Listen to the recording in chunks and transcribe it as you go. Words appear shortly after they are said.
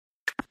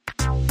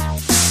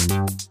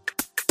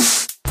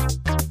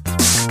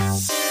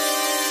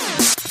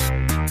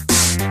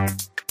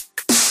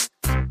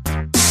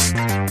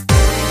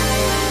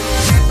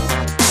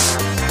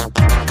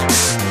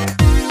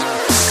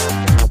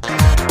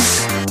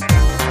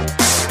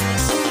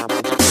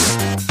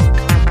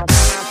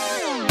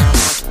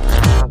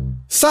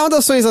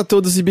Saudações a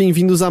todos e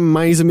bem-vindos a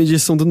mais uma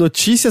edição do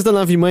Notícias da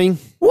Nave Mãe.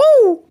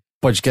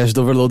 Podcast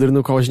do Overloader,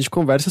 no qual a gente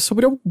conversa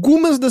sobre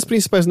algumas das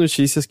principais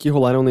notícias que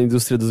rolaram na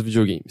indústria dos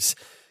videogames.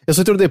 Eu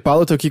sou o Heitor De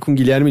Paula, tô aqui com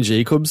Guilherme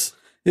Jacobs.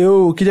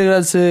 Eu queria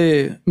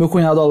agradecer meu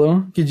cunhado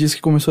Alan, que disse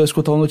que começou a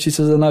escutar o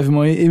Notícias da Nave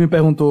Mãe e me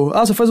perguntou: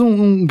 você faz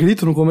um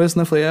grito no começo,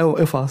 né? Eu falei,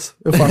 eu faço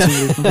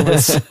um grito no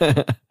começo.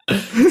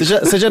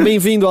 Seja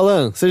bem-vindo,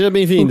 Alan, seja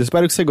bem-vindo,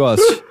 espero que você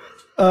goste.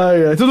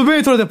 Ai, tudo bem,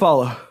 Heitor De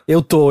Paula?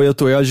 Eu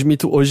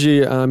admito,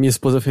 hoje a minha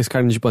esposa fez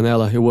carne de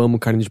panela, eu amo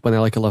carne de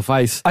panela que ela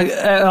faz.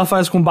 Ela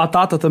faz com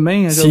batata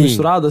também, aquela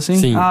misturada assim?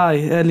 Sim.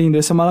 Ai, é lindo,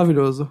 esse é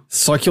maravilhoso.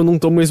 Só que eu não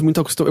tô mais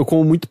muito acostumado, eu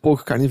como muito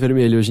pouco carne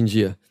vermelha hoje em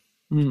dia.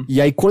 E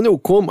aí quando eu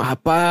como,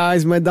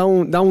 rapaz, mas dá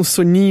um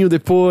soninho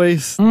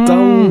depois,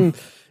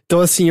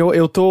 Então assim,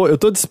 eu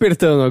tô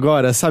despertando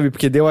agora, sabe?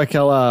 Porque deu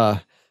aquela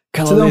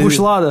Você deu uma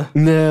cochilada?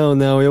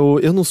 Não,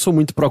 eu não sou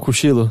muito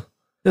pró-cochilo.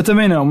 Eu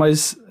também não,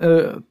 mas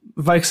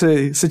vai que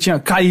você tinha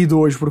caído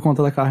hoje por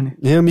conta da carne.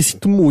 Eu me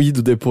sinto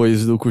moído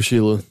depois do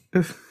cochilo.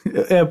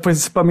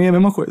 Pois pra mim é a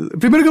mesma coisa.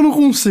 Primeiro que eu não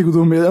consigo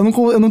dormir,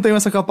 eu não tenho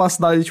essa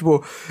capacidade,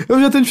 tipo, eu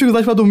já tenho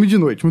dificuldade pra dormir de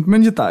noite, muito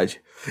menos de tarde.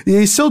 E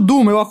aí se eu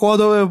durmo, eu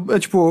acordo,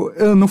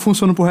 eu não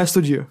funciono pro resto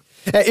do dia.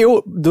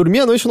 Eu dormir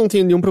à noite eu não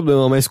tenho nenhum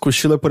problema, mas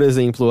cochila, por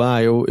exemplo,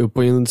 eu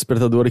ponho no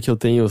despertador que eu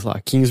tenho, sei lá,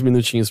 15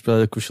 minutinhos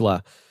pra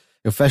cochilar.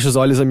 Eu fecho os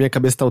olhos, a minha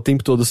cabeça tá o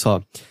tempo todo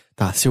só.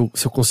 Tá, se eu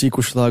conseguir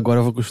cochilar agora,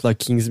 eu vou cochilar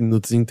 15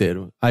 minutos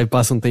inteiro. Aí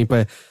passa um tempo,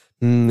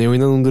 eu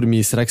ainda não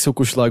dormi. Será que se eu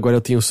cochilar agora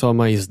eu tenho só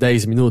mais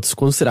 10 minutos?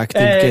 Quanto será que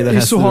tem que ainda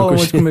resta do meu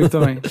cochilo?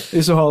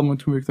 Isso rola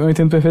muito comigo também. Eu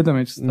entendo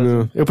perfeitamente.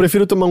 Eu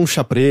prefiro tomar um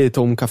chá preto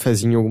ou um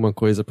cafezinho, alguma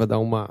coisa, pra dar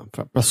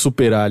pra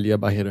superar ali a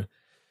barreira.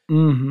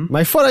 Uhum.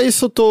 Mas fora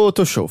isso, eu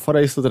tô show.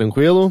 Fora isso, tô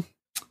tranquilo.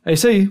 É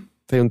isso aí.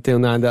 Tenho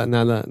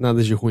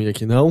nada de ruim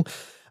aqui, não.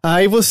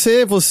 Aí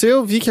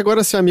eu vi que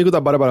agora você é amigo da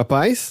Bárbara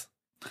Paz.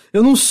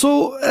 Eu não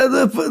sou...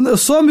 Eu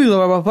sou amigo da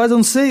Bárbara Paz, eu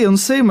não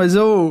sei, mas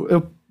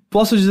eu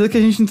posso dizer que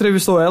a gente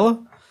entrevistou ela.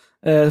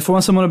 Foi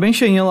uma semana bem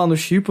cheinha lá no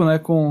Chipo, né?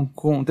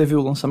 Teve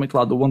o lançamento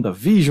lá do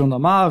WandaVision, da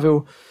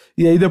Marvel.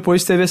 E aí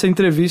depois teve essa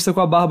entrevista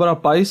com a Bárbara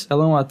Paz.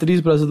 Ela é uma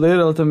atriz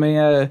brasileira, ela também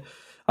é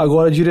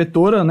agora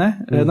diretora,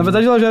 né? Na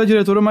verdade ela já era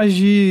diretora, mas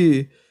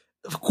de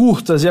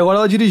curtas. E agora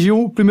ela dirigiu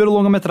o primeiro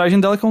longa-metragem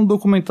dela, que é um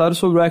documentário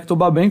sobre o Hector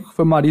Babenco, que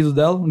foi marido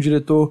dela, um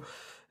diretor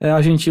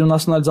argentino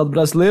nacionalizado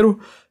brasileiro.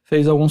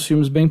 Fez alguns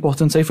filmes bem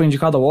importantes aí, foi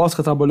indicado ao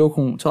Oscar, trabalhou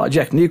com, sei lá,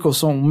 Jack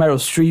Nicholson, Meryl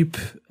Streep,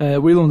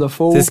 Willem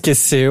Dafoe. Você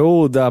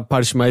esqueceu da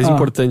parte mais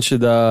importante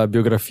da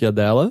biografia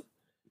dela.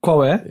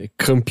 Qual é?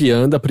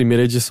 Campeã da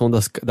primeira edição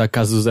da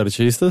Casa dos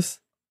Artistas.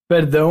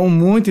 Perdão,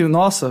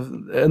 nossa,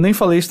 eu nem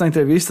falei isso na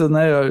entrevista,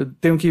 né, eu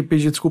tenho que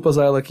pedir desculpas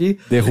a ela aqui.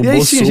 Derrubou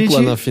aí, sim,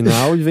 Supla na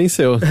final e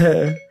venceu.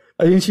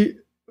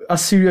 A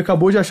Siri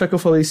acabou de achar que eu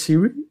falei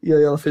Siri, e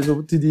aí ela fez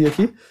o TD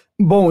aqui.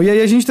 Bom, e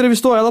aí a gente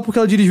entrevistou ela porque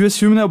ela dirigiu esse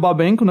filme, né, o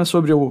Babenco, né,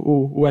 sobre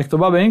o Hector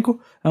Babenco,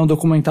 é um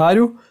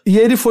documentário, e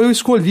ele foi o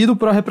escolhido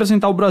pra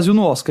representar o Brasil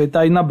no Oscar. Ele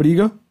tá aí na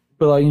briga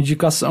pela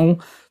indicação,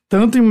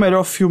 tanto em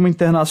melhor filme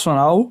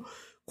internacional,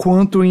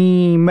 quanto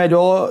em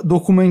melhor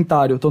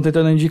documentário. Estão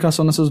tentando a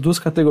indicação nessas duas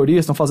categorias,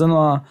 estão fazendo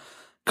uma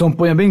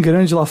campanha bem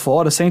grande lá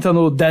fora. Você entra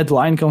no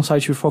Deadline, que é um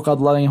site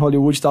focado lá em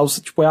Hollywood e tal,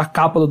 tipo, a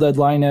capa do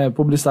Deadline é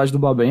publicidade do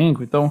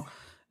Babenco, então...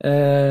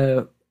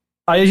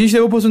 Aí a gente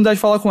teve a oportunidade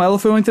de falar com ela,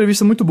 foi uma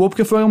entrevista muito boa,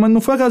 porque não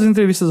foi aquelas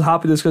entrevistas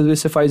rápidas que às vezes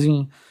você faz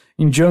em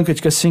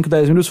Junket, que é 5,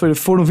 10 minutos,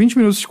 foram 20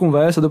 minutos de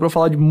conversa, deu pra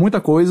falar de muita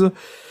coisa.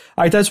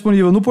 Aí tá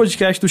disponível no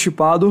podcast do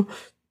Chipado,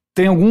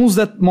 tem alguns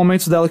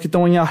momentos dela que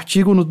estão em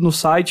artigo no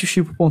site,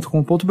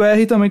 chipo.com.br,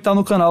 e também tá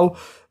no canal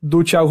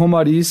do Thiago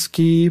Romariz,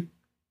 que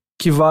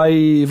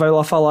vai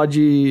lá falar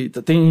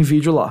tem em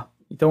vídeo lá.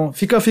 Então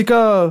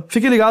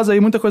fiquem ligados aí,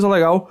 muita coisa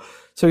legal,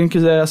 se alguém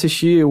quiser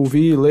assistir,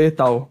 ouvir, ler e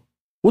tal.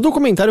 O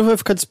documentário vai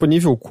ficar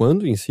disponível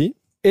quando em si?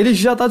 Ele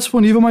já tá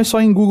disponível, mas só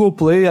em Google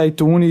Play,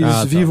 iTunes,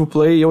 Vivo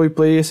Play, Oi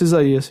Play, esses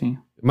aí, assim.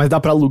 Mas dá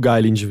pra alugar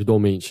ele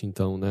individualmente,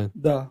 então, né?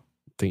 Dá.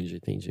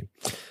 Entendi.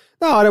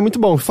 Da hora, muito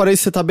bom. Fora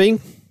isso, você tá bem?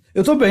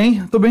 Eu tô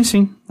bem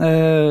sim.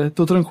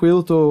 Tô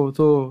tranquilo,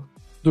 tô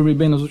dormi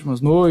bem nas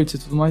últimas noites e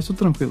tudo mais, tudo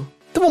tranquilo.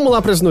 Então vamos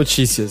lá pras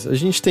notícias. A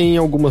gente tem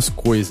algumas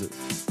coisas.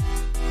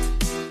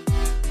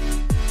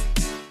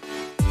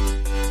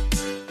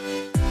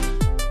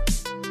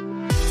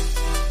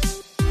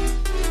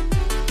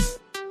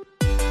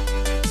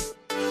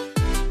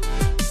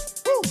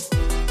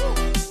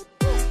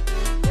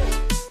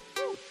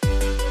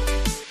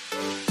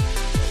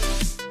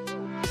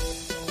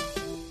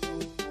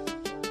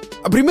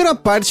 A primeira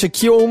parte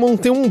aqui eu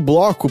montei um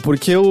bloco,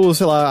 porque eu,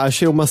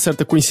 achei uma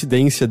certa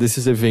coincidência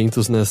desses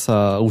eventos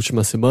nessa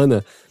última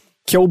semana,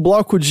 que é o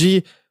bloco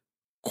de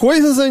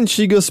coisas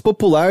antigas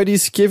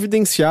populares que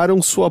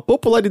evidenciaram sua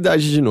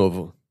popularidade de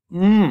novo.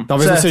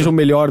 Talvez não seja o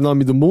melhor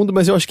nome do mundo,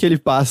 mas eu acho que ele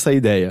passa a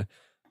ideia.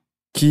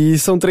 Que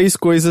são 3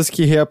 coisas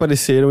que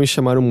reapareceram e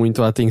chamaram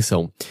muito a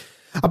atenção.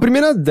 A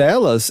primeira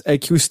delas é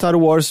que o Star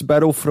Wars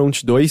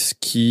Battlefront 2,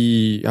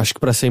 que acho que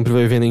pra sempre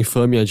vai ver na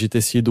infâmia de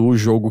ter sido o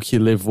jogo que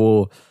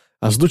levou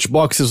as loot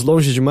boxes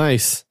longe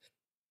demais,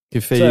 que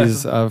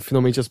fez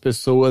finalmente as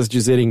pessoas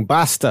dizerem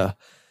basta,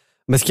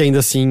 mas que ainda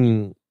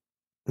assim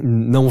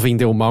não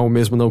vendeu mal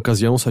mesmo na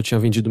ocasião, só tinha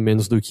vendido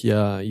menos do que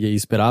a EA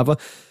esperava.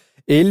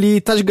 Ele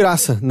tá de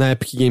graça na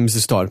Epic Games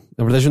Store.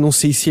 Na verdade, eu não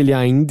sei se ele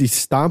ainda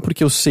está,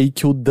 porque eu sei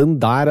que o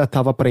Dandara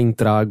tava pra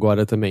entrar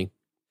agora também.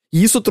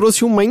 E isso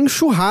trouxe uma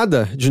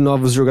enxurrada de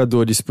novos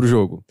jogadores pro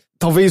jogo.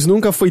 Talvez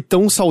nunca foi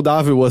tão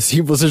saudável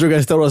assim você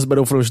jogar Star Wars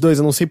Battlefront 2,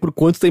 eu não sei por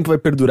quanto tempo vai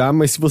perdurar,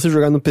 mas se você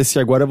jogar no PC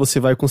agora, você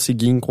vai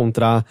conseguir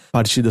encontrar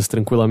partidas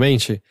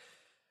tranquilamente.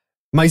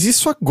 Mas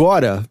isso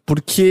agora,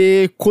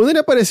 porque quando ele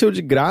apareceu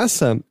de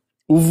graça,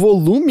 o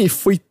volume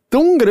foi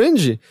tão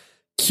grande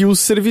que os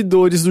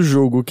servidores do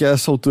jogo, que a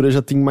essa altura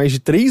já tem mais de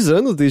 3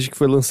 anos desde que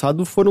foi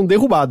lançado, foram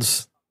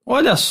derrubados.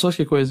 Olha só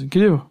que coisa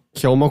incrível.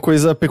 Que é uma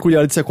coisa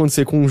peculiar de se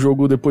acontecer com um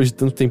jogo depois de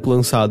tanto tempo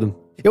lançado.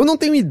 Eu não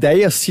tenho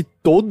ideia se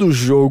todo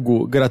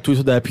jogo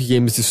gratuito da Epic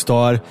Games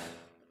Store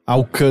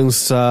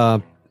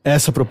alcança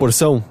essa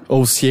proporção,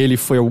 ou se ele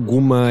foi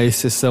alguma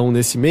exceção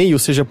nesse meio,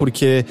 seja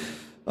porque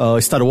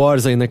Star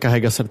Wars ainda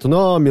carrega certo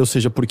nome, ou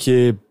seja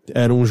porque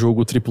era um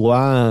jogo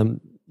AAA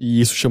e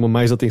isso chama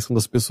mais a atenção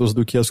das pessoas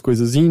do que as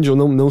coisas indie, eu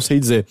não sei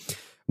dizer.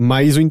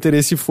 Mas o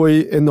interesse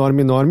foi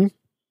enorme.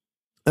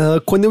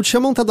 Quando eu tinha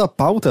montado a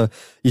pauta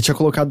e tinha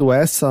colocado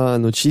essa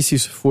notícia,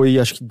 isso foi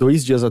acho que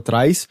 2 dias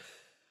atrás,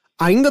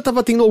 ainda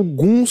tava tendo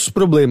alguns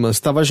problemas,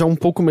 tava já um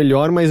pouco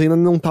melhor, mas ainda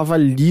não tava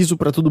liso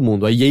pra todo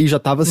mundo. A EA já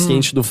tava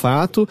ciente do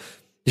fato,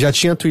 já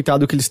tinha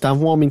tweetado que eles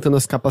estavam aumentando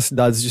as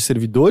capacidades de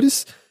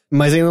servidores,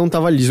 mas ainda não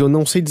tava liso. Eu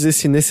não sei dizer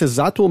se nesse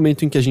exato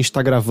momento em que a gente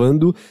tá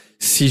gravando,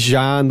 se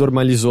já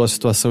normalizou a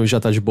situação e já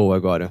tá de boa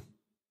agora.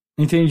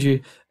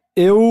 Entendi.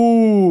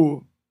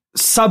 Eu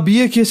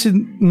sabia que esse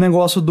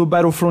negócio do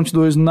Battlefront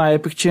 2 na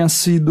Epic tinha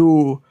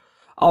sido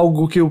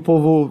algo que o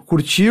povo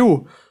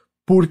curtiu,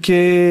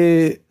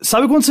 porque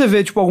sabe quando você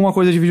vê, tipo, alguma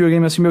coisa de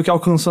videogame assim, meio que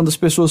alcançando as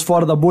pessoas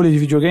fora da bolha de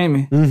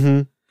videogame?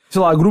 Uhum.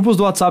 Sei lá, grupos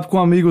do WhatsApp com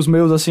amigos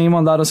meus, assim,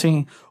 mandaram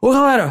assim, ô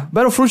galera,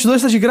 Battlefront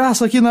 2 tá de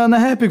graça aqui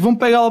na Epic, vamos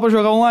pegar lá pra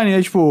jogar online.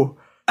 Aí, tipo,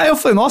 aí eu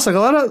falei, nossa, a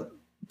galera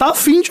tá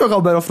afim de jogar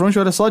o Battlefront,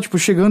 olha só, tipo,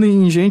 chegando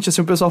em gente,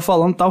 assim, o pessoal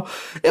falando e tal.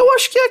 Eu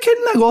acho que é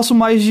aquele negócio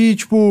mais de,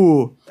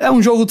 tipo, é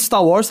um jogo de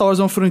Star Wars é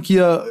uma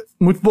franquia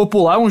muito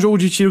popular, é um jogo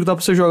de tiro que dá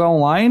pra você jogar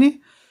online,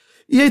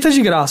 e aí tá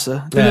de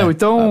graça, entendeu?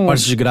 Então, a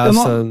parte de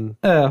graça...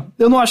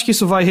 Eu não acho que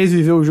isso vai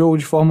reviver o jogo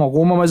de forma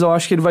alguma, mas eu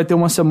acho que ele vai ter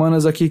umas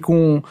semanas aqui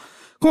com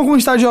uma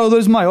quantidade de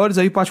jogadores maiores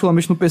aí,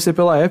 particularmente no PC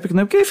pela Epic,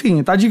 né? Porque,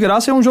 enfim, tá de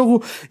graça, é um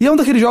jogo... E é um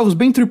daqueles jogos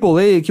bem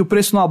AAA, que o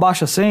preço não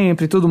abaixa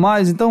sempre e tudo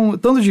mais, então,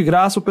 tanto de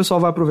graça, o pessoal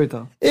vai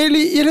aproveitar.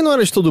 Ele não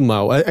era de todo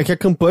mal. É que a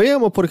campanha é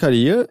uma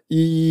porcaria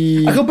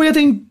e... A campanha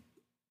tem,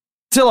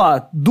 sei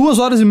lá, 2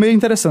 horas e meia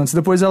interessantes,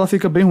 depois ela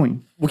fica bem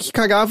ruim. O que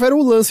cagava era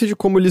o lance de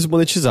como eles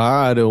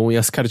monetizaram e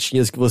as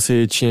cartinhas que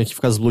você tinha que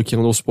ficar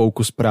desbloqueando aos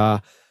poucos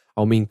pra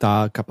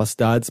aumentar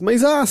capacidades,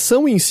 mas a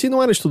ação em si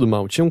não era de todo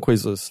mal, tinham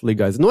coisas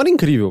legais. Não era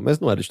incrível, mas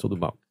não era de todo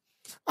mal.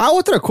 A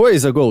outra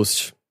coisa,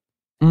 Ghost,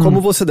 como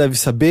você deve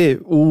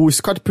saber, o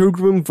Scott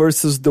Pilgrim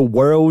vs. The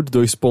World,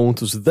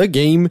 The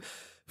Game,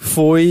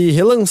 foi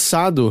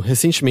relançado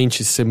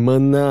recentemente,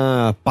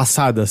 semana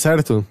passada,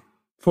 certo?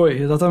 Foi,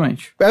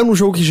 exatamente. Era um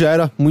jogo que já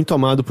era muito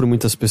amado por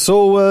muitas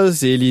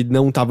pessoas, ele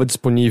não estava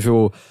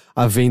disponível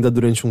à venda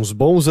durante uns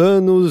bons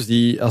anos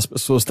e as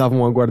pessoas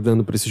estavam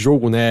aguardando por esse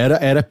jogo, né?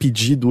 Era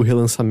pedido o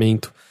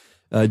relançamento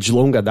de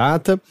longa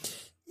data.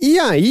 E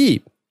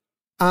aí,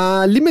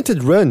 a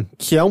Limited Run,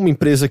 que é uma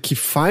empresa que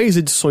faz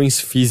edições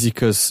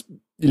físicas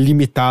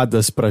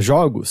limitadas para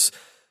jogos,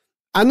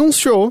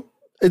 anunciou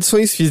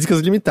edições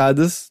físicas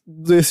limitadas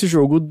desse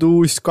jogo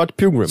do Scott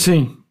Pilgrim.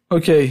 Sim,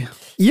 ok.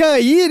 E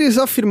aí eles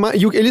afirmaram...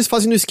 E eles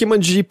fazem no esquema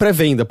de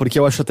pré-venda, porque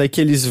eu acho até que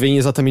eles veem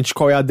exatamente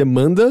qual é a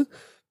demanda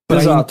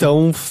pra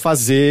então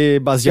fazer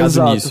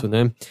baseado nisso,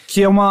 né?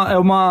 Que é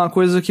uma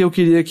coisa que eu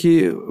queria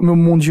que... O meu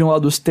mundinho lá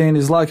dos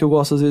tênis lá, que eu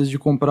gosto às vezes de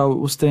comprar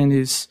os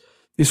tênis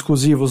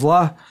exclusivos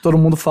lá, todo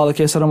mundo fala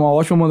que essa era uma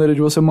ótima maneira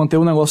de você manter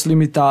um negócio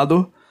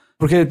limitado,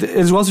 porque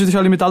eles gostam de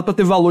deixar limitado pra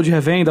ter valor de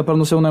revenda, pra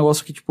não ser um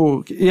negócio que,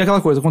 tipo... E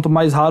aquela coisa, quanto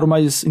mais raro,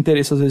 mais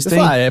interesse às vezes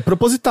tem. É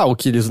proposital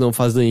que eles não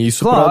fazem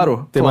isso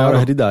pra ter maior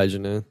raridade,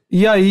 né?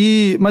 E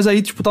aí... Mas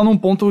aí, tipo, tá num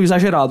ponto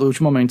exagerado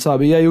ultimamente,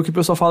 sabe? E aí o que o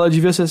pessoal fala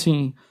devia ser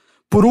assim...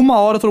 Por 1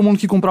 hora todo mundo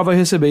que comprar vai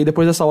receber, e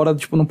depois dessa hora,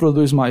 tipo, não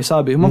produz mais,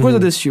 sabe? Uma coisa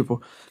desse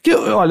tipo. Que,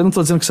 olha, eu não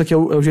tô dizendo que isso aqui é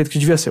o jeito que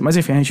devia ser, mas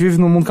enfim, a gente vive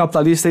num mundo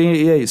capitalista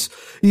e é isso.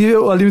 E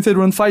a Limited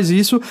Run faz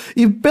isso,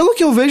 e pelo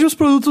que eu vejo, os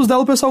produtos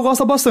dela o pessoal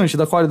gosta bastante,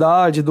 da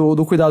qualidade,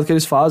 do cuidado que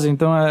eles fazem,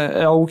 então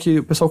é algo que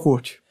o pessoal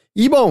curte.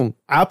 E bom,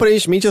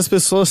 aparentemente as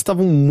pessoas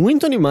estavam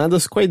muito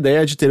animadas com a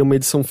ideia de ter uma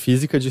edição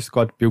física de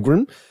Scott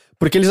Pilgrim,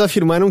 porque eles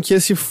afirmaram que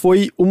esse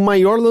foi o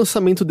maior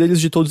lançamento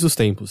deles de todos os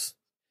tempos.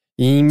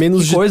 E em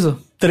menos de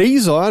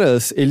 3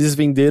 horas, eles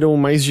venderam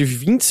mais de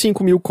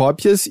 25 mil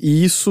cópias,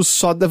 e isso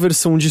só da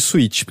versão de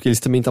Switch, porque eles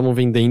também estavam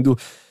vendendo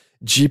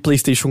de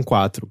PlayStation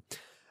 4.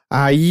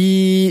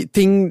 Aí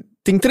tem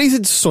 3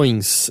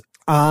 edições.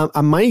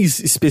 A mais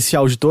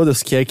especial de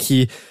todas, que é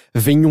que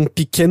vem um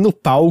pequeno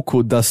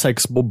palco da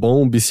Sex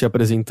Bomb se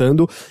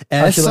apresentando.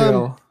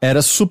 Essa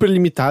era super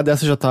limitada,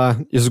 essa já tá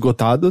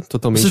esgotada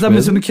totalmente. Você tá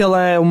pensando que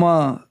ela é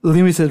uma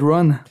limited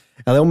run?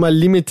 Ela é uma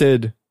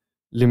limited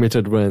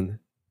run.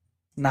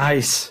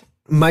 Nice.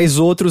 Mas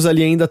outros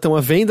ali ainda estão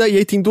à venda, e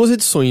aí tem 2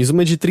 edições.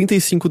 Uma de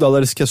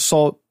 $35, que é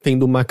só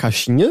tendo uma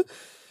caixinha.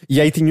 E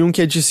aí tem um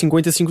que é de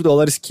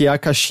 $55, que é a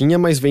caixinha,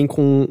 mas vem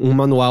com um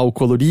manual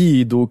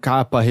colorido,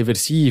 capa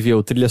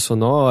reversível, trilha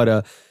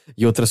sonora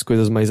e outras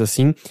coisas mais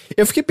assim.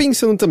 Eu fiquei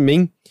pensando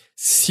também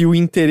se o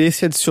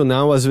interesse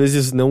adicional às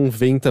vezes não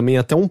vem também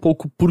até um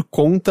pouco por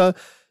conta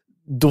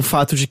do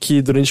fato de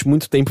que durante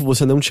muito tempo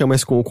você não tinha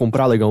mais como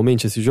comprar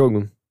legalmente esse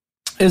jogo.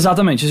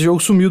 Exatamente, esse jogo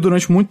sumiu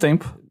durante muito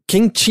tempo.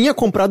 Quem tinha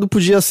comprado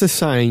podia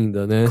acessar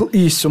ainda, né?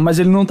 Isso, mas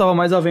ele não estava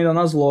mais à venda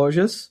nas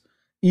lojas.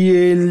 E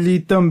ele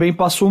também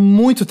passou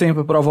muito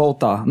tempo pra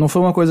voltar. Não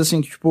foi uma coisa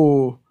assim que,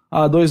 tipo,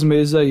 2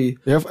 meses aí.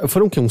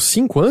 Foram o quê? Uns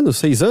 5 anos?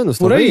 6 anos?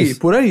 Por talvez?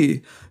 Por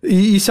aí.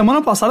 E semana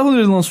passada, quando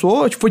ele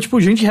lançou, foi tipo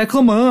gente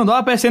reclamando.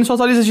 A PSN só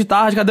atualiza de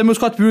tarde, cadê meu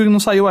Scott Pilgrim?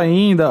 Não saiu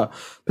ainda.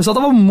 O pessoal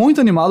tava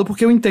muito animado,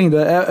 porque eu entendo.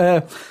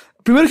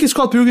 Primeiro que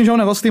Scott Pilgrim já é um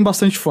negócio que tem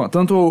bastante fã.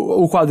 Tanto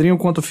o quadrinho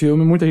quanto o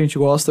filme, muita gente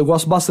gosta. Eu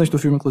gosto bastante do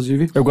filme,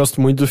 inclusive. Eu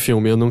gosto muito do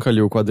filme, eu nunca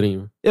li o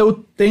quadrinho. Eu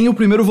tenho o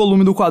primeiro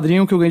volume do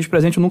quadrinho que eu ganhei de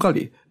presente, eu nunca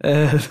li.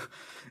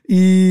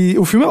 E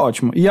o filme é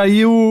ótimo. E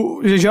aí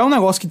já é um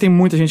negócio que tem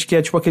muita gente que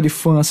é tipo aquele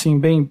fã, assim,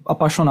 bem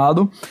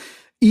apaixonado.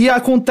 E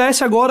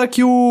acontece agora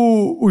que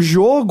o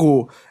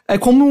jogo é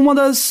como uma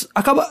das...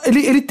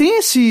 Ele tem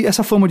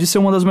essa fama de ser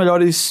uma das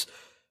melhores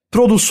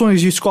produções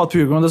de Scott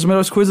Pilgrim, uma das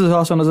melhores coisas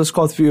relacionadas a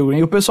Scott Pilgrim.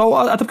 E o pessoal...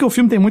 Até porque o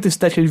filme tem muita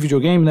estética de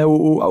videogame, né?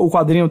 O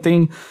quadrinho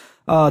tem...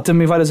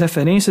 também várias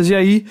referências, e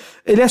aí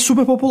ele é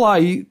super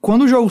popular, e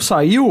quando o jogo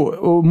saiu,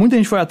 muita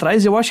gente foi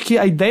atrás, e eu acho que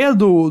a ideia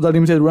da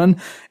Limited Run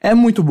é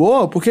muito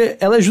boa, porque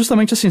ela é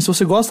justamente assim, se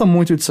você gosta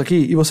muito disso aqui,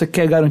 e você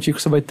quer garantir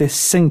que você vai ter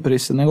sempre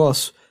esse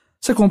negócio,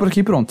 você compra aqui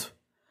e pronto.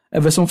 É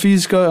versão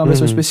física, é uma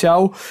versão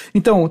especial,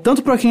 então,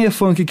 tanto pra quem é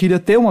fã que queria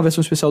ter uma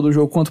versão especial do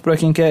jogo, quanto pra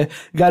quem quer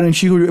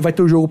garantir que vai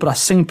ter o jogo pra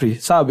sempre,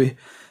 sabe?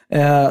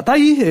 Tá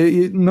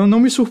aí, não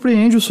me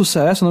surpreende o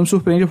sucesso, não me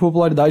surpreende a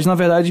popularidade. Na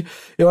verdade,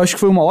 eu acho que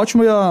foi uma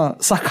ótima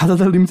sacada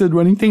da Limited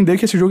Run entender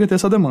que esse jogo ia ter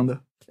essa demanda.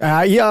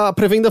 E a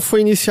pré-venda foi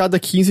iniciada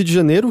 15 de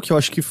janeiro, que eu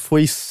acho que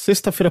foi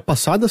sexta-feira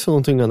passada, se eu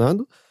não tô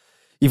enganado.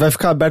 E vai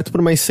ficar aberto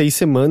por mais 6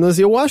 semanas.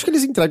 E eu acho que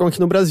eles entregam aqui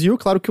no Brasil.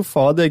 Claro que o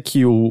foda é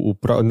que,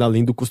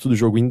 além do custo do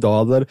jogo em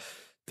dólar,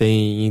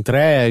 tem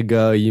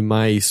entrega e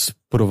mais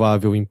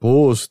provável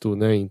imposto,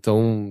 né?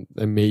 Então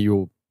é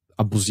meio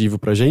abusivo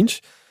pra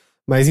gente.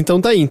 Mas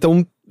então tá aí.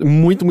 Então,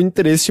 muito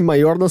interesse.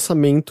 Maior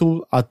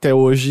lançamento até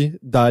hoje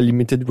da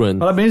Limited Run.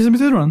 Parabéns,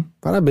 Limited Run.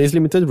 Parabéns,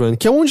 Limited Run.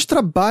 Que é onde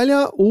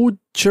trabalha o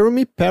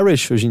Jeremy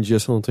Parrish hoje em dia,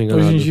 se eu não tô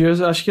enganado. Hoje em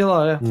dia, acho que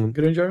ela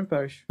grande Jeremy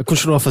Parrish.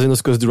 Continua fazendo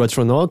as coisas do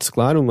Retronauts,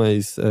 claro,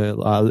 mas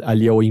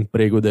ali é o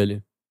emprego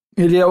dele.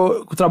 Ele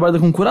trabalha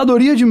com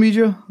curadoria de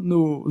mídia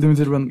no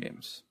Limited Run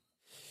Games.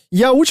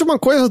 E a última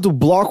coisa do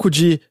bloco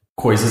de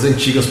coisas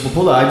antigas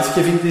populares que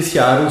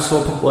evidenciaram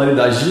sua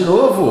popularidade de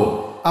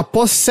novo.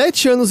 Após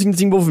 7 anos em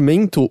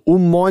desenvolvimento, o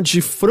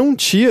mod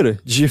Frontier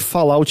de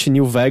Fallout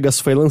New Vegas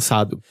foi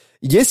lançado.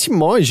 E esse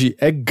mod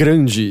é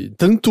grande,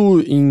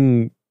 tanto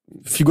em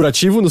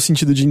figurativo, no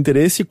sentido de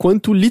interesse,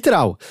 quanto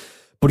literal.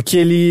 Porque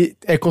ele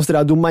é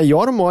considerado o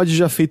maior mod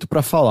já feito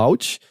pra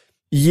Fallout,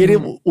 e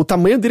o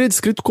tamanho dele é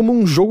descrito como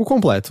um jogo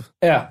completo.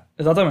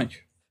 Exatamente.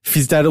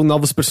 Fizeram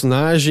novos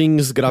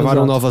personagens,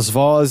 gravaram novas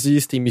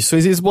vozes, tem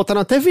missões, e eles botaram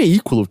até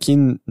veículo, que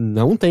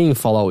não tem em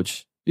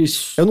Fallout.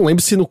 Isso. Eu não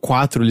lembro se no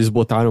 4 eles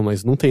botaram,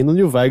 mas não tem no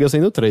New Vegas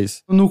nem no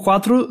 3. No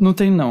 4 não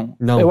tem, não.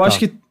 Eu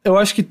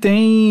acho que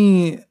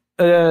tem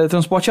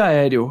transporte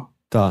aéreo.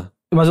 Tá.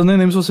 Mas eu nem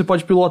lembro se você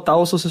pode pilotar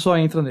ou se você só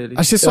entra nele.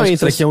 Acho que você só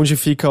entra, que é onde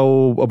fica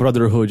o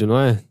Brotherhood, não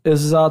é?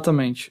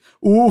 Exatamente.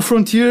 O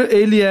Frontier,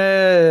 ele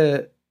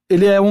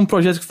é um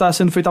projeto que está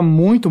sendo feito há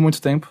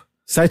muito tempo.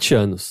 7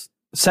 anos.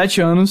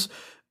 7 anos.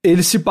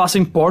 Ele se passa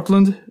em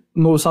Portland,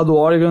 no estado do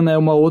Oregon, é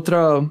uma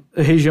outra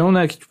região,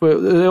 né? Que, tipo,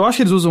 eu acho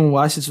que eles usam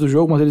assets do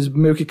jogo, mas eles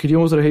meio que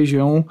criam outra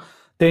região.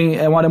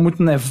 É uma área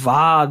muito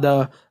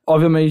nevada.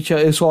 Obviamente,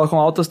 eles colocam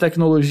altas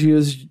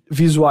tecnologias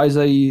visuais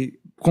aí,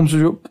 como se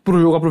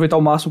pro jogo aproveitar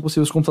o máximo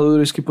possível os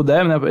computadores que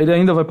puder, né? Ele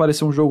ainda vai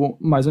parecer um jogo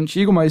mais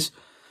antigo, mas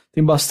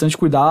tem bastante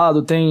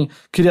cuidado, tem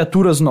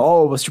criaturas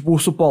novas, tipo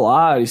urso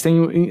polares, tem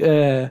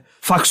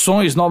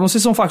facções novas, não sei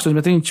se são facções,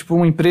 mas tem tipo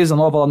uma empresa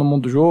nova lá no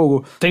mundo do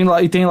jogo, tem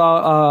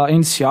lá a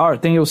NCR,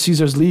 tem o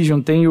Caesar's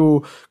Legion, tem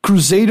o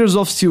Crusaders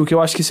of Steel, que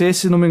eu acho que esse,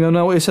 se não me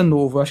engano, esse é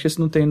novo, eu acho que esse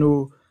não tem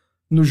no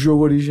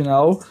jogo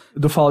original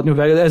do Fallout New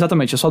Vegas,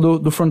 exatamente, é só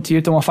do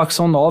Frontier, tem uma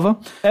facção nova,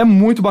 é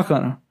muito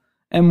bacana.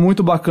 É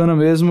muito bacana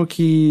mesmo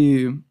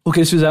que o que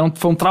eles fizeram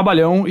foi um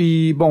trabalhão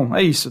e, bom,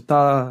 é isso,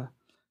 tá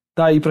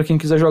aí pra quem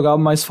quiser jogar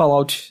mais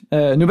Fallout.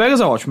 New Vegas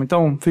é ótimo,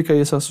 então fica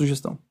aí essa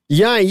sugestão.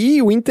 E aí,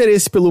 o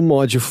interesse pelo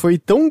mod foi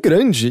tão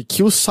grande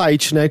que o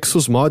site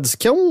Nexus Mods,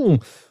 que é um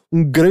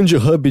grande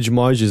hub de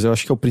mods, eu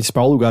acho que é o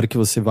principal lugar que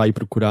você vai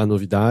procurar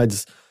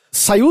novidades,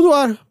 saiu do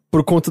ar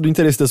por conta do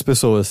interesse das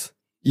pessoas.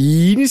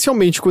 E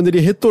inicialmente, quando ele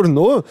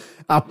retornou,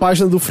 a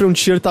página do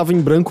Frontier estava em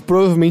branco,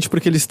 provavelmente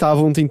porque eles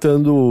estavam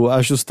tentando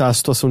ajustar a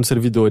situação de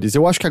servidores.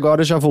 Eu acho que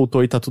agora já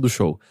voltou e tá tudo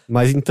show.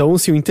 Mas então,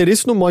 assim, o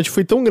interesse no mod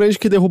foi tão grande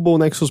que derrubou o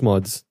Nexus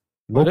Mods.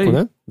 Louco,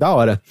 né? Da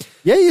hora.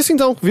 E é isso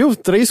então, viu?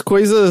 3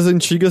 coisas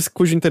antigas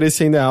cujo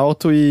interesse ainda é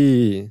alto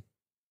e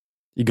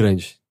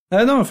grande.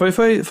 Não,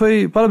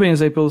 foi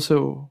parabéns aí pelo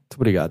seu... Muito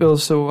obrigado. Pelo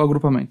seu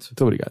agrupamento.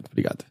 Muito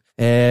obrigado.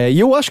 E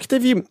eu acho que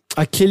teve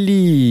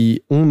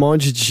um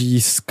mod de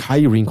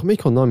Skyrim, como é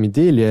que é o nome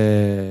dele?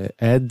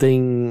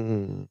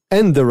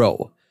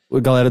 Enderal. A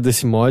galera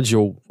desse mod,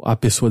 ou a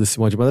pessoa desse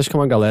mod, mas acho que é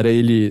uma galera,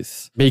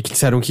 eles meio que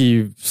disseram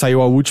que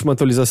saiu a última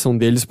atualização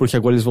deles, porque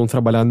agora eles vão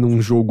trabalhar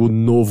num jogo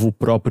novo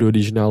próprio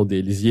original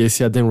deles. E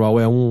esse Enderal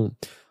é um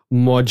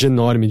mod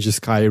enorme de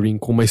Skyrim,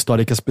 com uma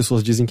história que as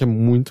pessoas dizem que é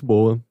muito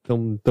boa.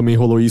 Então também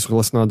rolou isso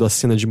relacionado à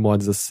cena de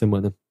mods essa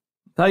semana.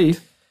 Tá aí.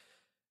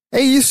 É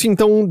isso,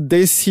 então,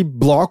 desse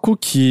bloco,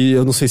 que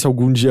eu não sei se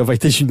algum dia vai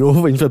ter de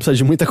novo, a gente vai precisar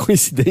de muita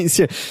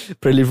coincidência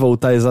pra ele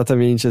voltar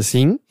exatamente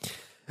assim.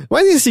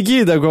 Mas em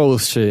seguida,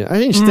 Ghost, a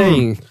gente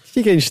tem... O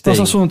que a gente tem?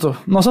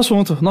 Nosso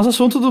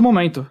assunto do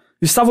momento.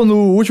 Estava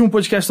no último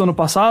podcast do ano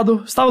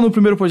passado, estava no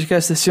primeiro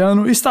podcast desse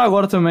ano, e está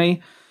agora também,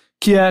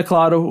 que é,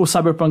 claro, o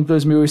Cyberpunk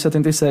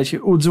 2077,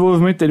 o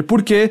desenvolvimento dele.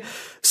 Porque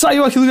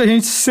saiu aquilo que a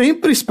gente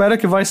sempre espera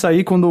que vai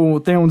sair quando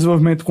tem um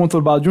desenvolvimento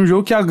conturbado de um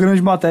jogo, que é a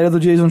grande matéria do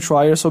Jason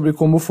Schreier sobre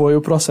como foi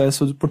o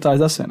processo por trás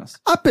das cenas.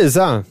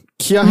 Apesar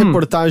que a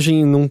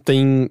reportagem não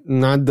tem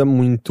nada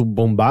muito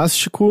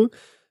bombástico,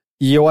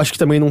 e eu acho que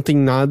também não tem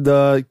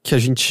nada que a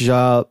gente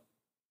já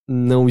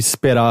não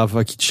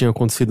esperava que tinha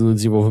acontecido no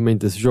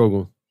desenvolvimento desse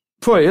jogo.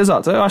 Foi,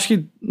 exato. Eu acho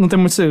que não tem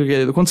muito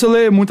segredo. Quando você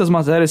lê muitas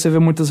matérias, você vê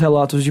muitos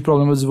relatos de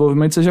problemas de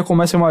desenvolvimento, você já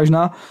começa a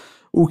imaginar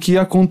o que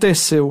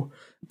aconteceu.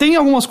 Tem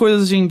algumas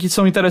coisas que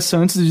são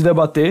interessantes de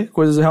debater,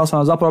 coisas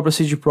relacionadas à própria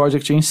CD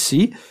Projekt em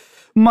si,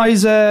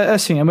 mas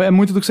é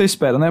muito do que você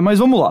espera, né? Mas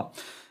vamos lá.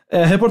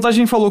 A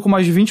reportagem falou com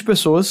mais de 20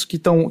 pessoas, que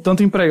estão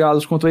tanto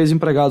empregados quanto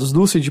ex-empregados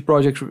do CD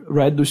Projekt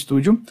Red, do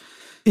estúdio,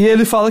 e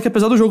ele fala que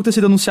apesar do jogo ter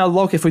sido anunciado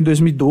lá, o que foi em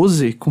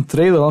 2012, com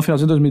trailer lá no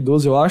finalzinho de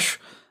 2012, eu acho,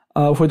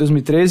 foi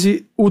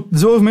 2013. O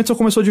desenvolvimento só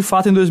começou de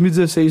fato em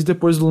 2016,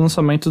 depois do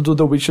lançamento do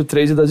The Witcher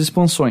 3 e das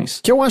expansões.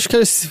 Que eu acho que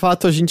esse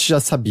fato a gente já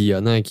sabia,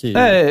 né?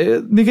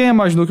 Ninguém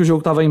imaginou que o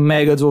jogo tava em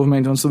mega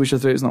desenvolvimento antes do Witcher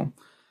 3, não.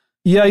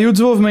 E aí o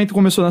desenvolvimento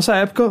começou nessa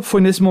época, foi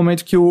nesse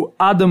momento que o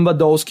Adam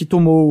Badowski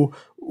tomou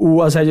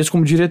as rédeas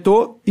como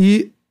diretor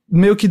e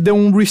meio que deu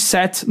um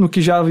reset no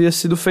que já havia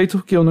sido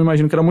feito, que eu não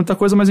imagino que era muita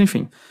coisa, mas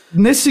enfim.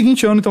 Nesse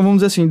seguinte ano, então vamos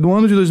dizer assim, do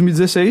ano de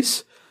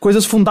 2016...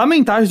 coisas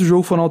fundamentais do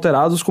jogo foram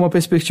alteradas, como a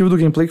perspectiva do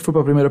gameplay, que foi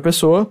pra primeira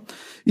pessoa.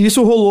 E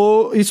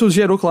isso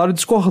gerou, claro,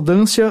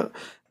 discordância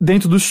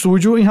dentro do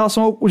estúdio em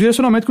relação ao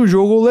direcionamento que o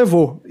jogo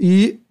levou.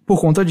 E,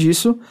 por conta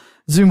disso,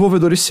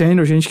 desenvolvedores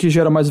sênior, gente que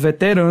já era mais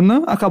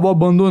veterana, acabou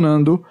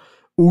abandonando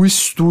o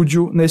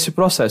estúdio nesse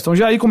processo. Então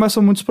já aí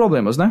começam muitos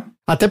problemas, né?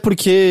 Até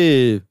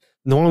porque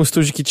não é um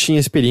estúdio que tinha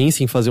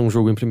experiência em fazer um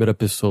jogo em primeira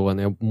pessoa,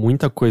 né?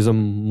 Muita coisa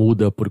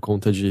muda por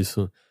conta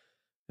disso.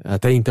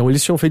 Até então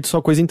eles tinham feito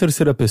só coisa em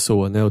terceira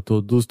pessoa, né?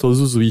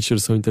 Todos os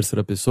Witchers são em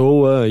terceira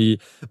pessoa e...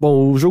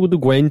 Bom, o jogo do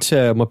Gwent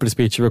é uma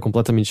perspectiva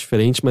completamente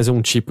diferente, mas é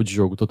um tipo de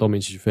jogo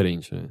totalmente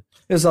diferente, né?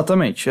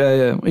 Exatamente.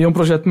 E é um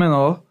projeto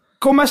menor.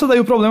 Começa daí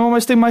o problema,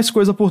 mas tem mais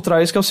coisa por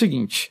trás, que é o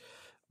seguinte.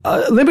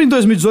 Lembra em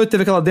 2018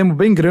 teve aquela demo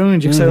bem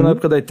grande que saiu na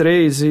época da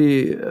E3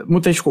 e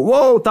muita gente ficou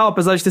uou, tal,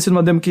 apesar de ter sido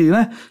uma demo que,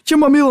 né, tinha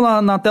um mamilo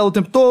na tela o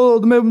tempo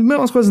todo,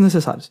 mesmas coisas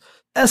necessárias.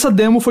 Essa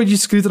demo foi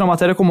descrita na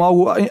matéria como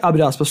algo,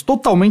 abre aspas,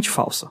 totalmente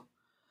falsa.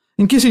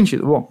 Em que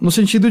sentido? Bom, no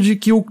sentido de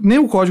que nem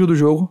o código do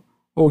jogo,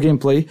 ou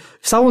gameplay,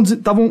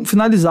 estavam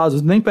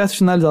finalizados, nem perto de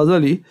finalizados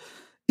ali,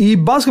 e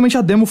basicamente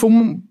a demo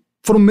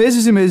foram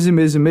meses e meses e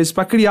meses e meses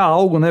pra criar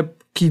algo, né,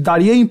 que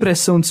daria a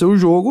impressão de ser o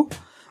jogo,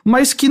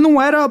 mas que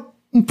não era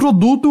um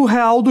produto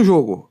real do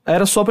jogo.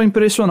 Era só pra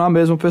impressionar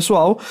mesmo o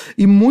pessoal,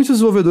 e muitos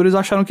desenvolvedores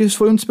acharam que isso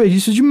foi um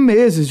desperdício de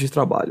meses de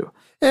trabalho.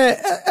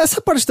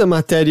 Essa parte da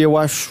matéria eu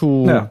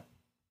acho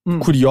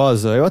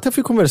curiosa. Eu até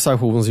fui conversar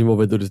com alguns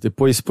desenvolvedores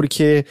depois,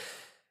 porque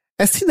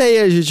essa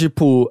ideia de,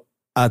 tipo,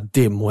 a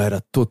demo era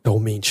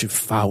totalmente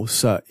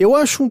falsa, eu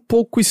acho um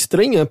pouco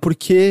estranha,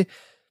 porque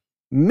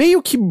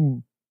meio que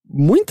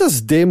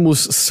muitas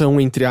demos são,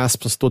 entre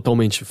aspas,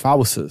 totalmente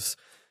falsas.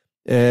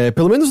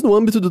 Pelo menos no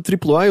âmbito do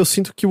AAA, eu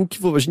sinto que o que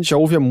a gente já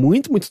ouve há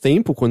muito, muito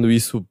tempo, quando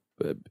isso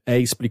é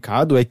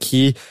explicado, é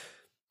que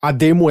a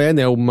demo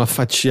né, uma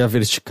fatia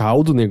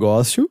vertical do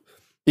negócio,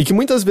 e que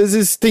muitas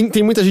vezes tem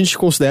muita gente que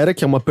considera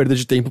que é uma perda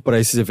de tempo para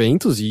esses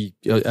eventos, e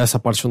essa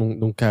parte eu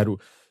não quero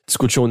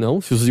discutir ou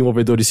não. Se os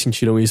desenvolvedores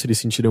sentiram isso, eles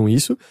sentiram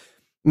isso.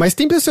 Mas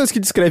tem pessoas que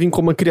descrevem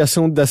como a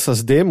criação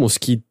dessas demos,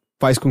 que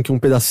faz com que um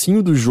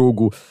pedacinho do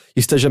jogo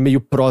esteja meio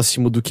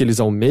próximo do que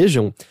eles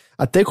almejam,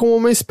 até como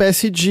uma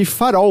espécie de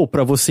farol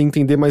para você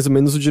entender mais ou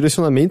menos o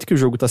direcionamento que o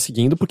jogo tá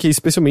seguindo, porque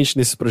especialmente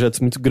nesses projetos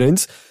muito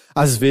grandes,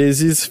 às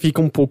vezes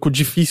fica um pouco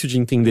difícil de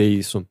entender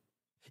isso.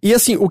 E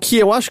assim, o que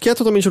eu acho que é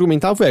totalmente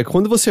argumentável é,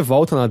 quando você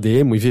volta na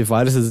demo e vê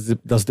várias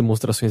das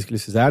demonstrações que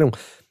eles fizeram,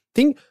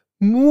 tem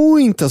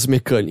muitas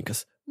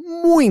mecânicas.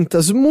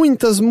 Muitas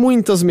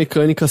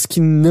mecânicas que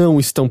não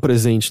estão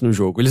presentes no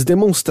jogo. Eles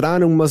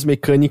demonstraram umas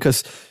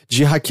mecânicas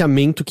de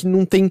hackeamento que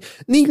não tem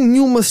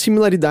nenhuma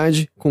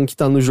similaridade com o que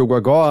tá no jogo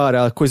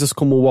agora, coisas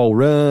como o wall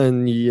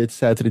run e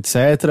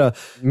etc.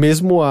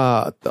 Mesmo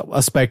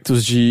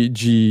aspectos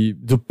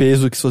do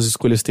peso que suas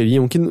escolhas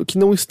teriam, que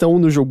não estão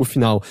no jogo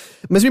final.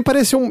 Mas me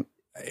pareceu...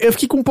 Eu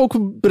fiquei com um pouco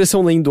de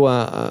pressão lendo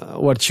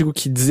o artigo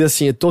que dizia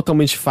assim, é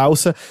totalmente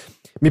falsa.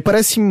 Me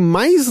parece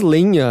mais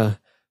lenha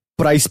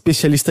pra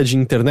especialista de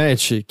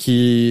internet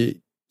que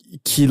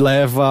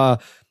leva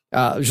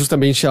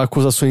justamente a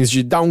acusações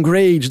de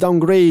downgrade,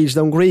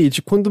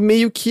 quando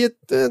meio que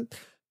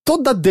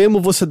toda demo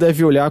você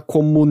deve olhar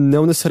como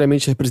não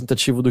necessariamente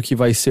representativo do que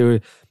vai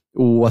ser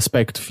o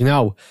aspecto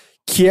final,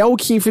 que é o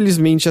que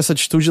infelizmente essa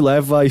atitude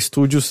leva a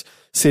estúdios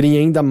serem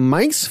ainda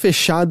mais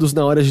fechados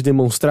na hora de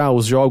demonstrar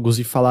os jogos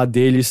e falar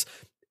deles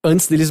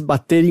antes deles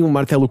baterem o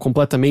martelo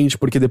completamente,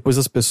 porque depois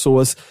as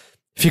pessoas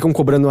ficam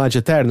cobrando ad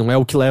eternum, é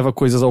o que leva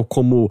coisas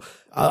como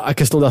a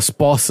questão das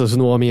poças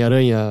no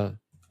Homem-Aranha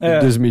de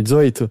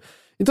 2018.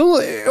 Então,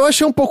 eu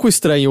achei um pouco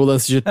estranho o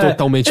lance de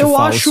totalmente falso.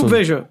 Eu acho,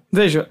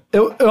 veja,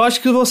 eu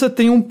acho que você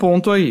tem um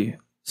ponto aí.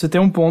 Você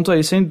tem um ponto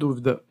aí, sem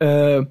dúvida.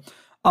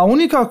 A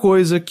única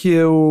coisa que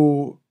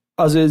eu,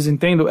 às vezes,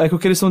 entendo é que o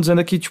que eles estão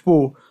dizendo é que,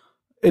 tipo,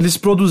 eles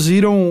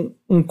produziram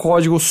um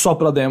código só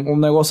pra demo, um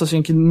negócio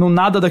assim que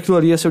nada daquilo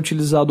ali ia ser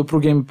utilizado pro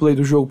gameplay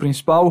do jogo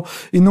principal,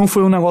 e não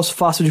foi um negócio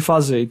fácil de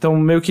fazer. Então,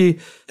 meio que...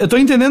 Eu tô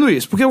entendendo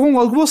isso, porque eu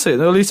concordo com você.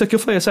 Eu li isso aqui e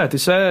falei, certo,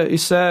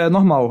 isso é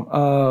normal.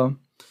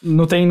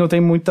 Não tem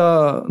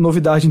muita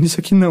novidade nisso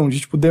aqui não, de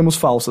tipo, demos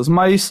falsas,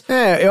 mas...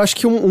 eu acho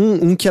que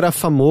um que era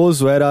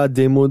famoso era a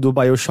demo do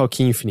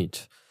BioShock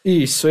Infinite.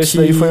 Isso, esse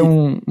daí foi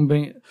um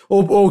bem...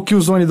 Ou o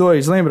Killzone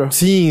 2, lembra?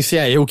 Sim.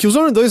 O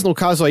Killzone 2, no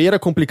caso, aí era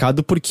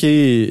complicado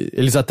porque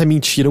eles até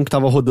mentiram que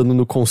tava rodando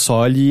no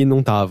console e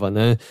não tava,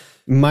 né?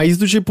 Mas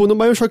do tipo, no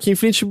BioShock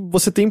Infinite,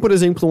 você tem, por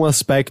exemplo, um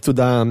aspecto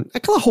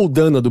aquela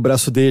roldana do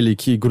braço dele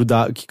que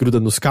gruda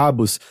nos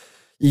cabos,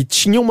 e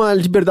tinha uma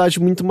liberdade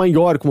muito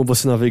maior como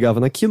você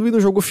navegava naquilo, e no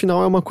jogo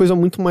final é uma coisa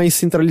muito mais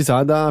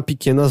centralizada a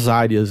pequenas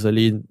áreas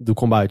ali do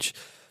combate.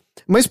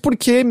 Mas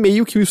porque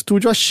meio que o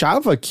estúdio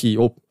achava que,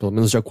 ou pelo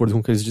menos de acordo com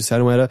o que eles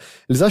disseram,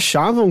 eles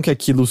achavam que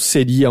aquilo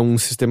seria um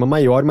sistema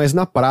maior, mas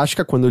na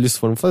prática, quando eles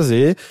foram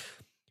fazer,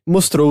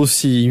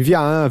 mostrou-se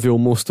inviável,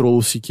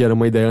 mostrou-se que era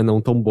uma ideia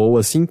não tão boa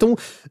assim. Então,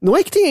 não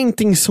é que tem a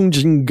intenção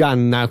de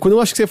enganar. Quando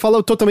eu acho que você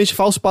fala totalmente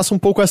falso, passa um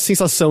pouco essa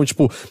sensação,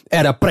 tipo,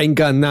 era pra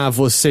enganar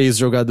vocês,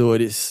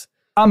 jogadores.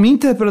 A minha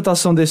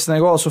interpretação desse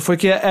negócio foi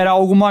que era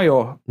algo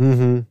maior.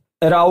 Uhum.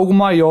 Era algo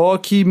maior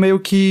que meio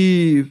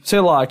que, sei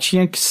lá,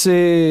 tinha que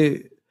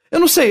ser... Eu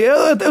não sei,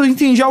 eu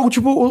entendi algo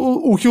tipo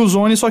o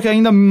Killzone, só que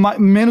ainda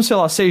menos, sei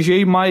lá,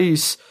 CG e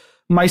mais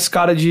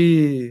cara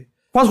de...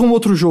 Quase como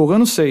outro jogo, eu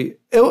não sei.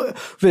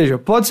 Veja,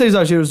 pode ser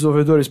exagero dos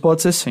desenvolvedores?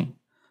 Pode ser sim.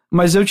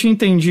 Mas eu tinha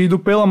entendido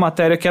pela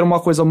matéria que era uma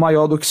coisa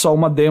maior do que só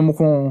uma demo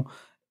com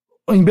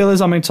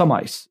embelezamentos a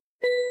mais.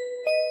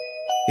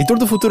 Heitor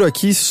do Futuro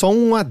aqui, só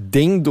um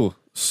adendo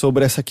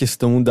sobre essa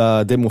questão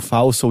da demo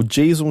falsa. O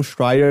Jason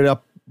Schreier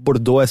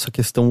abordou essa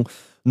questão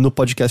no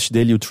podcast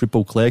dele, o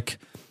Triple Click,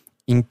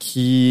 em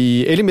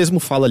que ele mesmo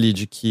fala ali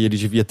de que ele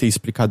devia ter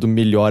explicado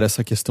melhor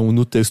essa questão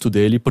no texto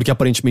dele, porque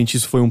aparentemente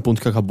isso foi um ponto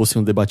que acabou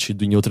sendo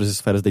debatido em outras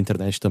esferas da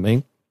internet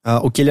também.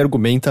 O que ele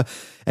argumenta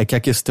é que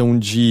a questão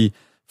de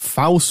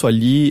falso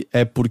ali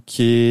é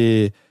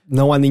porque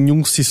não há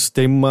nenhum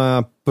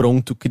sistema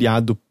pronto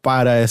criado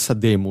para essa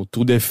demo.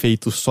 Tudo é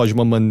feito só de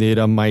uma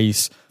maneira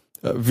mais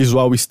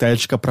visual e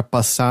estética para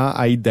passar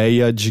a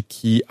ideia de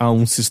que há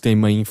um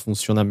sistema em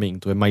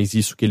funcionamento. É mais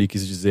isso que ele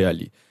quis dizer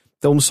ali.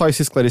 Então, só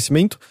esse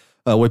esclarecimento.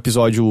 O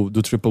episódio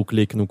do Triple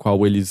Click, no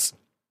qual eles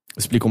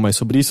explicam mais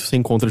sobre isso, você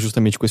encontra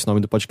justamente com esse nome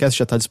do podcast,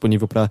 já tá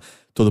disponível para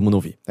todo mundo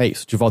ouvir. É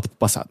isso, de volta pro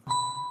passado.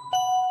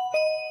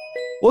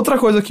 Outra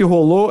coisa que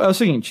rolou é o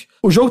seguinte,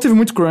 o jogo teve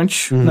muito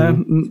crunch, né,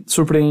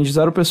 surpreende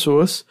 0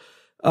 pessoas,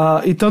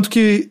 e tanto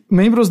que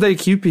membros da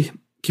equipe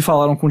que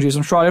falaram com o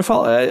Jason Schreier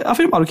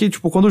afirmaram que,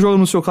 tipo, quando o jogo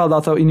anunciou aquela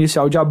data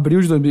inicial de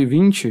abril de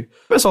 2020,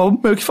 o pessoal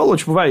meio que falou,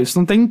 tipo, isso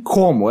não tem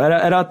como.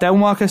 Era até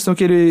uma questão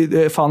que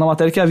ele fala na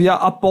matéria que havia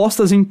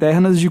apostas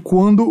internas de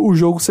quando o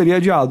jogo seria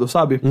adiado,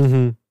 sabe?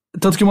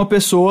 Tanto que uma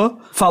pessoa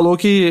falou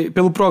que,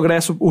 pelo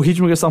progresso, o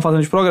ritmo que eles estavam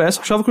fazendo de progresso,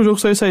 achava que o jogo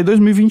só ia sair em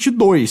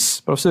 2022,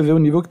 pra você ver o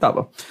nível que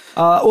tava.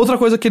 Outra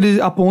coisa que ele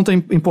aponta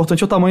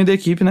importante é o tamanho da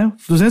equipe, né?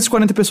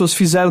 240 pessoas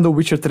fizeram The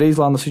Witcher 3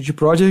 lá no CD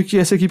Projekt, e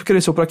essa equipe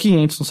cresceu pra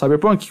 500 no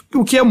Cyberpunk,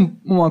 o que é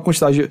uma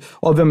quantidade,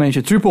 obviamente,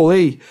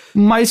 AAA,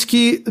 mas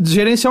que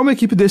gerenciar uma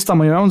equipe desse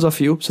tamanho é um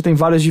desafio. Você tem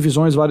várias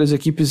divisões, várias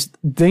equipes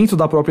dentro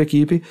da própria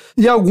equipe,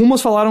 e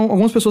algumas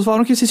pessoas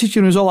falaram que se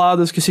sentiram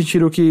isoladas, que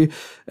sentiram que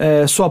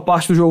sua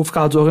parte do jogo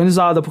ficava desorganizada,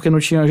 porque não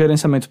tinha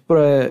gerenciamento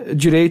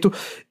direito,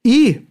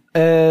 e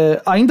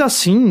ainda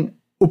assim,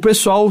 o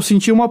pessoal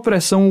sentia uma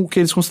pressão que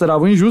eles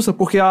consideravam injusta,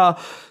 porque a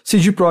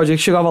CD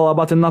Projekt chegava lá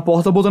batendo na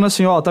porta, botando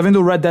assim, ó, tá vendo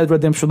o Red Dead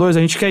Redemption 2? A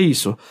gente quer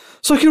isso.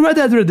 Só que o Red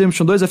Dead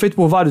Redemption 2 é feito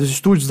por vários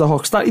estúdios da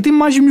Rockstar e tem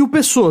mais de 1000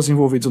 pessoas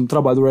envolvidas no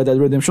trabalho do Red Dead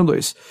Redemption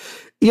 2.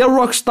 E a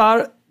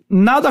Rockstar,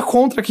 nada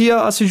contra aqui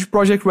a CD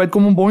Projekt Red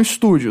como um bom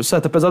estúdio,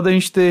 certo? Apesar da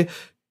gente ter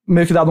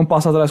meio que dado um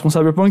passo atrás com o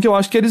Cyberpunk, eu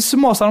acho que eles se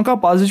mostraram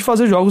capazes de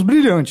fazer jogos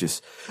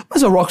brilhantes.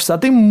 Mas a Rockstar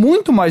tem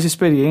muito mais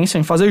experiência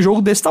em fazer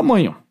jogo desse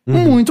tamanho.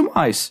 Muito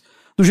mais.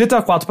 Do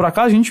GTA 4 pra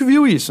cá, a gente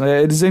viu isso.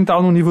 Eles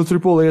entraram num nível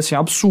AAA, assim,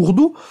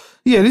 absurdo.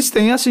 E eles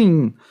têm,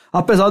 assim...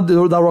 Apesar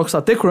da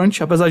Rockstar ter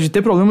crunch, apesar de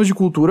ter problemas de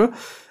cultura,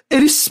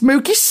 eles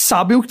meio que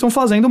sabem o que estão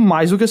fazendo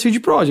mais do que a CD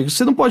Projekt.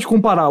 Você não pode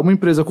comparar uma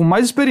empresa com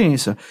mais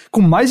experiência,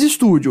 com mais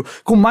estúdio,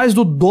 com mais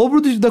do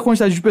dobro da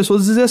quantidade de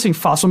pessoas e dizer assim,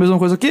 façam a mesma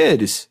coisa que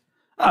eles.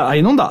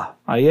 Aí não dá.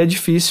 Aí é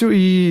difícil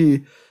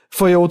e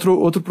foi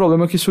outro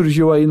problema que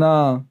surgiu aí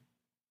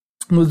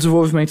no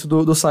desenvolvimento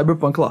do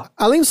Cyberpunk lá.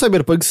 Além do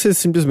Cyberpunk ser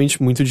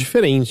simplesmente muito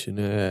diferente,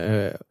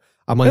 né?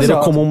 A maneira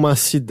como uma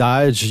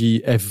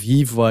cidade é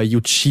viva e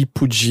o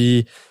tipo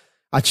de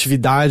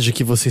atividade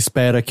que você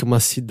espera que uma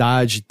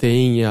cidade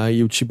tenha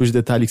e o tipo de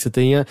detalhe que você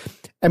tenha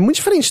é muito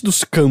diferente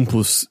dos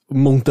campos,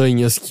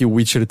 montanhas que o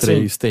Witcher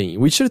 3 tem.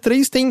 O Witcher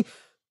 3 tem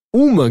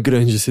uma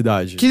grande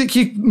cidade.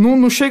 Que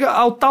não chega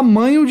ao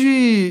tamanho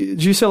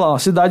de, sei lá,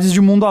 cidades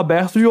de mundo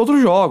aberto de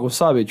outros jogos,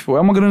 sabe? Tipo,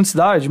 é uma grande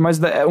cidade, mas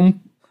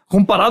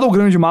comparado ao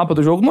grande mapa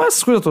do jogo, não é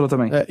essas coisas todas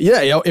também.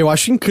 Eu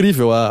acho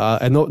incrível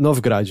a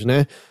Novigrad,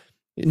 né?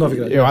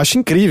 Novigrad. Eu acho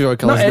incrível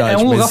aquela cidade. É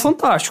um lugar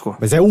fantástico.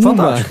 Mas é uma.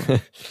 Fantástico.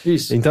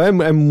 Isso. Então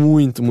é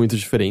muito, muito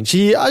diferente.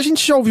 E a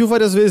gente já ouviu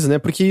várias vezes, né?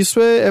 Porque isso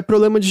é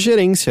problema de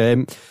gerência.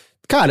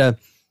 Cara,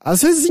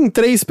 às vezes em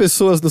 3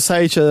 pessoas no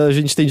site a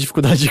gente tem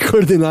dificuldade de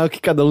coordenar o que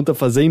cada um tá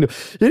fazendo.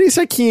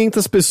 Gerenciar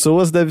 500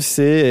 pessoas deve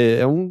ser...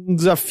 É um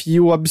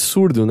desafio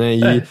absurdo, né?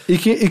 E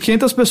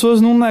 500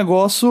 pessoas num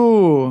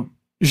negócio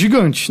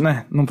gigante,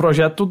 né? Num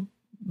projeto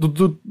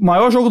do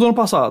maior jogo do ano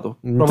passado.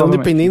 Então,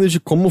 dependendo de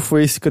como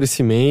foi esse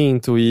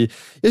crescimento e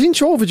a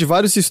gente ouve de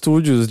vários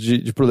estúdios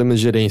de problemas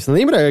de gerência.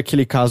 Lembra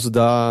aquele caso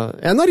da...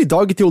 A Naughty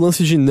Dog tem o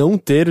lance de não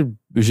ter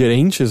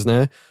gerentes,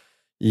 né?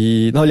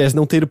 Não, aliás,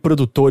 não ter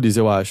produtores,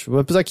 eu acho.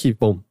 Apesar que,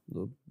 bom,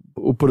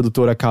 o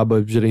produtor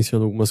acaba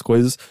gerenciando algumas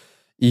coisas.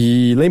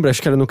 E lembra,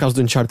 acho que era no caso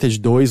do Uncharted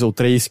 2 ou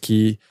 3,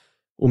 que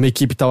uma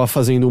equipe tava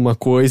fazendo uma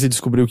coisa e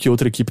descobriu que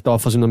outra equipe tava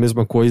fazendo a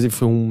mesma coisa e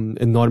foi um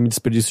enorme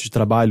desperdício de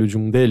trabalho de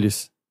um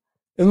deles.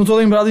 Eu não tô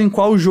lembrado em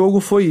qual jogo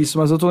foi isso,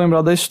 mas eu tô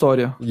lembrado da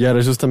história. E era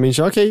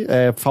justamente,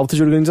 falta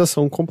de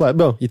organização completa.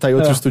 Bom, e tá aí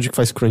outro estúdio que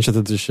faz crunch até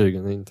você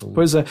chega, né? Então...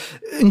 Pois é.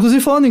 Inclusive,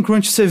 falando em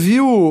crunch, você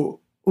viu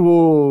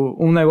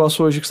um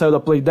negócio hoje que saiu da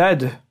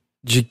Playdead?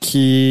 De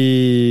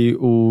que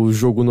o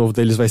jogo novo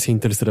deles vai ser em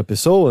terceira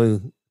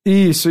pessoa?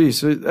 Isso.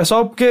 É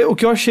só porque o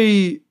que eu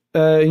achei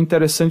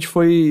interessante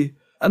foi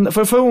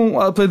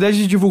a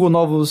Playdead divulgou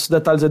novos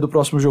detalhes aí do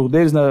próximo jogo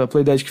deles, né? A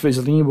Playdead que fez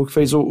Limbo, que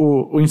fez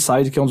o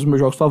Inside, que é um dos meus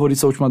jogos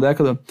favoritos da última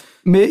década.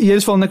 E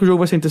eles falam, né, que o jogo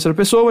vai ser em terceira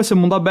pessoa, vai ser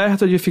mundo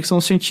aberto, de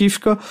ficção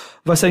científica,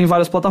 vai sair em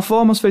várias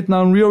plataformas, feito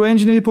na Unreal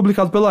Engine e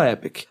publicado pela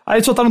Epic. Aí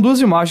eles soltaram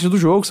 2 imagens do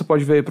jogo, você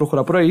pode ver e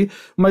procurar por aí,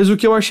 mas o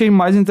que eu achei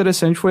mais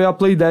interessante foi a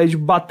Playdead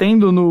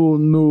batendo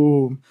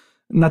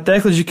na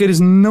tecla de que eles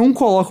não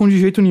colocam de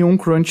jeito nenhum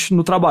crunch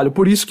no trabalho.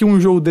 Por isso que um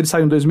jogo deles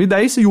saiu em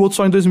 2010 e o outro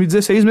só em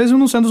 2016, mesmo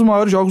não sendo os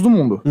maiores jogos do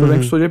mundo. Por exemplo,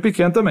 o estúdio é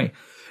pequeno também.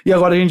 E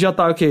agora a gente já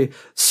tá,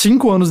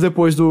 5 anos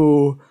depois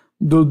do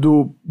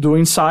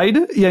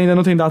Inside, e ainda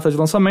não tem data de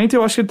lançamento, e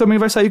eu acho que ele também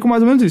vai sair com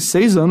mais ou menos isso,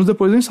 6 anos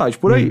depois do Inside,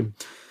 por aí.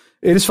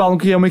 Eles falam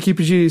que é uma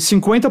equipe de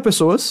 50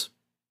 pessoas.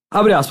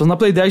 Abre aspas, na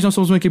Playdead nós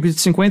somos uma equipe de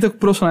 50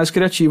 profissionais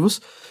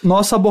criativos.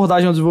 Nossa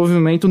abordagem ao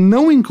desenvolvimento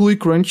não inclui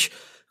crunch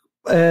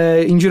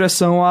em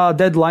direção a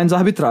deadlines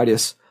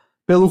arbitrárias.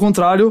 Pelo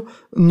contrário,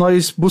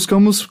 nós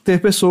buscamos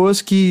ter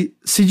pessoas que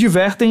se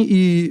divertem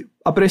e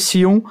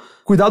apreciam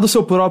cuidar do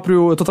seu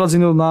próprio... Eu tô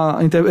traduzindo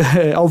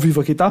ao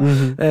vivo aqui, tá?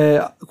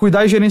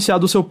 Cuidar e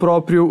gerenciar o seu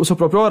próprio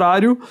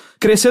horário,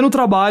 crescer no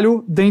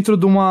trabalho dentro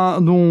de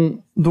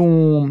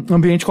um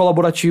ambiente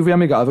colaborativo e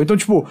amigável. Então,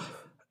 tipo,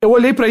 eu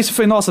olhei pra isso e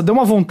falei, nossa, deu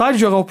uma vontade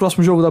de jogar o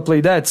próximo jogo da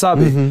Playdead,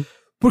 sabe?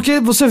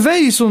 Porque você vê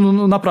isso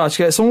na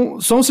prática.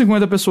 São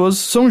 50 pessoas,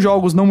 são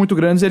jogos não muito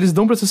grandes, e eles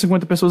dão pra essas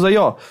 50 pessoas aí,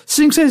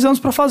 5, 6 anos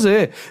pra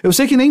fazer. Eu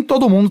sei que nem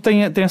todo mundo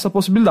tem essa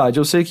possibilidade.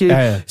 Eu sei que,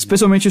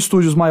 especialmente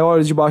estúdios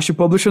maiores de baixo de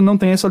publisher, não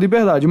tem essa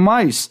liberdade.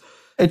 Mas,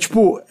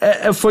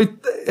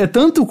 é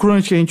tanto o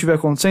crunch que a gente vê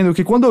acontecendo,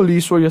 que quando eu li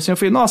isso hoje assim, eu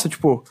falei, nossa,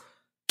 tipo,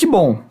 que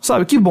bom,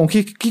 sabe? Que bom,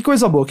 que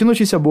coisa boa, que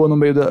notícia boa no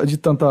meio de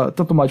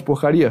tanto mar de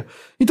porcaria.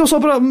 Então, só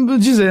pra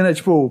dizer, né,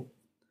 tipo...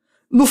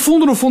 No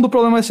fundo, o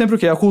problema é sempre o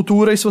quê? A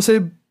cultura, e se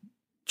você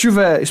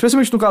tiver,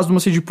 especialmente no caso de uma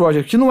CD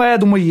Projekt, que não é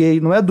de uma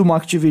EA, não é de uma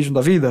Activision da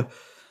vida,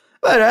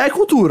 é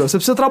cultura. Você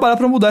precisa trabalhar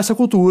pra mudar essa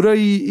cultura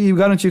e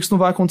garantir que isso não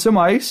vai acontecer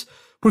mais,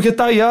 porque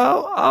tá aí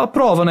a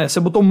prova, né? Você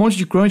botou um monte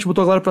de crunch,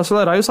 botou a galera pra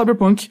acelerar, e o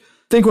Cyberpunk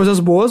tem coisas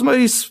boas,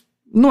 mas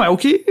não é o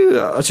que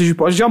a CD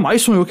Projekt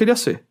jamais sonhou que ele ia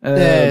ser.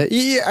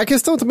 E a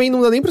questão também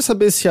não dá nem pra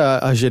saber se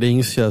a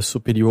gerência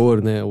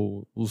superior, né,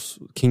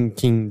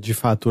 quem de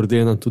fato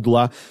ordena tudo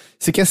lá,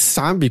 sequer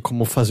sabe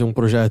como fazer um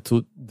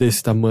projeto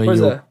desse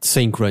tamanho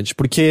sem crunch,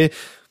 porque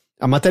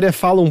a matéria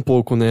fala um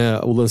pouco, né,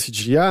 o lance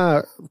de,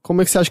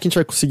 como é que você acha que a gente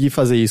vai conseguir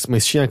fazer isso?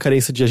 Mas tinha a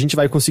carência de, a gente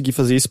vai conseguir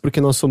fazer isso porque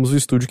nós somos o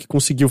estúdio que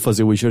conseguiu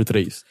fazer o Witcher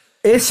 3.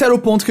 Esse era o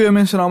ponto que eu ia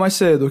mencionar mais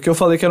cedo, que eu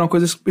falei que era uma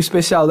coisa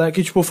especial, né,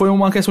 que, tipo, foi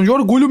uma questão de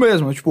orgulho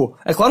mesmo, tipo,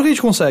 é claro que a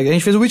gente consegue, a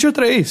gente fez o Witcher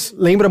 3.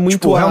 Lembra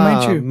muito tipo,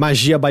 realmente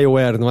magia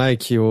BioWare, não é?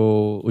 Que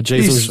o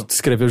Jason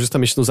escreveu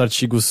justamente nos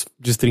artigos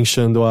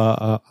destrinchando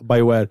a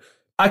BioWare.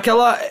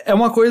 Aquela é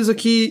uma coisa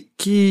que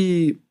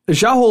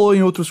já rolou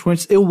em outros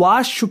crunches. Eu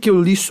acho que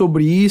eu li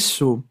sobre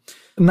isso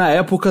na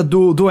época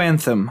do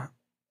Anthem.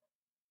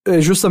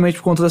 Justamente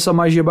por conta dessa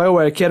magia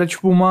BioWare, que era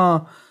tipo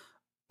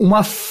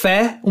uma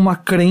fé, uma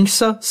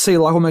crença, sei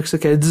lá como é que você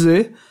quer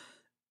dizer,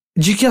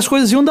 de que as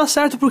coisas iam dar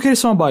certo porque eles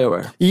são a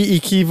BioWare. E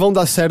que vão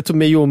dar certo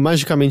meio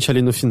magicamente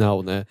ali no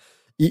final, né?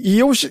 E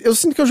eu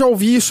sinto que eu já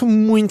ouvi isso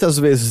muitas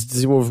vezes,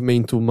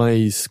 desenvolvimento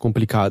mais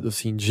complicado,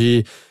 assim,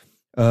 de...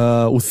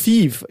 o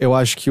Thief, eu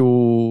acho que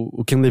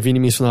o Ken Levine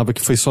mencionava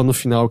que foi só no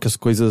final que as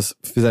coisas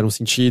fizeram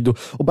sentido.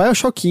 O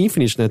BioShock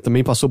Infinite, né,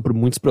 também passou por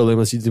muitos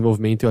problemas de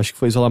desenvolvimento, eu acho que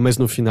foi só lá mais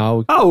no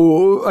final.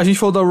 A gente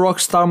falou da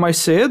Rockstar mais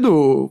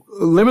cedo,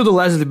 lembra do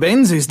Leslie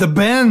Benzies? The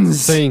Benz,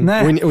 sim,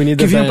 né?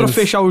 Que vinha pra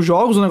fechar os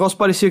jogos, o negócio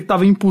parecia que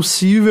tava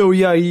impossível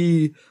e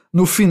aí...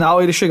 No final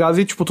ele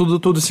chegava e tipo,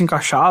 tudo se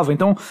encaixava.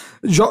 Então,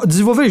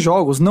 desenvolver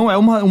jogos não é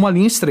uma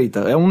linha estreita.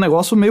 É um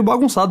negócio meio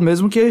bagunçado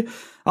mesmo, que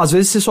às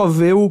vezes você só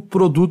vê o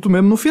produto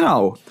mesmo no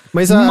final.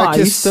 Mas a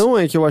questão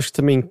é que eu acho que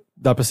também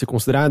dá pra ser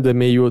considerado, é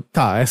meio...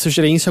 essa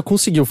gerência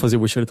conseguiu fazer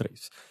o Witcher 3.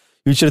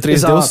 O Witcher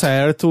 3 deu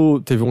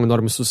certo, teve um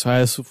enorme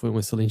sucesso, foi um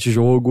excelente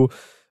jogo,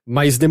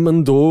 mas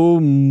demandou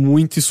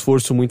muito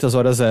esforço, muitas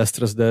horas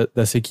extras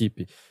dessa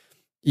equipe.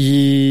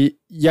 E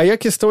aí a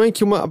questão é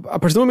que a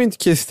partir do momento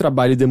que esse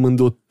trabalho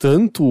demandou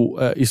tanto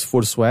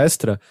esforço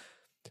extra,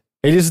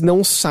 eles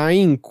não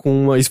saem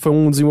com... Isso foi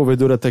um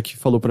desenvolvedor até que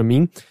falou pra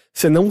mim,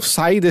 você não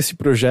sai desse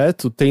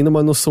projeto tendo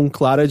uma noção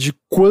clara de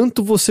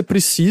quanto você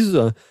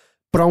precisa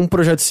pra um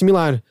projeto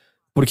similar.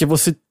 Porque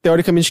você,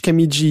 teoricamente, quer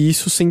medir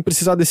isso sem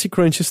precisar desse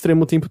crunch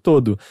extremo o tempo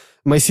todo.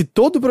 Mas se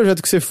todo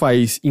projeto que você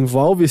faz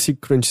envolve esse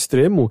crunch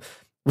extremo,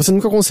 você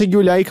nunca consegue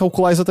olhar e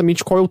calcular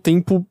exatamente qual é o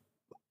tempo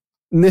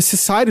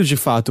necessário de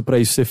fato pra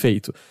isso ser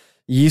feito.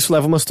 E isso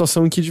leva a uma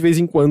situação que de vez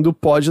em quando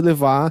pode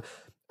levar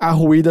a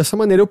ruir dessa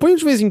maneira. Eu ponho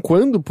de vez em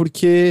quando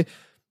porque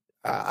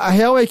a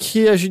real é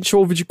que a gente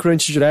ouve de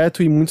crunch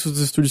direto e muitos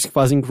dos estúdios que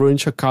fazem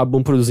crunch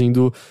acabam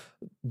produzindo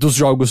dos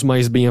jogos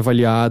mais bem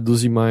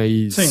avaliados e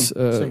mais...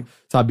 Sim.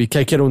 Sabe,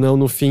 quer ou não,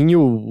 no fim,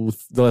 o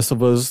The Last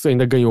of Us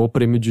ainda ganhou o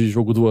prêmio de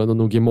jogo do ano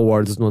no Game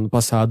Awards no ano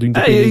passado,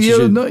 independente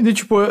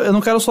eu não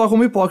quero soar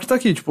como hipócrita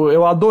aqui, tipo,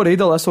 eu adorei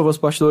The Last of Us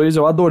Part 2,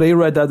 eu adorei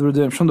Red Dead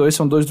Redemption 2,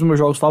 são dois dos meus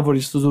jogos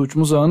favoritos dos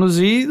últimos anos,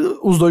 e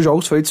os dois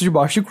jogos feitos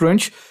debaixo de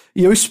crunch,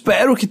 e eu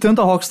espero que tanto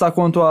a Rockstar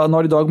quanto a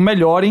Naughty Dog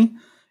melhorem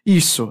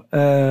isso.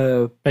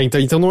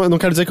 Então eu não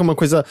quero dizer que é uma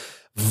coisa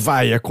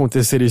vai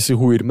acontecer esse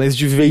ruir, mas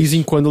de vez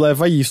em quando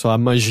leva a isso, a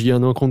magia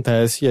não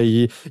acontece,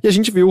 e a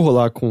gente viu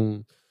rolar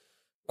com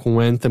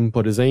Anthem,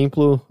 por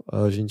exemplo,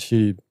 a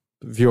gente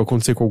viu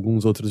acontecer com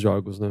alguns outros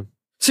jogos, né?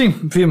 Sim,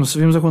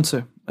 vimos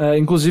acontecer.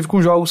 Inclusive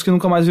com jogos que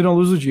nunca mais viram a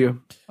luz do dia.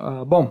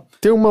 Bom.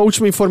 Tem uma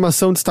última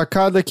informação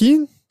destacada aqui,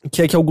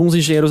 que é que alguns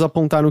engenheiros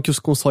apontaram que os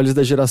consoles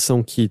da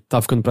geração que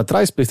tá ficando pra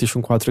trás, PlayStation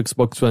 4 e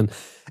Xbox One,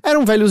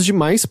 eram velhos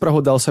demais pra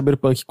rodar o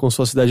Cyberpunk com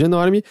sua cidade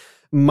enorme,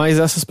 mas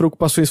essas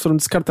preocupações foram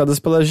descartadas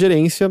pela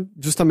gerência,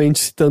 justamente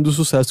citando o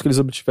sucesso que eles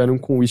obtiveram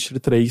com o Witcher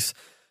 3,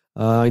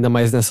 ainda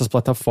mais nessas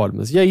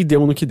plataformas. E aí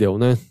deu no que deu,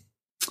 né?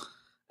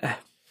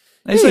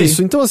 É isso aí.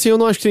 Então, assim, eu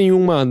não acho que tem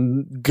nenhuma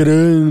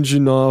grande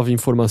nova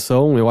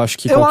informação. Eu acho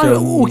que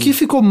O que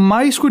ficou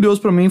mais curioso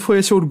pra mim foi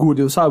esse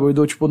orgulho, sabe?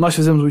 Tipo, nós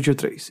fizemos o Witcher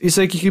 3.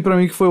 Isso aí que pra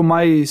mim que foi o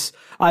mais...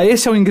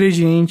 esse é o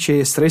ingrediente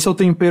extra, esse é o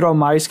tempero a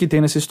mais que tem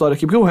nessa história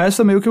aqui. Porque o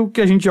resto é meio que o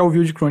que a gente já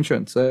ouviu de crunch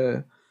antes.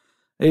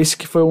 Esse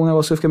que foi um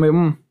negócio que eu fiquei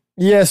meio...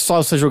 E é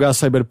só você jogar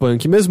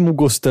Cyberpunk, mesmo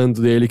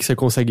gostando dele, que você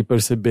consegue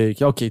perceber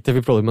que, ok,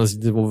 teve problemas de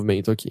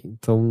desenvolvimento aqui.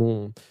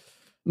 Então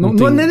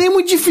não é nem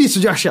muito difícil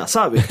de achar,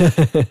 sabe?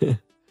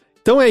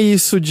 Então é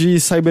isso de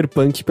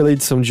Cyberpunk pela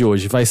edição de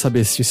hoje. Vai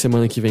saber se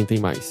semana que vem tem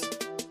mais.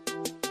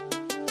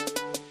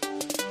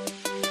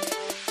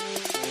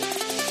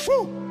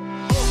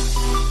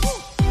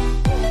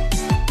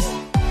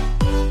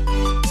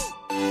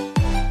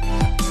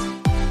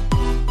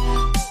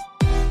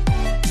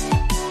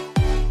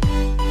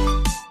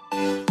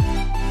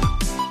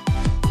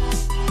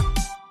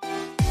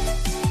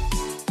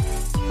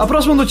 A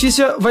próxima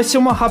notícia vai ser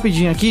uma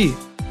rapidinha aqui,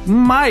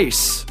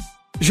 mas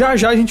já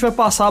a gente vai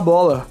passar a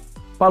bola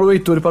para o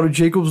Heitor e para o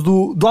Jacobs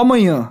do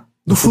amanhã,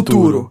 do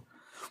futuro.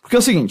 Porque é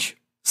o seguinte,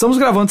 estamos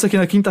gravando isso aqui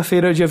na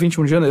quinta-feira, dia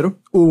 21 de janeiro,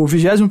 o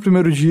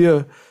 21º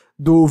dia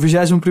do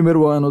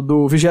 21º ano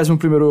do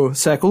 21º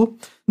século.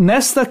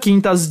 Nesta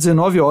quinta, às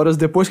 19 horas,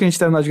 depois que a gente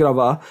terminar de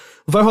gravar,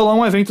 vai rolar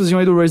um eventozinho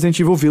aí do Resident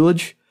Evil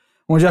Village,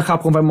 onde a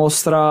Capcom vai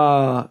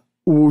mostrar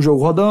o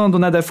jogo rodando,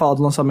 né? Deve falar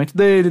do lançamento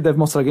dele, deve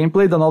mostrar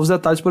gameplay, dar novos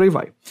detalhes, por aí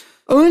vai.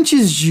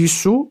 Antes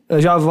disso,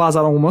 já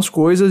vazaram algumas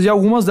coisas, e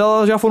algumas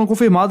delas já foram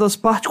confirmadas,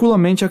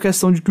 particularmente a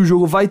questão de que o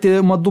jogo vai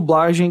ter uma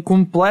dublagem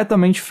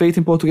completamente feita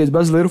em português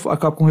brasileiro. A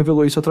Capcom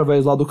revelou isso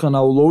através lá do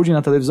canal Loading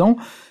na televisão.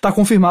 Tá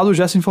confirmado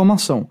já essa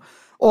informação.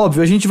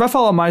 Óbvio, a gente vai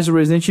falar mais do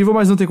Resident Evil,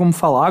 mas não tem como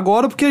falar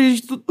agora, porque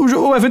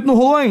o evento não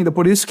rolou ainda,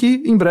 por isso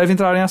que em breve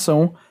entrará em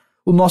ação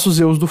os nossos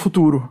Zeus do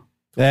futuro.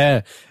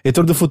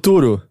 Heitor do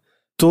futuro,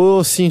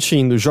 tô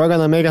sentindo, joga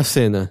na Mega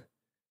Sena.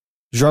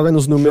 Joga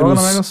nos números...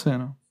 Joga na Mega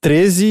Sena.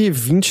 13,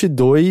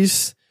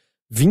 22,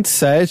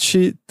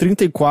 27,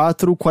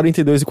 34,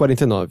 42 e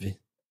 49.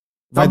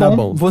 Vai dar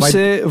bom.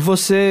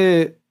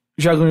 Você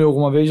já ganhou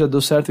alguma vez? Já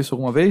deu certo isso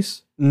alguma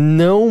vez?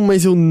 Não,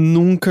 mas eu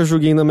nunca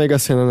joguei na Mega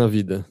Sena na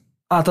vida.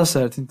 Ah, tá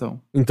certo, então.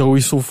 Então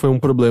isso foi um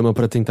problema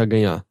pra tentar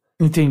ganhar.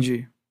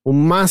 Entendi. O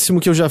máximo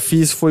que eu já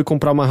fiz foi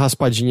comprar uma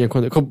raspadinha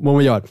ou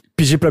melhor,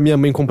 pedir pra minha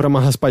mãe comprar uma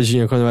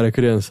raspadinha quando eu era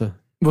criança.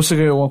 Você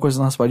ganhou alguma coisa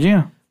na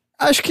raspadinha?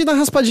 Acho que na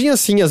raspadinha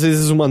sim, às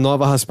vezes uma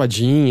nova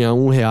raspadinha,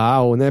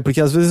 R$1, né?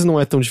 Porque às vezes não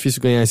é tão difícil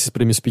ganhar esses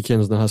prêmios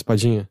pequenos na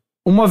raspadinha.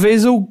 Uma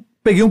vez eu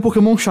peguei um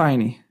Pokémon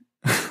Shiny.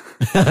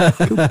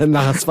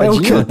 Na raspadinha? É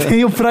o que eu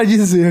tenho pra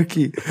dizer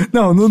aqui.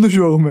 Não no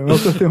jogo mesmo, é o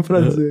que eu tenho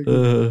pra dizer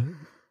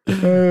aqui.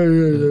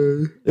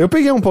 Eu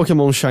peguei um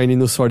Pokémon Shiny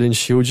no Sword and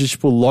Shield,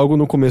 tipo, logo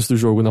no começo do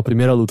jogo, na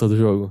primeira luta do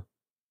jogo.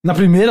 Na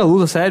primeira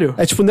luta, sério?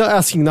 É tipo,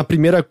 assim, na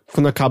primeira,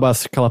 quando acaba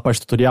aquela parte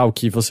tutorial,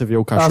 que você vê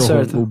o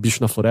cachorro, o bicho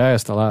na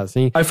floresta lá,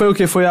 assim. Aí foi o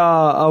quê? Foi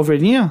a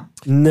ovelhinha?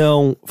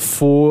 Não,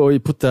 foi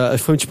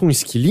tipo um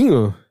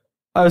esquilinho?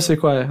 Ah, eu sei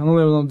qual é. Eu não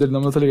lembro o nome dele, não,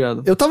 mas eu tô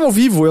ligado. Eu tava ao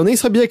vivo, eu nem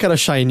sabia que era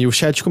Shiny. O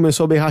chat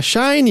começou a berrar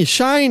Shiny,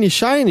 Shiny,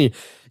 Shiny.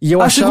 E eu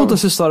você conta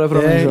essa história pra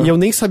mim já. E eu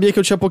nem sabia que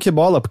eu tinha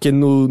Pokébola, porque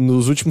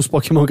nos últimos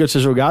Pokémon que eu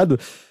tinha jogado,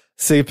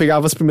 você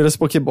pegava as primeiras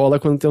Pokébola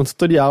quando tem um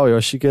tutorial. Eu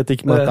achei que ia ter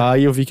que matar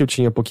e eu vi que eu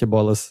tinha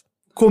Pokébolas.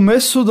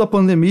 Começo da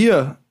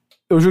pandemia,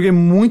 eu joguei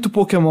muito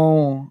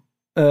Pokémon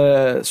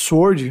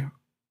Sword.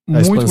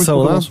 Muito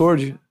Pokémon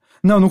Sword.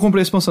 Não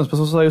comprei a expansão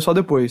saiu só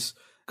depois.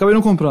 Acabei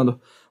não comprando.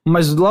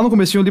 Mas lá no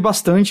comecinho eu li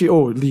bastante,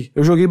 eu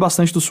joguei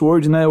bastante do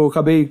Sword, né? Eu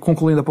acabei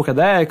concluindo a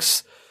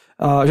Pokédex.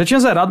 Já tinha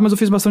zerado, mas eu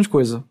fiz bastante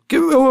coisa.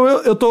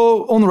 Eu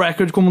tô on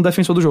record como um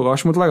defensor do jogo, eu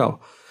acho muito legal.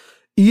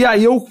 E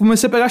aí eu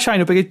comecei a pegar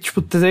Shiny, eu peguei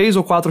tipo 3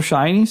 ou 4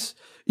 Shinies.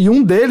 E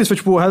um deles foi,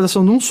 tipo, a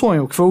realização de um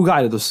sonho, que foi o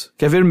Gyarados,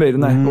 que é vermelho,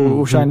 né?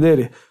 O shine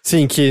dele.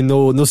 Sim, que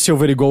no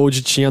Silver e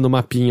Gold tinha no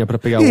mapinha pra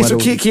pegar Isso,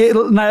 que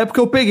na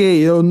época eu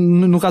peguei.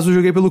 No caso, eu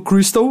joguei pelo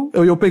Crystal,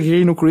 eu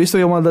peguei no Crystal,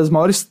 e é uma das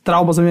maiores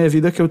traumas da minha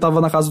vida, que eu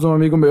tava na casa de um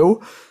amigo meu,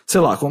 sei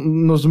lá,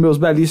 nos meus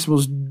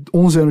belíssimos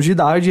 11 anos de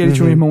idade, ele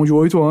tinha um irmão de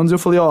 8 anos, e eu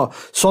falei,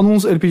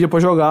 ele pedia pra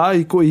jogar,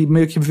 e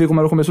meio que ver como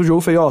era o começo do jogo,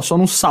 eu falei, só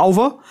não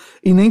salva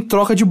e nem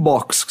troca de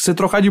box. Se você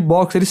trocar de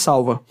box, ele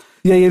salva.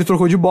 E aí ele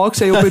trocou de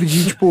box, aí eu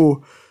perdi,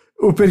 tipo...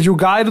 Eu perdi o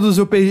Gyarados,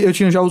 eu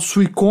tinha já o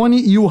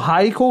Suicune e o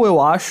Raikou,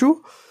 eu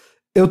acho.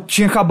 Eu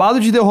tinha acabado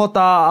de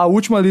derrotar a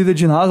última líder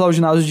de ginásio, o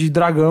ginásio de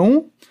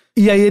dragão.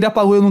 E aí ele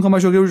apagou e eu nunca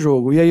mais joguei o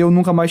jogo. E aí eu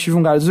nunca mais tive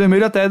um Gyarados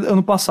vermelho até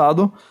ano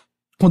passado,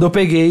 quando eu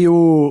peguei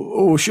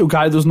o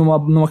Gyarados numa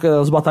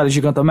daquelas batalhas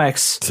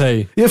Gigantamax.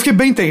 Sei. E eu fiquei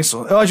bem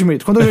tenso, eu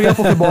admito. Quando eu joguei a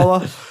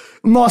Pokébola...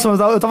 Nossa, mas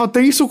eu tava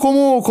tenso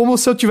como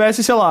se eu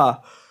tivesse, sei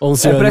lá...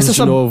 11 anos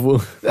de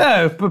novo.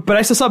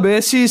 Presta a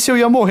saber se eu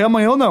ia morrer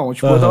amanhã ou não.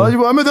 Tipo, eu tava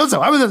tipo, ai meu Deus do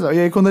céu, ai meu Deus do céu. E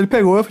aí quando ele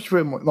pegou, eu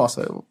tipo,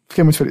 nossa, eu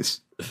fiquei muito feliz.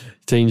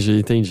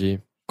 Entendi.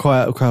 Qual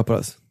é a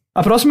próxima?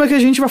 A próxima é que a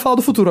gente vai falar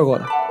do futuro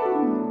agora.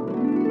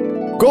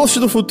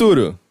 Ghost do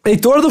futuro.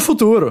 Heitor do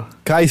futuro.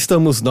 Cá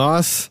estamos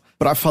nós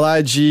pra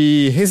falar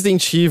de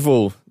Resident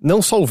Evil.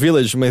 Não só o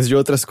Village, mas de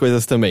outras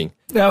coisas também.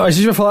 A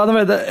gente vai falar, na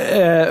verdade,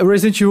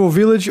 Resident Evil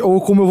Village, ou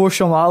como eu vou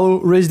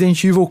chamá-lo,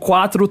 Resident Evil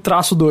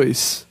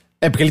 4-2.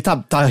 Porque ele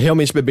tá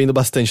realmente bebendo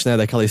bastante, né,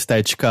 daquela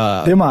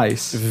estética...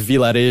 Demais.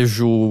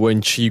 Vilarejo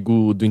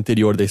antigo do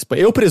interior da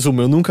Espanha. Eu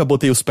presumo, eu nunca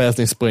botei os pés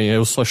na Espanha,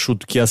 eu só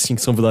chuto que é assim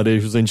que são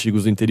vilarejos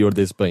antigos do interior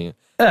da Espanha.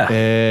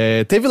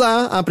 Teve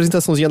lá a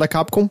apresentaçãozinha da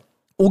Capcom.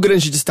 O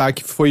grande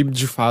destaque foi,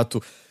 de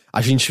fato, a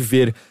gente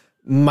ver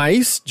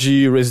mais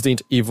de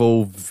Resident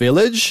Evil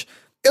Village.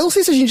 Eu não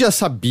sei se a gente já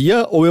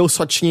sabia, ou eu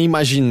só tinha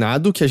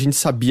imaginado que a gente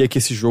sabia que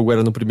esse jogo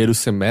era no primeiro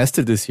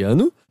semestre desse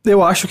ano.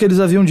 Eu acho que eles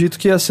haviam dito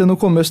que ia ser no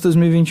começo de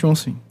 2021,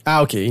 sim.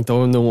 Ok.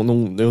 Então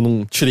eu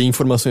não tirei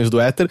informações do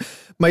Ether.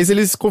 Mas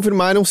eles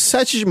confirmaram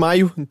 7 de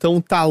maio,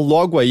 então tá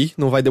logo aí.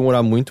 Não vai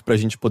demorar muito pra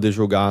gente poder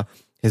jogar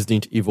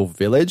Resident Evil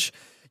Village.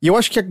 E eu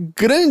acho que a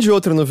grande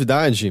outra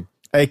novidade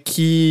é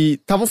que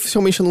tava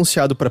oficialmente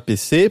anunciado pra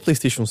PC,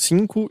 PlayStation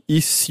 5 e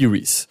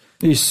Series.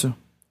 Isso.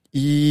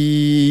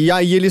 E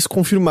aí eles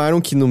confirmaram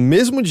que no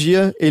mesmo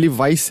dia ele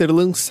vai ser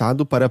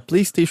lançado para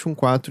PlayStation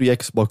 4 e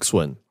Xbox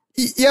One.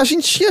 E a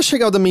gente tinha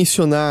chegado a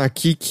mencionar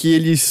aqui que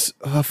eles...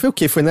 foi o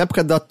quê? Foi na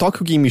época da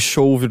Tokyo Game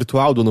Show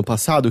virtual do ano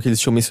passado que eles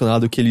tinham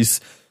mencionado que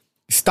eles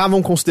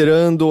estavam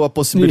considerando a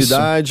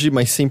possibilidade,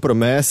 mas sem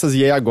promessas,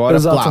 e aí agora,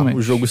 plá,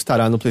 o jogo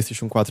estará no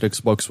PlayStation 4 e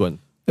Xbox One.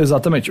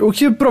 Exatamente. O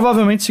que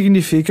provavelmente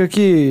significa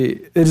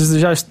que eles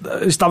já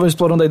estavam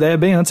explorando a ideia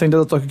bem antes ainda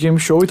da Tokyo Game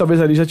Show, e talvez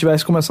ali já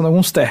estivesse começando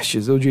alguns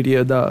testes, eu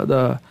diria,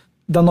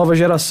 da nova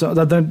geração,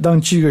 da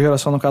antiga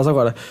geração, no caso,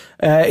 agora.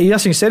 E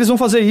assim, se eles vão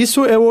fazer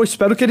isso, eu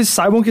espero que eles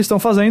saibam o que estão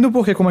fazendo,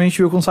 porque como a gente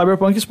viu com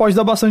Cyberpunk, isso pode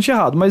dar bastante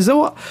errado. Mas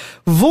eu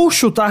vou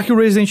chutar que o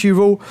Resident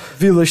Evil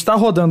Village tá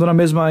rodando na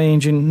mesma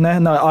engine, né,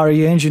 na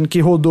RE Engine, que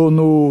rodou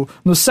no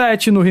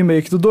 7, no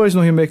remake do 2,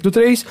 no remake do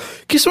 3,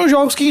 que são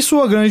jogos que, em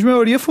sua grande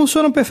maioria,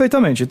 funcionam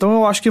perfeitamente. Então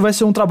eu acho que vai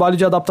ser um trabalho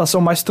de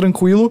adaptação mais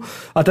tranquilo,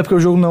 até porque o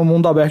jogo não é um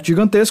mundo aberto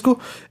gigantesco,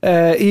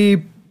 e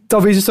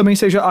talvez isso também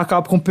seja a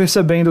Capcom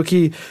percebendo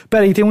que,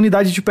 peraí, tem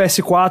unidade de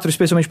PS4,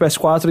 especialmente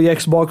PS4 e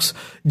Xbox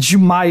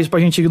demais pra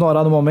gente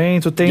ignorar no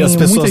momento. Tem e as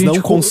pessoas muita gente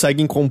não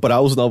conseguem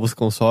comprar os novos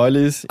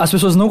consoles. As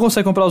pessoas não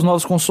conseguem comprar os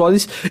novos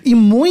consoles e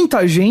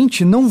muita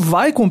gente não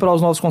vai comprar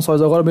os novos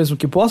consoles agora mesmo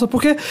que possa,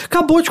 porque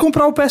acabou de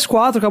comprar o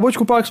PS4, acabou de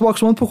comprar o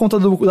Xbox One por conta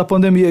da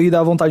pandemia e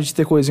da vontade de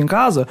ter coisa em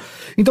casa.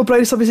 Então pra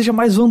eles talvez seja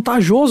mais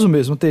vantajoso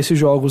mesmo ter esses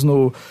jogos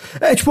no...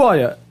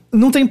 olha...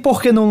 Não tem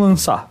por que não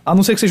lançar, a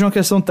não ser que seja uma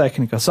questão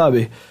técnica,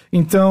 sabe?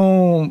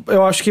 Então,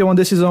 eu acho que é uma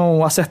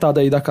decisão acertada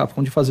aí da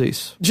Capcom de fazer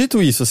isso.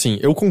 Dito isso, assim,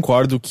 eu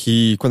concordo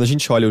que quando a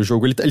gente olha o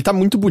jogo, ele tá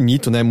muito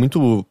bonito, né?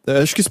 Muito...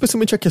 Acho que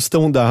especialmente a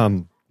questão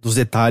dos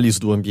detalhes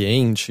do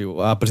ambiente,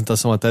 a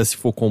apresentação até se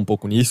focou um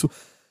pouco nisso.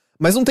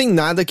 Mas não tem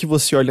nada que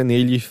você olha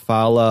nele e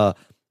fala...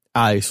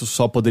 isso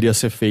só poderia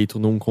ser feito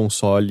num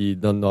console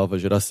da nova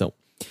geração.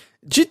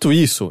 Dito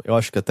isso, eu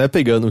acho que até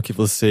pegando o que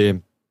você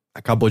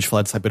acabou de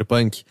falar de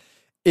Cyberpunk...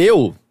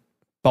 Eu,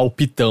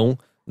 palpitão,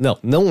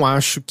 não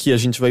acho que a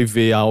gente vai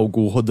ver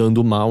algo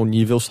rodando mal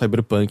nível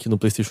Cyberpunk no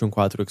PlayStation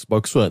 4 e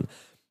Xbox One.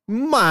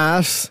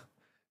 Mas,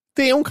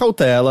 tenham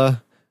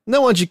cautela,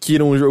 não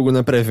adquiram o jogo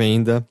na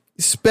pré-venda,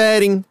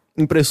 esperem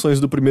impressões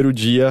do primeiro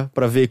dia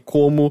pra ver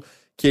como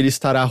que ele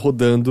estará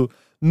rodando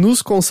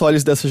nos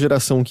consoles dessa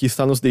geração que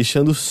está nos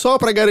deixando, só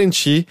pra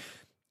garantir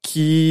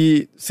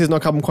que vocês não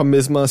acabam com a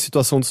mesma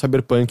situação do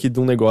Cyberpunk, de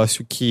um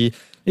negócio que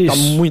tá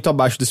muito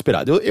abaixo do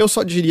esperado. Eu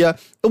só diria,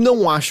 eu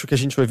não acho que a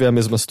gente vai ver a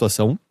mesma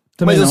situação,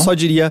 também mas não. Eu só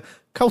diria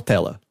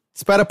cautela.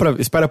 Espera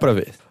pra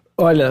ver.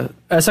 Olha,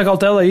 essa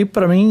cautela aí,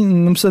 pra mim,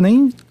 não precisa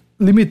nem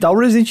limitar o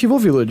Resident Evil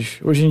Village.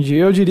 Hoje em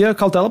dia, eu diria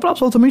cautela pra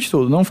absolutamente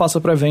tudo. Não faça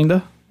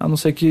pré-venda, a não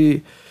ser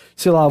que,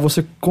 sei lá,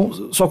 você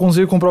só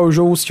consiga comprar o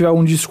jogo se tiver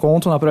um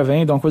desconto na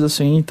pré-venda, uma coisa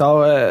assim e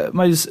tal.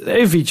 Mas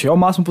evite, ao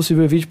máximo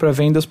possível, evite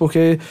pré-vendas,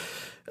 porque...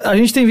 A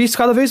gente tem visto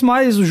cada vez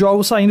mais os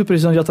jogos saindo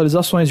precisando de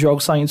atualizações,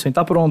 jogos saindo sem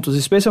estar prontos,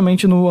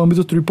 especialmente no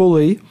âmbito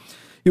AAA.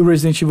 E o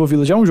Resident Evil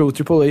Village é um jogo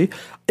AAA.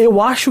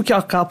 Eu acho que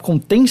a Capcom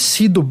tem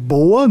sido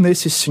boa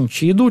nesse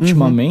sentido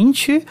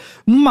ultimamente,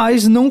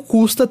 mas não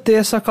custa ter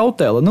essa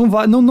cautela.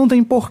 Não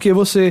tem por que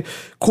você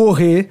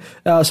correr.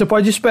 Você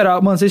pode esperar,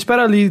 você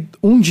espera ali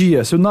um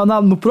dia.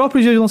 No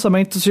próprio dia de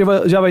lançamento, você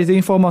já vai ter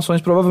informações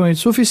provavelmente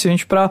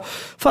suficientes para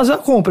fazer a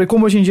compra. E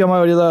como hoje em dia a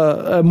maioria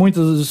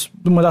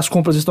uma das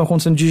compras estão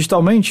acontecendo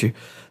digitalmente,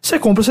 você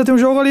compra, você tem um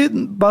jogo ali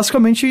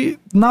basicamente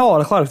na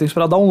hora. Claro que tem que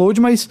esperar download,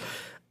 mas...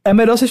 É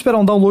melhor você esperar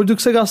um download do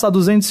que você gastar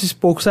 200 e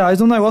poucos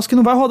reais num negócio que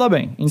não vai rodar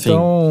bem.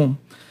 Então,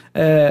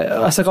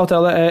 essa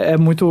cautela é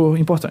muito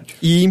importante.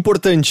 E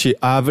importante,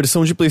 a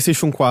versão de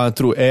PlayStation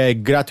 4 é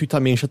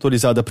gratuitamente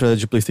atualizada para a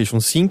de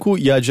PlayStation 5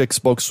 e a de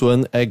Xbox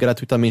One é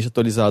gratuitamente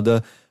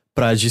atualizada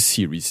para a de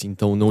Series.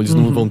 Então, eles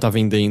não vão estar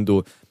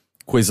vendendo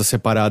coisas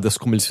separadas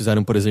como eles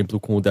fizeram, por exemplo,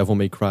 com o Devil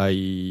May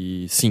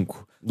Cry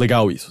 5.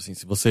 Legal isso, assim,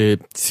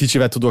 se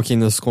tiver tudo aqui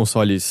nos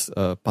consoles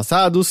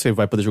passados, você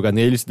vai poder jogar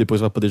neles, depois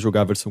vai poder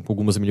jogar a versão com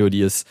algumas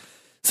melhorias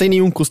sem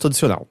nenhum custo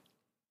adicional.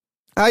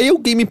 Aí o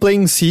gameplay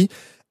em si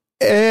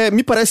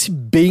me parece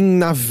bem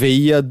na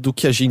veia do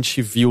que a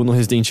gente viu no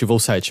Resident Evil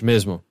 7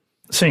 mesmo.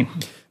 Sim.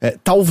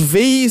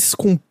 Talvez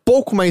com um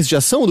pouco mais de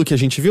ação do que a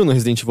gente viu no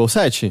Resident Evil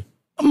 7?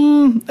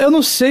 Eu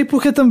não sei,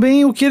 porque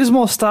também o que eles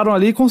mostraram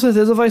ali com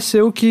certeza vai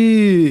ser o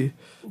que...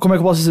 Como é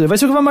que eu posso dizer? Vai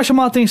ser o que vai mais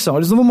chamar a atenção.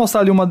 Eles não vão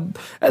mostrar ali uma...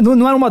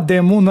 Não era uma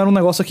demo, não era um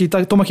negócio aqui,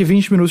 toma aqui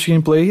 20 minutos de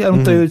gameplay, era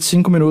um trailer de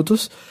 5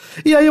 minutos.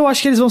 E aí eu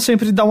acho que eles vão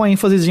sempre dar uma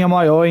ênfasezinha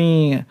maior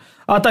em...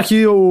 tá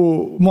aqui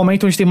o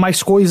momento onde tem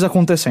mais coisas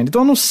acontecendo.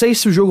 Então eu não sei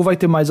se o jogo vai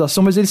ter mais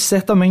ação, mas ele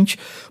certamente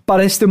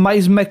parece ter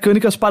mais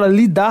mecânicas para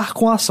lidar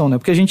com a ação, né?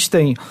 Porque a gente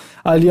tem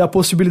ali a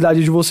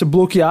possibilidade de você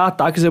bloquear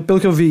ataques. Pelo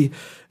que eu vi,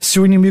 se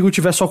o inimigo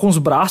tiver só com os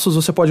braços,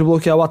 você pode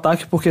bloquear o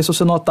ataque, porque se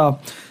você notar,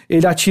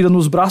 ele atira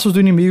nos braços do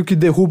inimigo que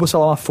derruba, sei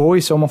lá, uma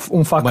foice,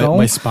 um facão.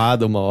 Uma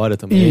espada, uma hora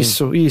também.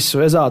 Isso,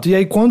 exato. E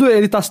aí quando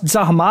ele tá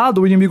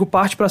desarmado, o inimigo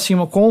parte pra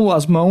cima com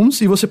as mãos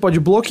e você pode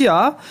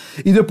bloquear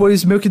e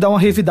depois meio que dar uma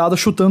revidada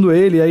chutando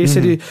ele. E aí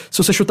se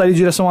você chutar ele em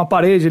direção à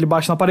parede, ele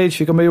bate na parede,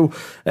 fica meio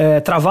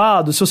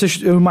travado. Se você,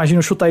 eu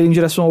imagino, chutar ele em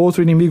direção a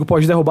outro inimigo,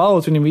 pode derrubar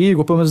outro inimigo,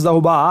 ou pelo menos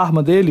derrubar a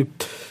arma dele.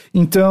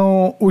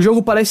 Então, o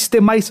jogo parece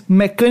ter mais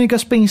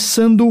mecânicas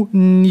pensando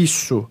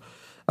nisso.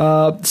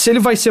 Se ele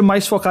vai ser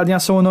mais focado em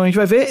ação ou não, a gente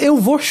vai ver. Eu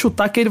vou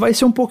chutar que ele vai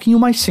ser um pouquinho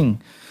mais sim.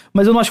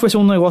 Mas eu não acho que vai ser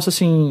um negócio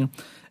assim...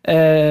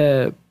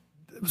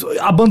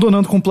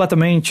 abandonando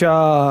completamente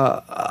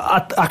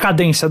a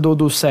cadência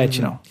do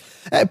 7, não.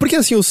 Porque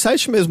assim, o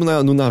 7 mesmo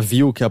no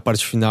navio, que é a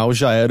parte final,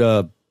 já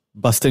era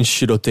bastante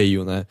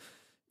tiroteio, né?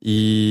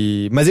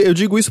 Mas eu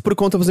digo isso por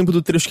conta, por exemplo,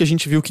 do trecho que a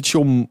gente viu que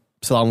tinha,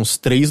 sei lá, uns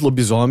 3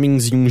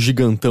 lobisomens e um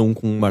gigantão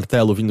com um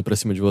martelo vindo pra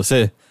cima de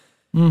você.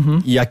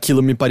 E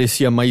aquilo me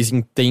parecia mais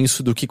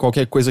intenso do que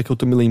qualquer coisa que eu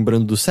tô me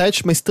lembrando do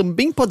 7, mas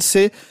também pode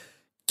ser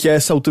que a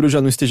essa altura eu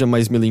já não esteja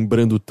mais me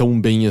lembrando tão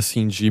bem,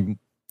 assim, de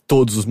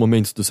todos os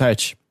momentos do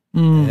 7.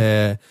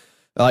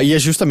 E é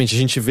justamente, a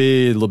gente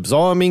vê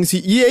lobisomens,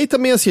 e aí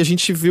também, assim, a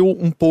gente viu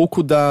um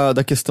pouco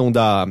da questão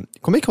da...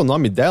 Como é que é o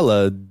nome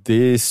dela?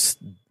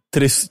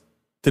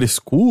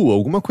 Trescu,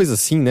 alguma coisa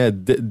assim, né?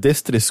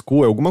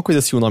 Destrescu, alguma coisa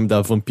assim o nome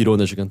da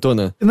vampirona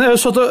gigantona. Não,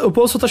 o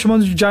povo só tá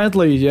chamando de Giant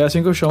Lady, é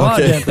assim que eu chamo.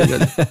 Okay. Giant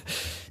Lady.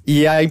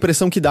 E a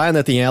impressão que dá,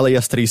 né? Tem ela e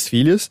as 3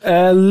 filhas.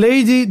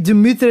 Lady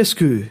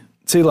Dimitrescu.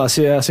 Sei lá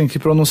se é assim que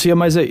pronuncia,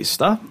 mas é isso,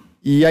 tá?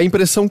 E a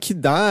impressão que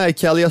dá é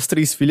que ela e as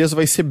 3 filhas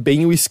vai ser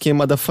bem o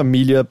esquema da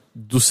família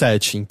do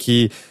 7, em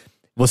que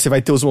você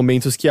vai ter os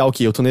momentos que,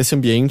 ok, eu tô nesse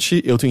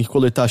ambiente, eu tenho que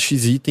coletar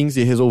X itens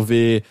e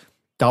resolver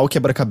tal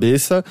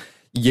quebra-cabeça,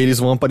 e eles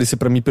vão aparecer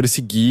pra me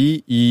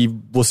perseguir, e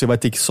você vai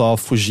ter que só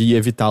fugir e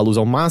evitá-los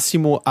ao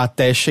máximo,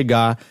 até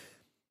chegar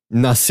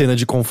na cena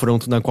de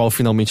confronto na qual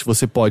finalmente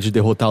você pode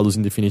derrotá-los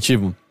em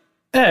definitivo.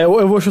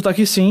 Eu vou chutar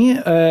aqui sim.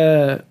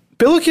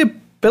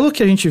 Pelo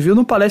que a gente viu,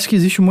 não parece que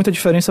existe muita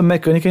diferença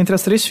mecânica entre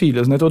as 3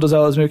 filhas, né? Todas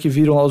elas meio que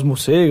viram lá os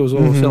morcegos,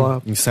 ou sei lá...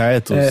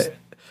 Insetos.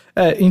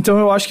 Então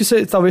eu acho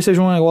que talvez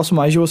seja um negócio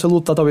mais de você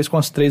lutar talvez com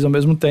as 3 ao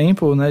mesmo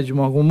tempo, né? De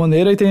alguma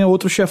maneira, e tem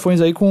outros chefões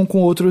aí com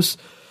outros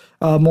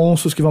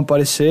monstros que vão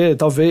aparecer,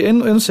 talvez... Eu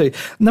não sei.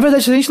 Na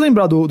verdade, se a gente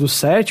lembrar do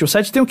 7, o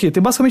 7 tem o quê?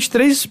 Tem basicamente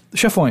 3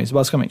 chefões,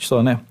 basicamente,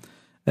 só, né?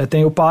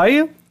 Tem o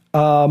pai,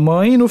 a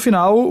mãe e no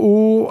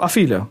final a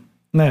filha.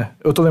 Né,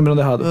 eu tô lembrando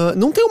errado.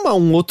 Não tem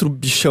um outro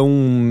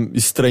bichão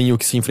estranho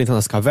que se enfrenta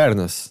nas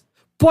cavernas?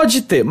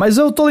 Pode ter, mas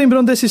eu tô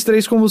lembrando desses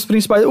 3 como os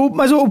principais.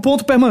 Mas o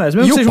ponto permanece.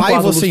 Mesmo e que o pai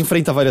você dos...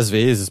 enfrenta várias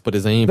vezes, por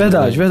exemplo.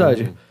 Verdade, né?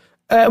 verdade.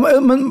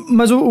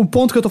 Mas o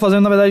ponto que eu tô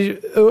fazendo, na verdade,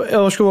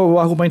 eu acho que o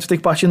argumento tem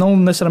que partir não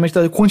necessariamente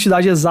da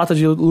quantidade exata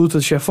de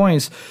lutas de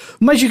chefões,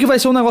 mas de que vai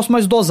ser um negócio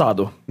mais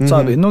dosado,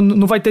 sabe?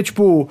 Não vai ter,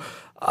 tipo...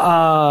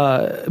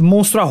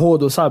 monstro a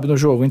rodo, sabe, no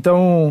jogo.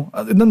 Então,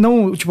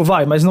 não, tipo,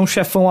 mas não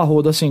chefão a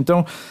rodo, assim.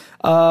 Então,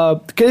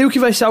 creio que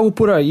vai ser algo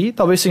por aí.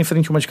 Talvez se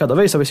enfrente uma de cada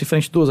vez, talvez se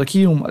enfrente 2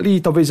 aqui, uma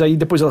ali, talvez aí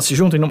depois elas se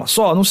juntem numa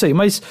só, não sei.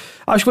 Mas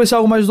acho que vai ser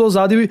algo mais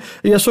dosado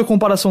e a sua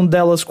comparação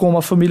delas com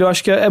uma família eu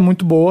acho que é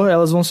muito boa.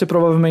 Elas vão ser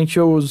provavelmente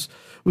os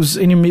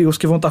inimigos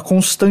que vão estar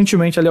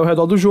constantemente ali ao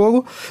redor do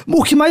jogo.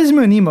 O que mais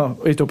me anima,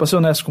 Heitor, pra ser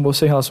honesto com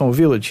você em relação ao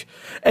Village,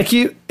 é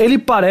que ele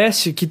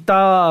parece que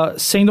tá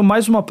sendo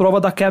mais uma prova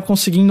da Capcom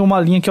seguindo uma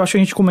linha que eu acho que a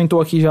gente comentou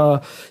aqui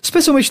já,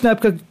 especialmente na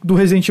época do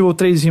Resident Evil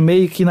 3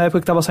 Remake, na época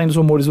que tava saindo os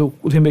rumores do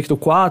remake do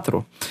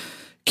 4,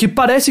 que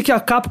parece que a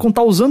Capcom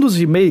tá usando os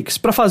remakes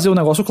pra fazer o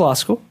negócio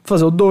clássico,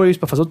 fazer o 2,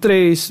 pra fazer o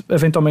 3,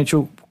 eventualmente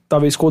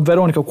talvez Code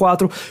Veronica, o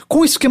 4, com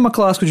o esquema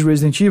clássico de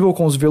Resident Evil,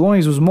 com os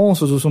vilões, os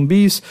monstros, os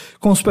zumbis,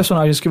 com os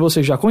personagens que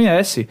você já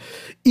conhece,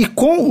 e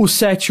com o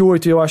 7 e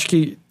 8, eu acho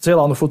que, sei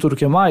lá, no futuro o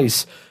que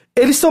mais,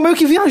 eles estão meio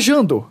que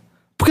viajando.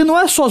 Porque não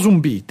é só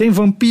zumbi, tem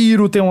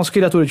vampiro, tem umas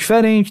criaturas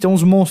diferentes, tem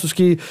uns monstros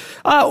que...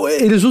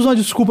 eles usam a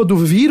desculpa do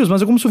vírus,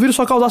 mas é como se o vírus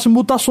só causasse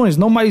mutações,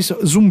 não mais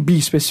zumbi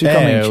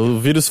especificamente. O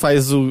vírus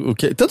faz o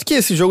que... Tanto que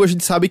esse jogo a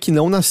gente sabe que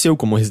não nasceu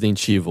como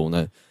Resident Evil,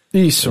 né?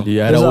 Isso, ele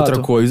era exato. Outra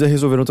coisa,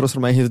 resolveram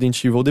transformar em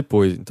Resident Evil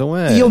depois, então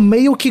E eu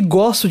meio que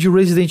gosto de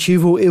Resident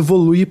Evil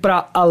evoluir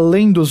pra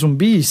além dos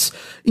zumbis,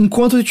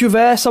 enquanto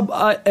tiver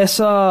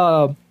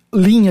essa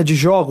linha de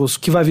jogos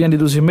que vai vir ali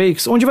dos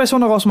remakes, onde vai ser um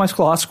negócio mais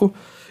clássico,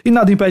 e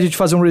nada impede de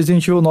fazer um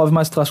Resident Evil 9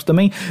 mais clássico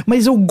também,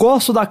 mas eu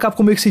gosto da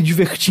Capcom meio que se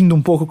divertindo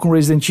um pouco com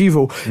Resident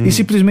Evil, e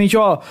simplesmente,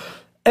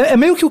 é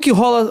meio que o que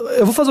rola,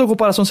 eu vou fazer uma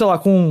comparação, sei lá,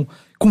 com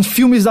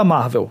filmes da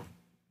Marvel.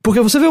 Porque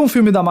você vê um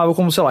filme da Marvel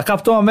como, sei lá,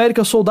 Capitão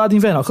América, Soldado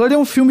Invernal. Aquilo ali é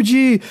um filme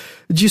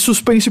de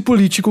suspense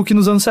político que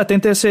nos anos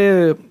 70 ia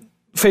ser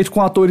feito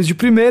com atores de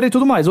primeira e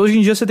tudo mais. Hoje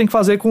em dia você tem que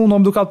fazer com o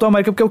nome do Capitão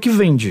América porque é o que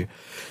vende.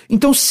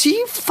 Então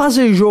se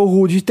fazer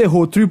jogo de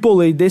terror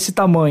AAA desse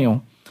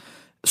tamanho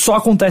só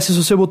acontece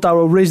se você botar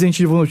o Resident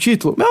Evil no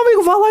título, meu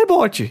amigo, vá lá e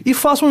bote. E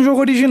faça um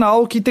jogo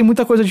original que tem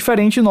muita coisa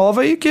diferente e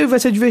nova e que vai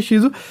ser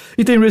divertido.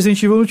 E tem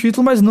Resident Evil no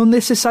título, mas não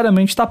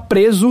necessariamente está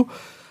preso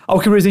ao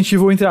que Resident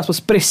Evil, entre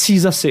aspas,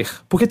 precisa ser.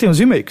 Porque tem os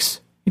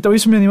remakes. Então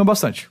isso me anima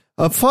bastante.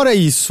 Fora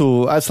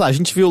isso, sei lá, a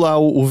gente viu lá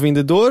o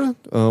vendedor,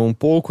 um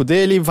pouco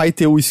dele. Vai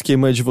ter o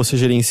esquema de você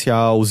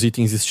gerenciar os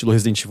itens estilo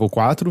Resident Evil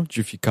 4,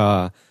 de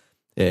ficar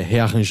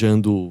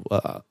rearranjando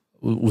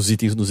os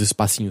itens nos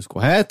espacinhos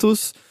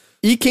corretos.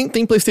 E quem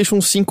tem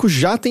PlayStation 5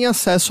 já tem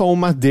acesso a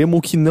uma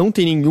demo que não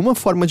tem nenhuma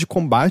forma de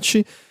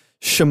combate,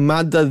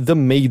 chamada The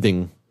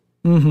Maiden.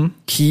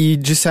 Que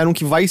disseram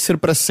que vai ser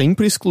pra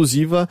sempre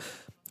exclusiva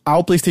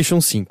ao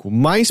PlayStation 5.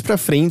 Mais pra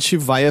frente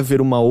vai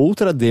haver uma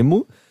outra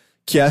demo,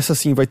 que essa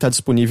sim vai estar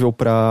disponível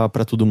pra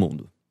todo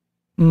mundo.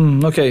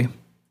 Ok.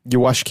 E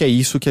eu acho que é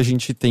isso que a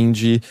gente tem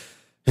de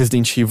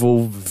Resident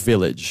Evil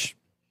Village.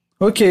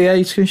 Ok, é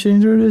isso que a gente tem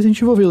de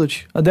Resident Evil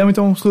Village. A demo,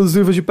 então,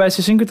 exclusiva de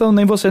PS5, então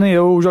nem você nem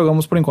eu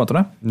jogamos por enquanto,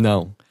 né?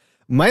 Não.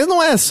 Mas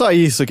não é só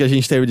isso que a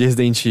gente teve de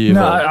Resident Evil.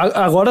 Não,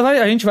 agora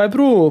a gente vai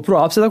pro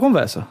ápice da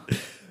conversa.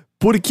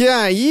 Porque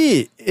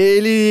aí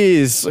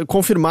eles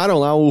confirmaram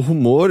lá o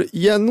rumor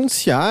e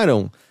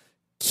anunciaram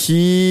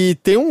que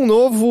tem um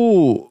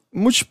novo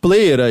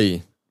multiplayer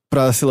aí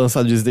pra ser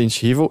lançado de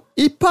Resident Evil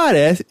e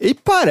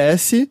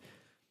parece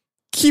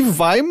que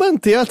vai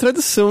manter a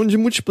tradição de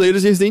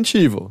multiplayers de Resident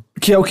Evil.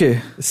 Que é o quê?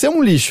 Isso é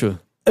um lixo.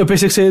 Eu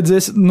pensei que você ia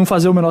dizer não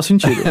fazer o menor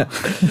sentido.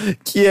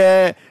 Que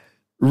é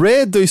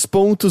Red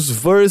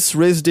vs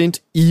Resident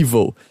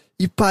Evil.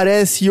 E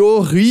parece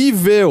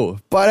horrível.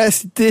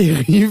 Parece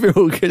terrível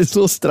o que eles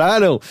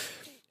mostraram.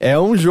 É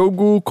um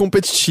jogo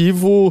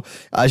competitivo.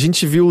 A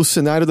gente viu o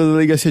cenário da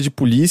delegacia de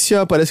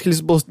polícia. Parece que eles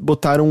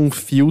botaram um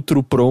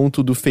filtro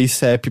pronto do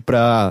FaceApp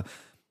pra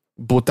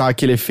botar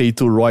aquele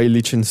efeito Roy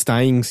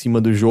Lichtenstein em cima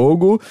do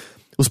jogo.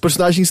 Os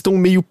personagens estão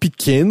meio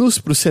pequenos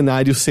pro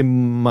cenário ser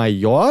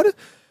maior.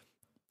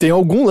 Tem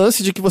algum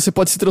lance de que você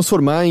pode se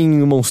transformar em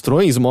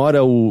monstrões? Uma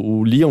hora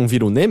o Leon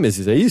vira um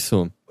Nemesis, é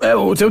isso?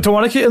 Tem uma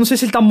hora que, eu não sei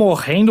se ele tá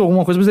morrendo ou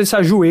alguma coisa, mas ele se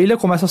ajoelha,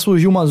 começa a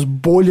surgir umas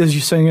bolhas de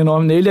sangue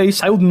enorme nele, aí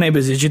sai o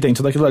Nemesis de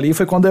dentro daquilo ali.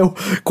 Foi quando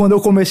eu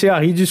comecei a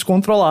rir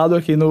descontrolado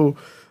aqui no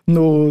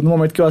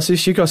momento que eu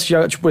assisti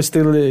tipo, esse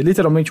trailer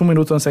literalmente 1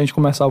 minuto antes da gente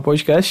começar o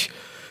podcast.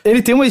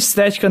 Ele tem uma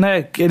estética,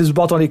 né, que eles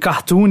botam ali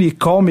cartoon e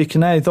comic,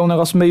 né, então um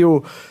negócio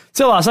meio,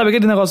 sei lá, sabe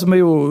aquele negócio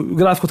meio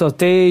gráfico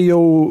Telltale,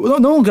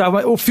 não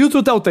gráfico, o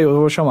filtro Telltale eu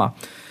vou chamar.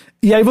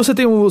 E aí você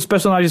tem os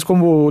personagens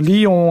como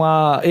Leon,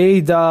 a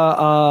Ada,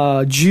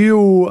 a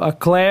Jill, a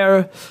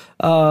Claire,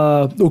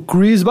 o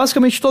Chris,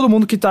 basicamente todo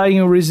mundo que tá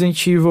em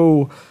Resident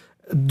Evil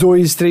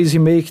 2, 3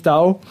 Remake e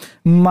tal,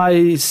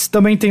 mas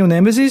também tem o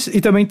Nemesis, e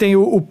também tem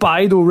o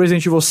pai do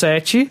Resident Evil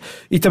 7,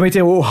 e também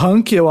tem o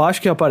Hank, eu acho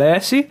que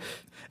aparece.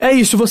 É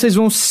isso, vocês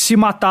vão se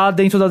matar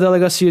dentro da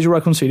delegacia de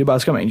Raccoon City,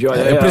 basicamente.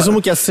 Eu presumo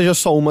que essa seja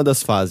só uma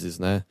das fases,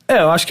 né?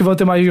 Eu acho que vão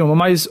ter mais de uma,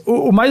 mas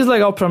o mais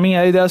legal pra mim é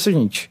a ideia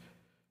seguinte.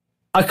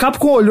 A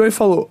Capcom olhou e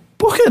falou,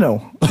 por que não?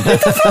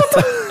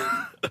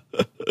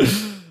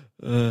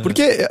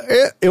 Porque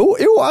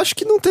eu acho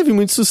que não teve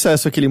muito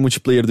sucesso aquele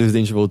multiplayer do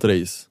Resident Evil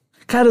 3.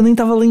 Cara, eu nem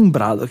tava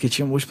lembrado que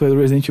tinha multiplayer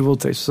do Resident Evil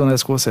 3, se eu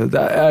honesto com você.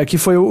 Que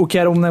foi o que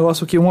era um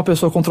negócio que uma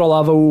pessoa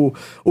controlava o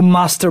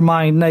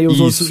Mastermind, né? E os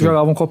outros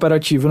jogavam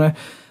cooperativo, né?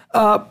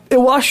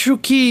 Eu acho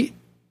que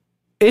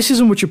esses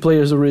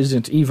multiplayers do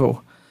Resident Evil...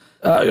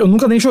 eu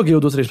nunca nem joguei o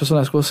do 3, pra ser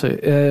honesto com você.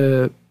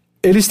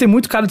 Eles têm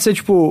muito cara de ser,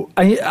 tipo...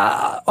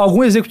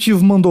 algum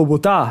executivo mandou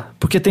botar,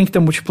 porque tem que ter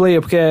multiplayer,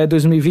 porque é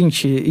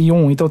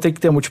 2021, então tem que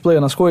ter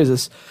multiplayer nas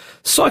coisas.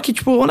 Só que,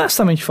 tipo,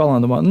 honestamente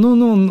falando,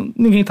 mano,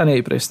 ninguém tá nem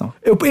aí pra isso, não.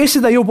 Esse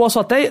daí eu posso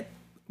até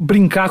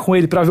brincar com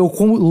ele pra ver o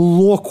quão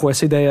louco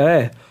essa ideia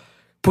é.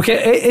 Porque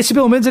esse,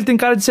 pelo menos, ele tem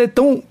cara de ser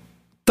tão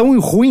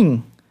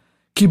ruim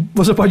que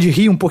você pode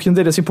rir um pouquinho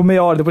dele, assim, por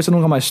meia hora, depois você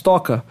nunca mais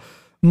toca.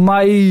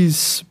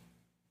 Mas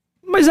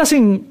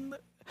assim...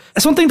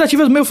 São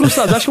tentativas meio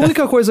frustradas. Acho que a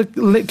única coisa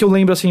que eu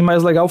lembro, assim,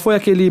 mais legal foi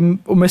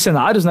o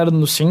Mercenários, né? Era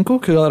no 5,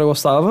 que a galera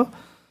gostava.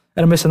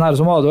 Era Mercenários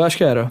o modo? Eu acho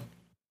que era.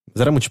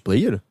 Mas era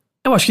multiplayer?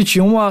 Eu acho que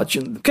tinha uma...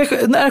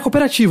 era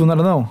cooperativo, não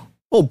era não?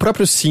 O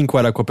próprio 5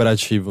 era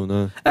cooperativo,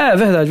 né?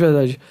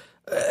 Verdade.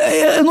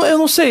 Eu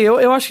não sei,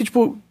 eu acho que,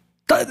 tipo...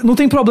 não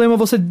tem problema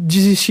você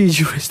desistir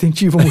de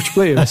Resident Evil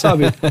multiplayer,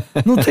 sabe?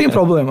 Não tem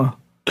problema.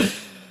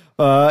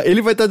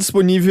 Ele vai estar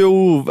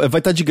disponível... Vai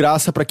estar de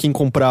graça pra quem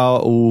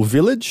comprar o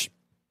Village.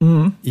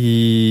 Uhum.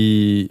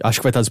 E acho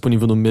que vai estar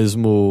disponível no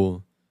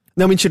mesmo...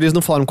 Não, mentira, eles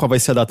não falaram qual vai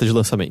ser a data de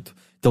lançamento.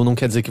 Então não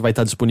quer dizer que vai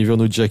estar disponível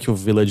no dia que o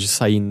Village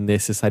sair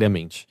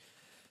necessariamente.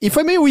 E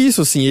foi meio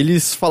isso, assim,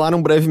 eles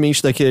falaram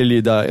brevemente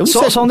daquele...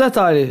 Só um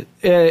detalhe,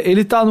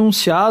 ele tá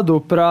anunciado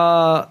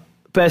pra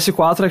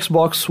PS4,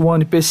 Xbox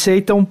One e PC,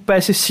 então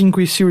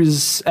PS5 e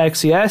Series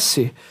X e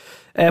S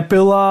é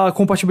pela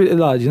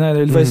compatibilidade, né?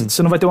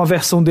 Você não vai ter uma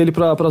versão dele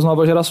para as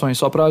novas gerações,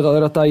 só pra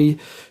galera tá aí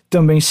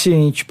também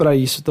ciente pra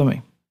isso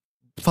também.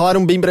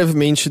 Falaram bem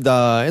brevemente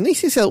eu nem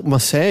sei se é uma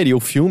série ou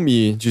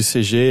filme de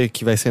CG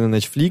que vai sair na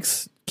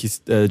Netflix,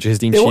 de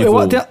Resident Evil.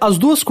 Até as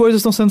duas coisas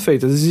estão sendo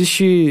feitas.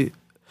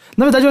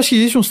 Na verdade, eu acho que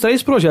existem uns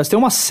 3 projetos. Tem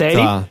uma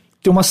série,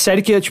 tem uma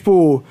série que é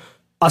tipo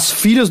As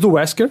Filhas do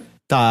Wesker.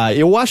 Tá,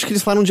 eu acho que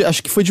eles falaram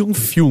acho que foi de um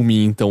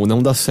filme, então,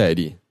 não da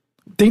série.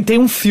 Tem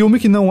um filme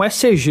que não é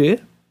CG,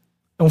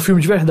 é um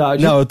filme de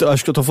verdade. Não,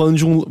 acho que eu tô falando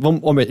de um...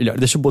 melhor,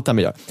 deixa eu botar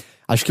melhor.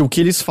 Acho que o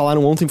que eles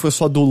falaram ontem foi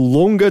só do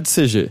longa de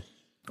CG.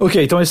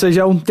 Ok, então esse aí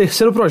já é um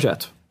terceiro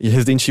projeto. E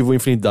Resident Evil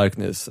Infinite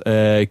Darkness,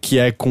 que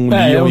é com o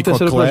Leon e com a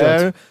Claire,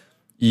 projeto.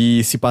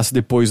 E se passa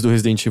depois do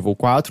Resident Evil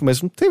 4,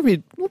 mas não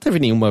teve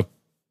nenhuma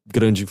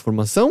grande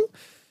informação.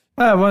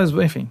 Mas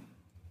enfim.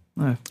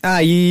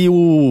 E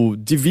o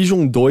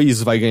Division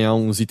 2 vai ganhar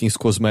uns itens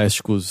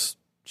cosméticos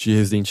de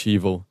Resident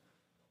Evil.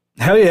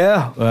 Hell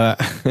yeah!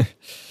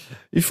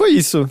 E foi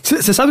isso.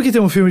 Você sabe que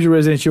tem um filme de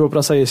Resident Evil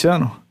pra sair esse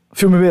ano?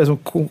 Filme mesmo,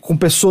 com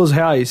pessoas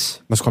reais.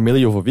 Mas com a Mila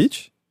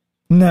Jovovich?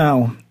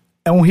 Não.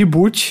 É um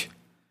reboot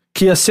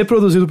que ia ser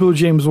produzido pelo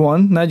James Wan,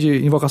 né,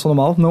 de Invocação do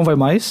Mal, não vai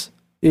mais.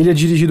 Ele é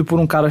dirigido e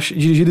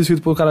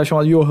escrito por um cara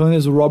chamado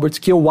Johannes Roberts,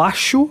 que eu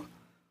acho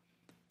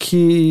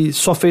que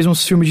só fez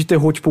uns filmes de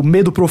terror, tipo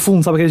Medo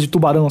Profundo, sabe aqueles de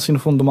tubarão assim no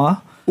fundo do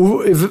mar?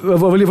 Eu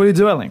vou lhe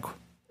dizer o elenco.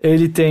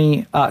 Ele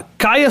tem a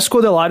Kaia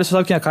Scodelario, você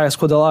sabe quem é a Kaia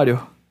Scodelario?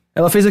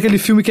 Ela fez aquele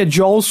filme que é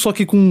Jaws, só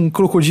que com um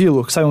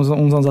crocodilo, que saiu uns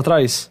anos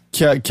atrás.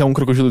 Que é um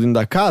crocodilo dentro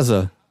da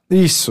casa?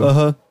 Isso.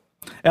 Aham.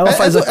 Ela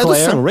faz a Claire.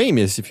 É do Sam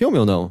Raimi esse filme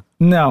ou não?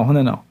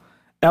 Não.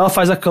 Ela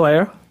faz a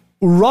Claire.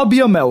 O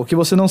Robbie Amell, que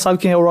você não sabe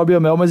quem é o Robbie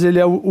Amell, mas ele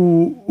é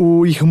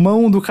o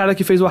irmão do cara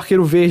que fez o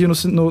Arqueiro Verde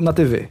na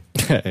TV.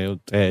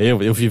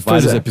 Eu vi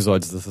vários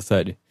episódios dessa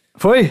série.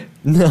 Foi?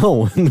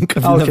 Não, nunca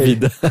vi na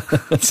vida.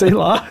 Sei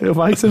lá,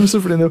 vai que você me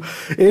surpreendeu.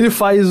 Ele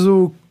faz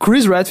o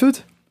Chris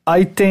Redfield.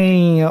 Aí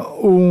tem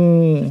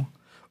o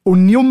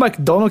Neil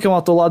McDonough, que é um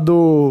ator lá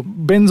do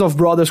Bands of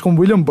Brothers, como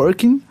William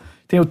Birkin.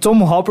 Tem o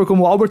Tom Hopper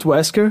como Albert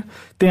Wesker.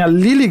 Tem a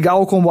Lily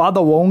Gao como Ada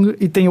Wong.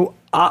 E tem o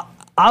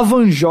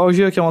Avan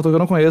Georgia, que é um ator que eu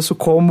não conheço,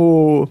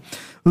 como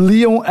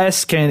Leon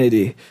S.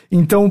 Kennedy.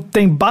 Então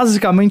tem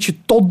basicamente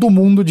todo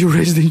mundo de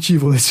Resident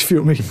Evil nesse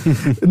filme.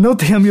 Não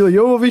tem a Mila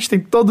Jovovich, tem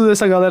toda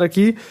essa galera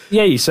aqui. E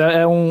é isso,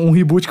 é um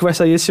reboot que vai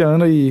sair esse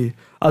ano e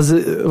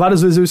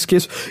várias vezes eu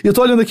esqueço. E eu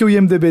tô olhando aqui o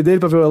IMDb dele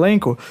pra ver o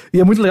elenco, e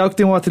é muito legal que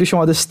tem uma atriz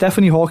chamada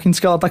Stephanie Hawkins,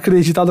 que ela tá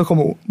acreditada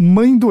como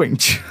mãe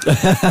doente.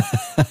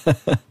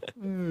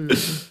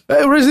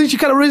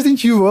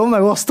 Resident Evil é um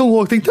negócio tão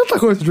louco. Tem tanta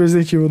coisa de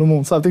Resident Evil no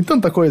mundo, sabe? Tem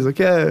tanta coisa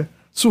que é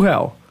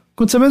surreal.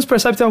 Quando você menos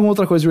percebe, tem alguma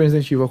outra coisa de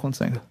Resident Evil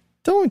acontecendo.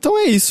 Então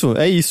é isso.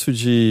 É isso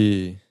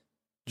de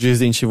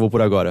Resident Evil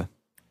por agora.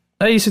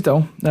 É isso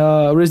então.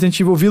 Resident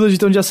Evil Village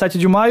então dia 7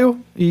 de maio.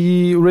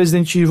 E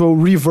Resident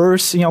Evil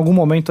Reverse em algum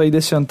momento aí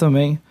desse ano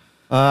também.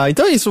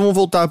 Então é isso. Vamos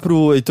voltar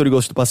pro Heitor e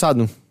Ghost do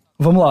passado?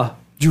 Vamos lá.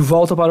 De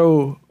volta para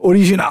o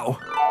original.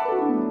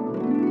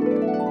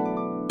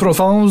 Pronto,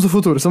 falamos do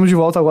futuro. Estamos de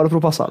volta agora pro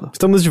passado.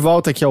 Estamos de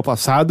volta aqui ao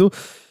passado.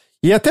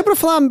 E até pra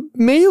falar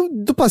meio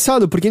do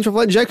passado, porque a gente vai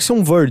falar de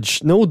Jackson Verge,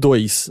 não o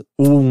 2,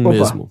 o 1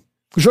 mesmo.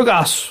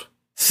 Jogaço.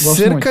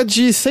 Cerca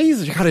de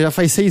 6... Cara, já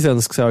faz 6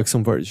 anos que saiu o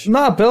Jackson Verge.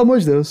 Não, pelo amor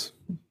de Deus.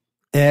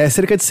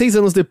 Cerca de 6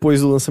 anos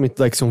depois do lançamento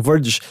do Jackson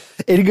Verge,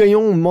 ele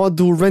ganhou um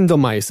modo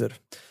randomizer.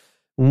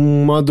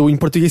 Um modo, em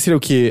português seria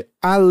o quê?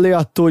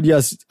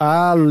 Aleatorizador.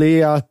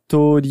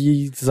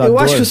 Eu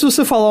acho que se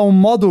você falar um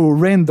modo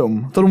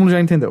random, todo mundo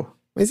já entendeu.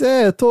 Mas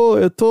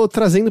eu tô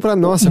trazendo pra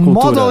nossa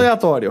cultura. Modo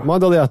aleatório.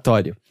 Modo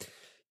aleatório.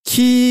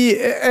 Que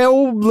é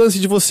o lance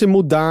de você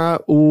mudar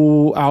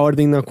a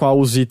ordem na qual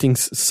os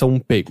itens são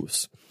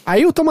pegos.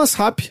 Aí o Thomas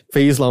Rapp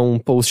fez lá um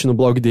post no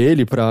blog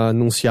dele pra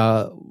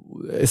anunciar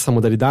essa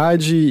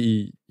modalidade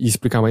e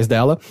explicar mais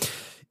dela.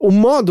 O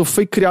modo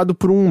foi criado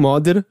por um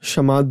modder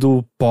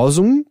chamado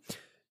Possum,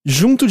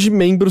 junto de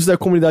membros da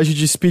comunidade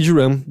de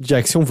speedrun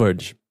Jackson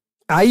Verge.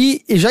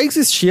 Aí já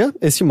existia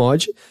esse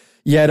mod,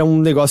 e era um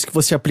negócio que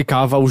você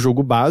aplicava ao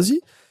jogo base,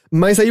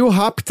 mas aí o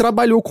Rapp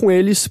trabalhou com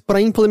eles pra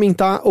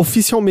implementar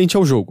oficialmente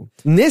ao jogo.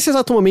 Nesse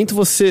exato momento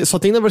você só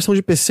tem na versão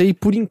de PC e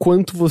por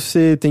enquanto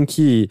você tem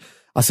que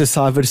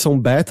acessar a versão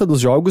beta dos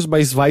jogos,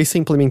 mas vai ser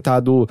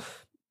implementado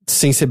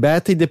sem ser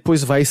beta e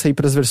depois vai sair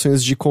para as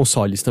versões de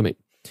consoles também.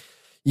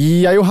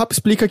 E aí o Rapp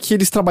explica que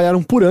eles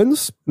trabalharam por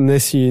anos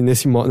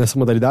nessa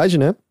modalidade,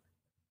 né?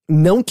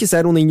 Não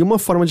quiseram nenhuma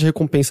forma de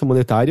recompensa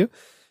monetária,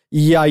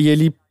 e aí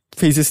ele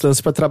fez esse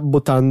lance pra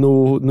botar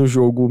no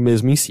jogo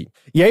mesmo em si.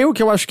 E aí o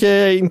que eu acho que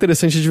é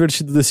interessante e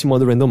divertido desse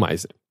modo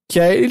randomizer, que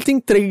ele tem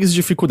 3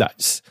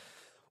 dificuldades.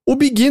 O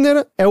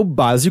beginner é o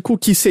básico,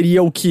 que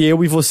seria o que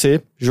eu e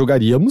você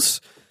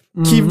jogaríamos,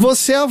 que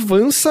você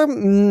avança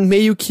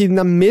meio que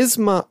na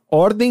mesma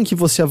ordem que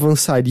você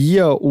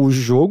avançaria o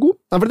jogo.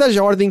 Na verdade,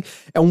 a ordem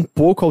é um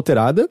pouco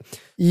alterada,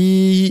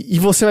 e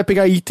você vai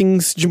pegar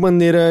itens de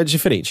maneira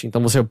diferente.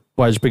 Então você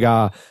pode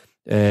pegar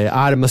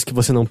armas que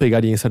você não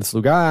pegaria em certos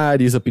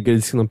lugares,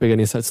 upgrades que não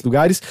pegaria em certos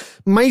lugares,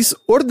 mas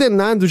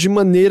ordenado de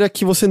maneira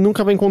que você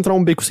nunca vai encontrar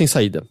um beco sem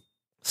saída.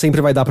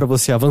 Sempre vai dar pra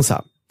você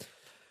avançar.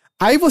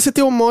 Aí você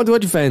tem o modo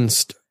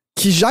Advanced,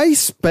 que já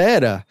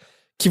espera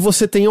que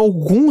você tenha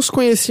alguns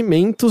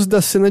conhecimentos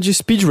da cena de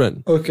speedrun.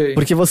 Ok.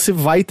 Porque você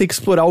vai ter que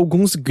explorar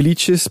alguns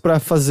glitches pra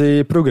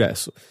fazer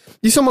progresso.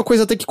 Isso é uma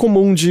coisa até que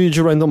comum de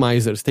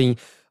randomizers.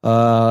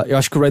 Eu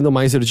acho que o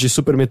randomizer de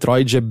Super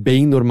Metroid é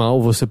bem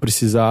normal você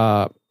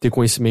precisar ter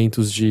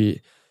conhecimentos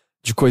de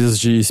coisas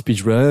de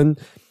speedrun.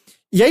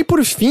 E aí,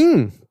 por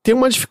fim, tem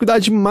uma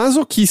dificuldade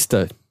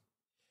masoquista,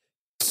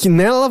 que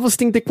nela você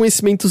tem que ter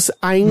conhecimentos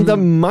ainda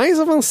mais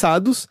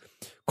avançados,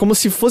 como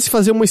se fosse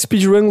fazer uma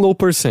speedrun low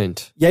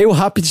percent. E aí o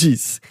Rapp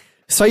diz,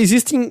 só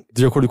existem,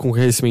 de acordo com o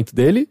conhecimento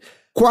dele,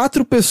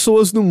 4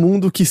 pessoas no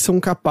mundo que são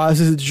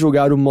capazes de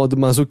jogar o modo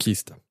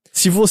masoquista.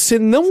 Se você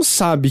não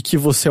sabe que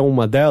você é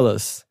uma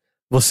delas,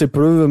 você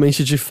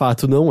provavelmente de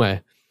fato não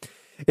é.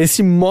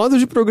 Esse modo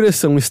de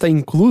progressão está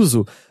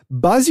incluso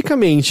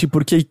basicamente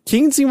porque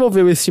quem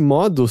desenvolveu esse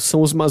modo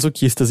são os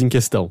masoquistas em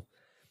questão.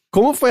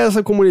 Como foi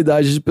essa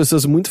comunidade de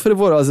pessoas muito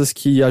fervorosas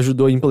que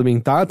ajudou a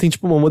implementar, tem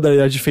tipo uma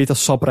modalidade feita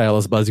só pra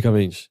elas,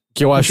 basicamente.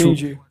 Que eu acho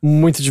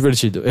muito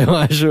divertido. Eu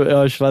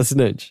acho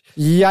fascinante.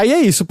 E aí é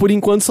isso, por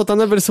enquanto só tá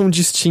na versão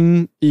de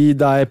Steam e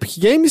da Epic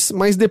Games,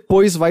 mas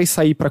depois vai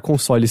sair pra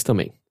consoles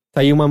também.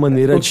 Tá aí uma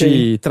maneira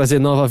de trazer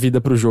nova vida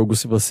pro jogo,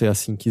 se você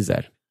assim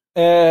quiser.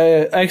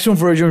 Action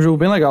Verge é um jogo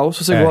bem legal.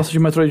 Se você gosta de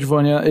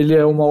Metroidvania, ele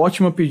é uma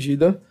ótima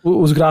pedida.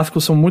 Os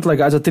gráficos são muito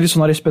legais, a trilha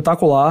sonora é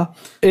espetacular.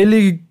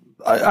 Ele...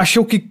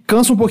 Achei que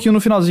cansa um pouquinho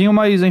no finalzinho,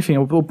 mas enfim,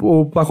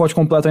 o pacote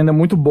completo ainda é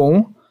muito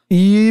bom.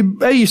 E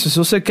é isso, se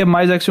você quer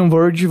mais Action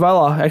Verge, vai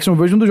lá. Action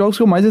Verge é um dos jogos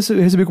que eu mais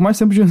recebi com mais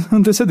tempo de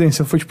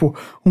antecedência. Foi tipo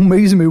 1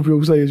 mês e meio pro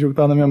jogo sair, o jogo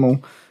tava na minha mão.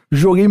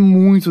 Joguei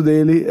muito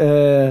dele.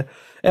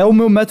 É o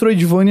meu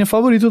Metroidvania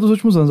favorito dos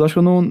últimos anos. Acho que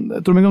eu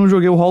não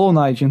joguei o Hollow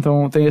Knight,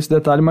 então tem esse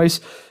detalhe, mas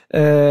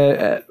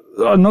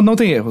não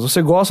tem erros.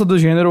 Você gosta do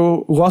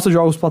gênero, gosta de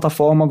jogos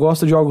plataforma,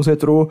 gosta de jogos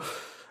retrô,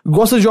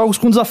 gosta de jogos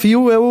com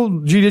desafio,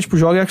 eu diria, tipo,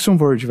 joga Action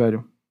Verge,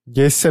 velho. E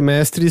esse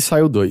semestre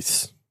saiu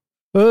 2.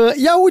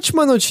 E a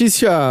última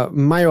notícia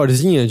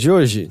maiorzinha de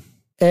hoje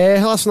é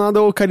relacionada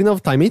ao Ocarina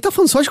of Time. A gente tá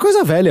falando só de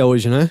coisa velha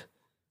hoje, né?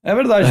 É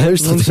verdade.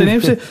 Não sei nem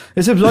se...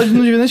 Esse episódio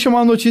não devia nem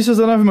chamar Notícias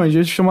da Nave Mãe,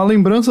 devia chamar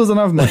Lembranças da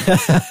Nave Mãe.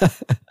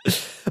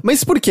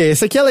 Mas por quê?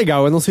 Esse aqui é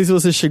legal, eu não sei se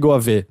você chegou a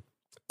ver.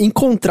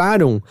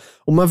 Encontraram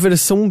uma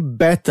versão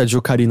beta de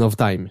Ocarina of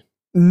Time.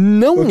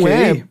 Não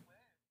é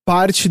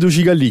parte do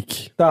Giga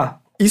Leak. Tá.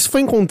 Isso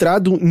foi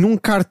encontrado num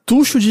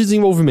cartucho de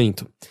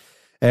desenvolvimento.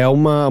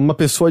 Uma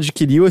pessoa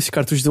adquiriu esse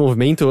cartucho de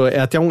desenvolvimento,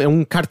 é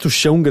um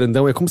cartuchão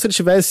grandão, é como se ele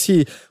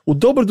tivesse o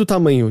dobro do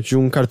tamanho de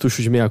um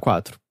cartucho de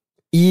 64.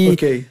 E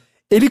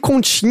ele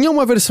continha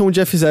uma versão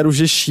de F-Zero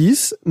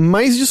GX,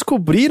 mas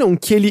descobriram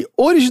que ele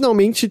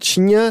originalmente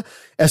tinha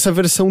essa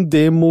versão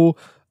demo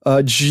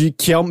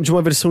que é de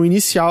uma versão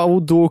inicial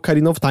do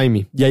Ocarina of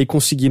Time. E aí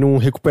conseguiram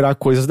recuperar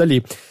coisas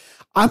dali.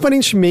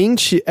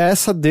 Aparentemente,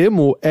 essa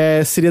demo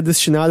seria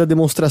destinada a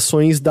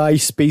demonstrações da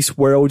Space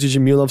World de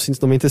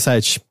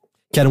 1997,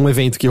 que era um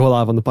evento que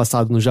rolava no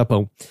passado no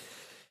Japão.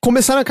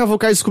 Começaram a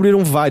cavucar e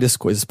descobriram várias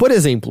coisas. Por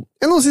exemplo,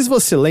 eu não sei se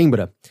você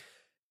lembra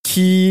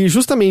que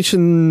justamente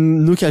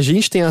no que a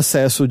gente tem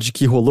acesso de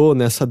que rolou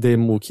nessa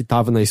demo que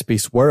tava na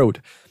Space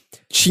World,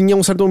 tinha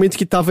um certo momento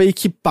que tava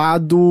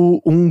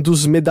equipado um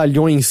dos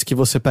medalhões que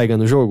você pega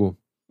no jogo.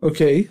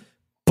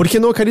 Porque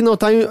no Ocarina of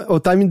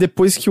Time,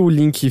 depois que o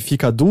Link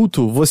fica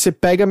adulto, você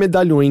pega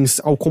medalhões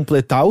ao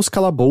completar os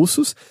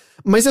calabouços,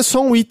 mas é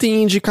só um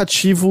item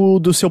indicativo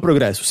do seu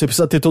progresso. Você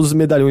precisa ter todos os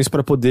medalhões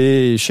pra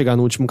poder chegar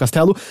no último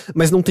castelo,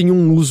 mas não tem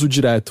um uso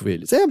direto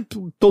eles.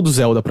 Todo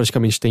Zelda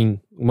praticamente tem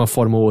uma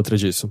forma ou outra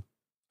disso.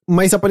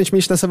 Mas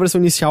aparentemente nessa versão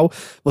inicial,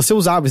 você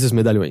usava esses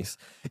medalhões.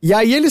 E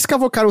aí eles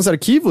cavocaram os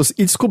arquivos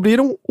e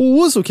descobriram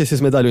o uso que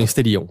esses medalhões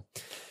teriam.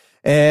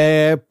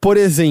 Por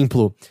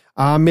exemplo,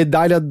 a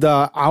medalha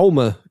da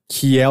alma,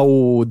 que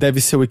deve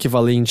ser o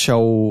equivalente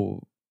ao...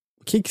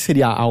 O que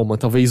seria a alma?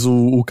 Talvez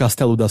o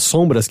Castelo das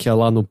Sombras, que é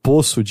lá no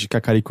poço de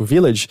Kakariko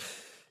Village,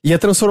 ia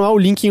transformar o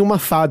Link em uma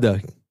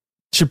fada,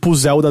 tipo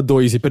Zelda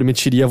 2, e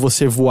permitiria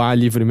você voar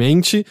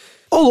livremente.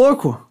 Ô,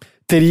 louco!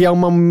 Teria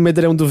uma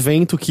medalhão do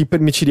vento que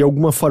permitiria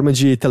alguma forma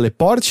de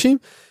teleporte.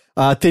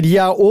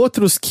 Teria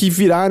outros que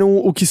viraram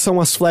o que são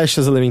as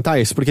flechas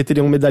elementais, porque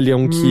teria um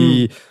medalhão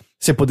que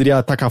você poderia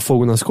atacar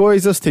fogo nas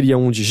coisas, teria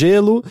um de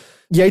gelo,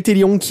 e aí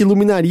teria um que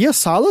iluminaria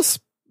salas,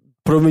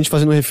 provavelmente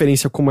fazendo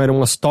referência a como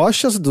eram as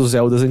tochas dos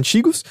Zeldas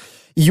antigos,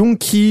 e um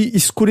que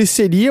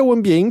escureceria o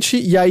ambiente,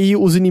 e aí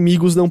os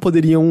inimigos não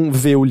poderiam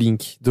ver o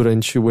Link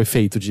durante o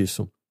efeito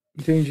disso.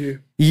 Entendi.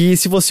 E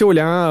se você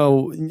olhar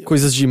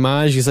coisas de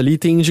imagens ali,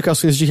 tem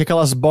indicações de que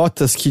aquelas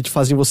botas que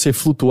fazem você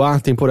flutuar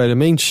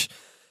temporariamente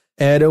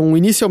eram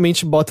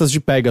inicialmente botas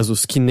de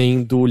Pegasus, que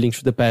nem do Link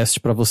to the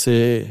Past, pra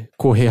você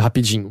correr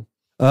rapidinho.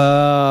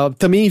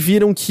 Também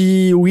viram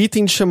que o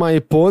item de chamar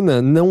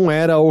Epona não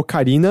era a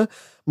Ocarina,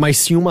 mas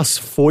sim umas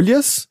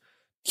folhas,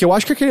 que eu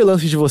acho que é aquele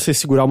lance de você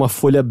segurar uma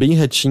folha bem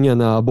retinha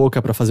na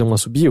boca pra fazer um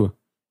assobio,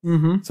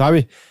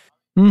 sabe?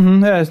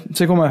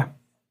 Sei como é.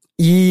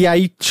 E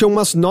aí tinha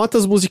umas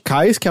notas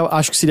musicais, que eu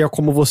acho que seria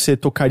como você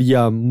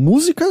tocaria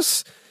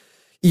músicas,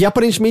 e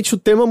aparentemente o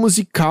tema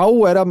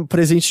musical era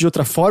presente de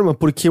outra forma,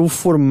 porque o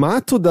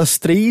formato das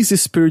 3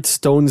 Spirit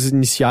Stones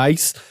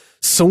iniciais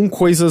são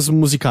coisas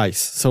musicais,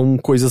 são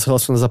coisas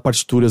relacionadas a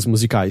partituras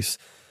musicais.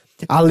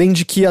 Além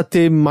de que ia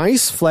ter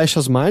mais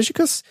flechas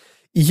mágicas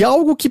e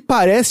algo que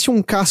parece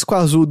um casco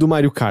azul do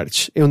Mario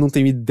Kart. Eu não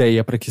tenho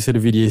ideia pra que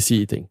serviria esse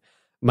item,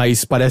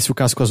 mas parece o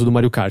casco azul do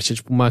Mario Kart, é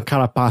tipo uma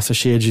carapaça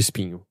cheia de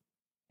espinho.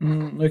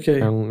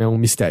 É um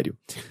mistério.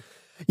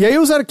 E aí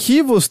os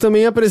arquivos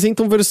também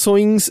apresentam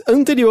versões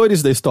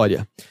anteriores da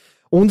história.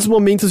 Um dos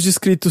momentos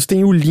descritos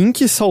tem o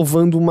Link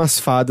salvando umas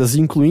fadas,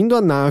 incluindo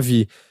a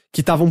nave, que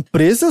estavam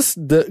presas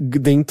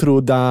dentro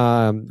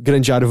da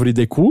grande árvore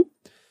Deku.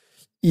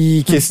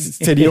 E que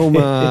seria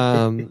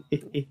uma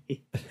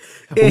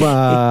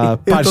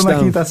parte eu tô na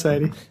quinta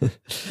série.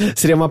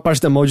 Seria uma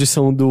parte da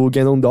maldição do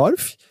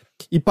Ganondorf.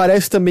 E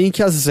parece também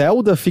que a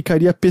Zelda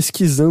ficaria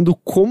pesquisando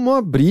como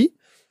abrir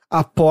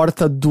a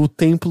porta do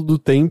Templo do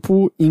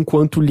Tempo,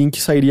 enquanto o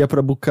Link sairia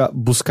pra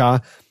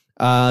buscar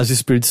as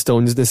Spirit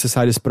Stones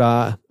necessárias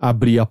pra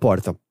abrir a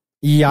porta.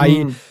 E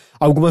aí,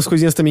 algumas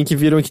coisinhas também que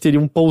viram que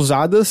teriam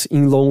pousadas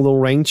em Lon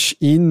Lon Ranch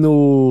e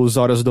no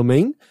Zora's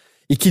Domain,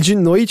 e que de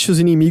noite os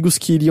inimigos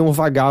que iriam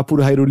vagar por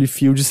Hyrule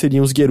Field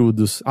seriam os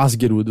Gerudos. As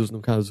Gerudos, no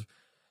caso.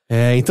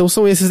 Então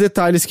são esses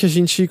detalhes que a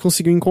gente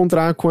conseguiu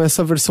encontrar com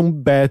essa versão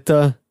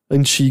beta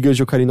antiga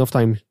de Ocarina of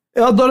Time.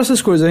 Eu adoro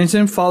essas coisas. A gente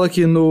sempre fala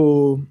aqui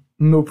no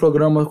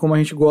programa como a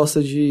gente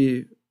gosta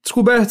de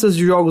descobertas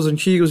de jogos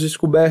antigos,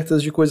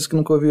 descobertas de coisas que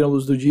nunca viram a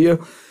luz do dia.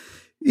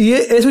 E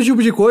esse é o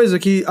tipo de coisa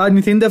que a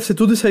Nintendo deve ser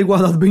tudo isso aí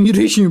guardado bem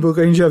direitinho, pelo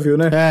que a gente já viu,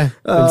 né?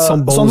 Eles são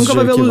bons. Só nunca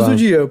vai ver a luz arquivar. do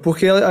dia,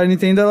 porque a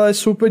Nintendo ela é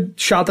super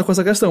chata com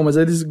essa questão, mas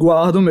eles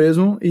guardam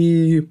mesmo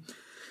e...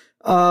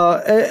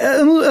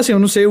 eu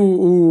não sei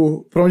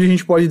pra onde a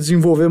gente pode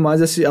desenvolver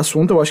mais esse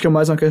assunto. Eu acho que é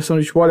mais uma questão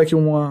de, tipo, olha aqui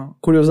uma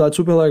curiosidade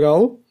super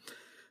legal,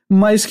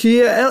 mas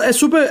que é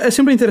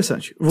sempre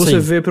interessante você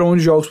ver pra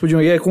onde jogos podiam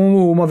ir. É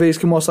como uma vez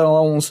que mostraram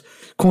lá uns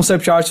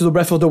concept arts do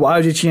Breath of the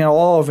Wild e tinha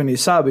OVNI,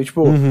 sabe?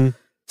 Tipo,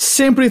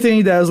 sempre tem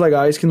ideias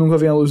legais que nunca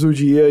vêm à luz do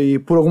dia e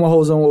por alguma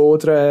razão ou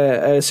outra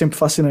é sempre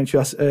fascinante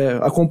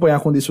acompanhar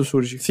quando isso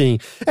surge. Sim.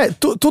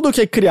 Tudo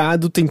que é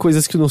criado tem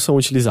coisas que não são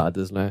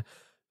utilizadas, né?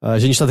 A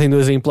gente tá tendo um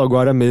exemplo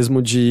agora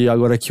mesmo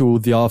agora que o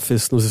The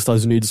Office nos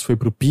Estados Unidos foi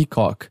pro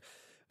Peacock,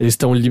 eles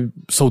estão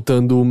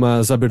soltando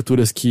umas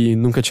aberturas que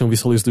nunca tinham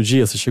visto a luz do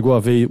dia. Você chegou a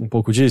ver um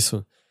pouco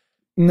disso?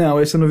 Não,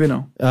 esse eu não vi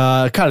não.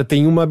 Cara,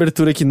 tem uma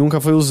abertura que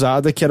nunca foi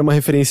usada, que era uma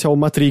referência ao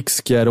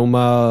Matrix, que era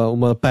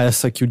uma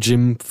peça que o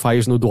Jim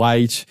faz no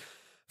Dwight,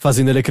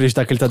 fazendo ele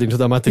acreditar que ele tá dentro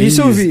da Matrix.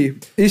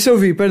 Isso eu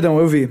vi, perdão,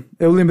 eu vi.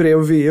 Eu lembrei,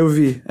 eu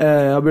vi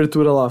a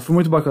abertura lá, foi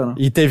muito bacana.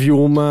 E teve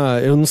eu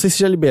não sei se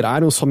já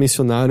liberaram ou só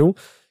mencionaram,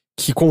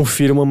 que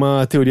confirma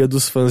uma teoria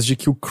dos fãs de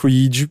que o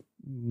Creed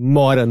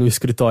mora no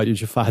escritório,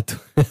 de fato.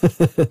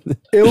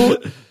 Eu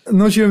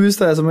não tinha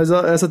visto essa, mas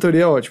essa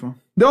teoria é ótima.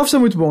 The Office é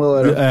muito bom,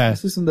 galera.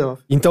 Assistam The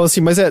Office. Então,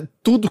 assim, mas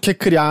tudo que é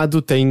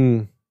criado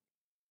tem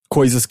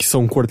coisas que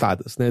são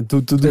cortadas, né?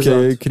 Tudo que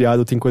é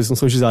criado tem coisas que não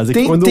são utilizadas.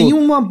 Tem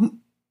uma...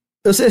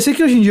 Eu sei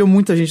que hoje em dia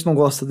muita gente não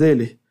gosta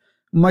dele,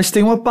 mas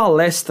tem uma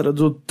palestra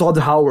do Todd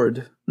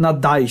Howard na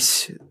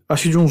DICE,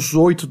 acho que de uns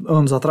 8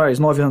 anos atrás,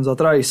 9 anos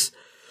atrás,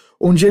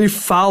 onde ele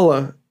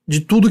fala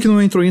de tudo que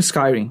não entrou em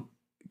Skyrim.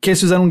 Que eles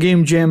fizeram um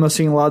game jam,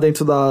 assim, lá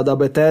dentro da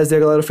Bethesda, e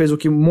a galera fez um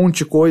monte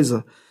de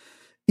coisa.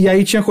 E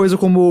aí tinha coisa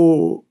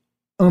como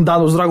andar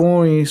nos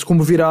dragões,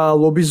 como virar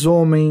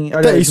lobisomem,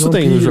 aliás, isso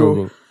tem no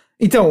jogo.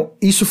 Então,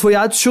 isso foi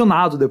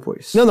adicionado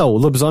depois. Não, o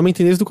lobisomem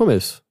tem desde o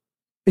começo.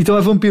 Então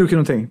é vampiro que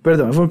não tem,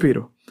 perdão, é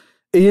vampiro.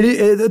 E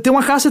ele tem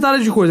uma cacetada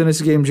de coisa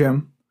nesse game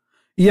jam.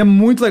 E é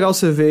muito legal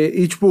você ver,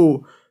 e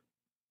tipo...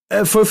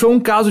 Foi um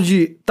caso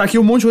de... Tá aqui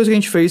um monte de coisa que a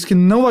gente fez que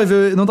não vai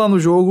ver, não tá no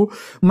jogo,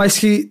 mas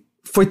que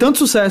foi tanto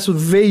sucesso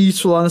ver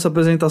isso lá nessa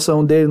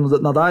apresentação dele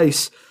na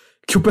DICE,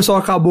 que o pessoal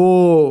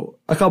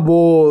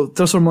acabou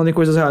transformando em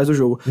coisas reais do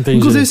jogo. Entendi.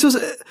 Inclusive,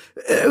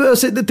 eu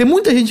sei, tem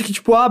muita gente que,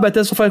 tipo,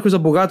 Bethesda só faz coisa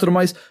bugada e tudo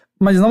mais,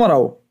 mas na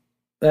moral,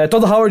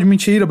 Todd Howard,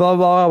 mentira, blá,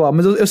 blá, blá, blá,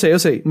 mas eu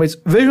sei,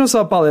 mas vejam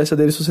essa palestra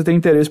dele se você tem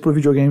interesse por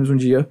videogames um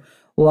dia,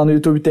 lá no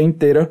YouTube tem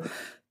inteira.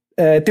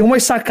 Tem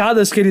umas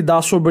sacadas que ele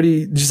dá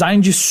sobre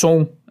design de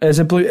som,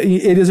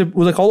 ele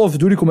usa Call of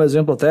Duty como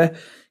exemplo até,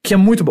 que é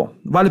muito bom,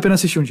 vale a pena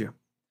assistir um dia.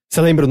 Você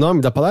lembra o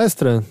nome da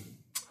palestra?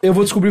 Eu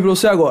vou descobrir pra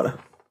você agora.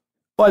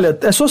 Olha,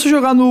 é só você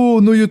jogar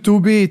no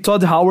YouTube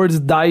Todd Howard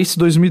DICE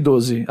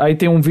 2012. Aí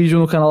tem um vídeo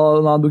no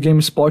canal lá do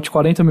GameSpot,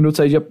 40 minutos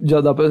aí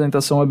da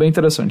apresentação, é bem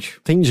interessante.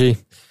 Entendi.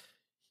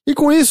 E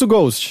com isso,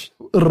 Ghost?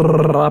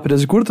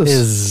 Rápidas e curtas?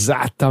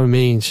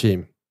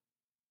 Exatamente.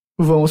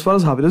 Vamos para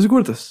as rápidas e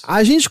curtas.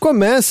 A gente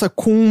começa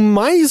com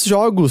mais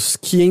jogos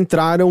que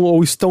entraram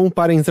ou estão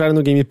para entrar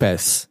no Game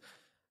Pass.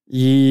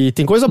 E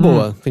tem coisa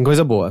boa, tem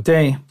coisa boa.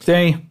 Tem.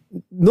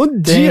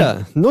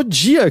 No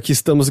dia que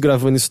estamos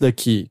gravando isso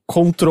daqui,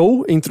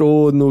 Control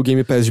entrou no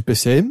Game Pass de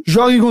PC.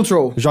 Joga em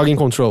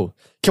Control.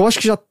 Que eu acho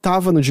que já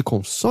tava no de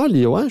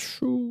console, eu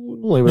acho.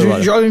 Não lembro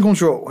agora. Joga em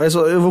Control.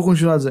 Eu vou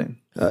continuar dizendo.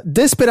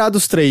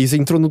 Desperados 3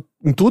 entrou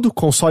em tudo,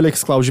 console,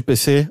 xCloud e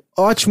PC.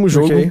 Ótimo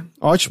jogo. Okay.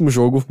 Ótimo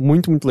jogo.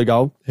 Muito, muito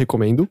legal.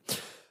 Recomendo.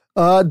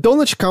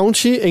 Donut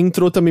County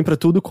entrou também pra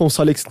tudo,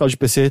 console, xCloud e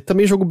PC.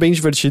 Também jogo bem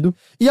divertido.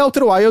 E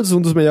Outer Wilds,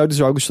 um dos melhores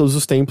jogos de todos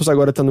os tempos,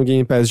 agora tá no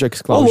Game Pass de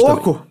xCloud também.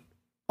 Louco!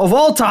 Of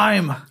all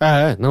time!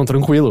 Não,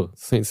 tranquilo.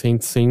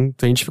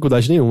 Sem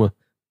dificuldade nenhuma.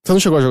 Você não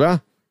chegou a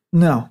jogar?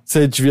 Não.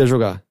 Você devia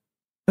jogar.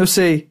 Eu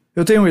sei.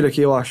 Eu tenho ele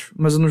aqui, eu acho.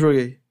 Mas eu não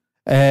joguei.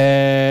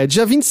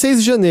 Dia 26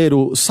 de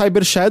janeiro,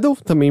 Cyber Shadow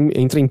também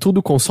entra em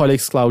tudo, console,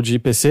 xCloud e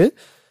PC.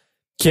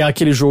 Que é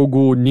aquele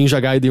jogo Ninja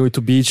Gaiden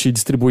 8-bit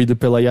distribuído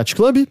pela Yacht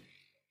Club.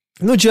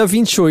 No dia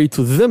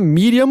 28, The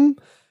Medium,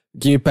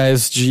 Game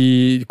Pass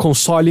de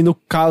console, no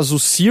caso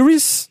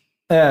Series.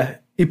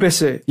 E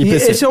PC. E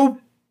esse é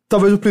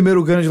talvez o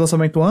primeiro grande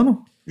lançamento do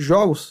ano?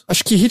 Jogos?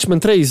 Acho que Hitman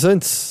 3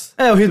 antes.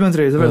 O Hitman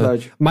 3, é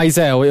verdade. Mas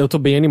eu tô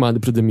bem animado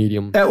pro The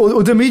Medium.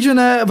 O The Medium,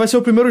 vai ser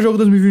o primeiro jogo de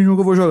 2021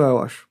 que eu vou jogar, eu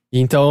acho.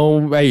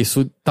 Então, é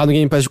isso. Tá no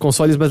Game Pass de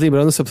consoles, mas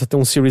lembrando, você precisa ter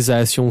um Series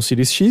S ou um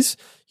Series X,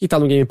 e tá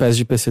no Game Pass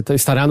de PC,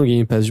 estará no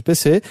Game Pass de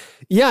PC.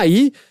 E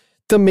aí,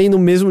 também no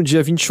mesmo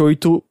dia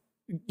 28,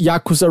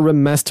 Yakuza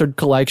Remastered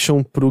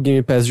Collection pro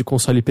Game Pass de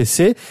console e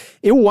PC.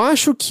 Eu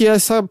acho que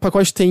essa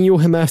pacote tem o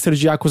remaster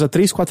de Yakuza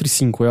 3, 4 e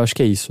 5, eu acho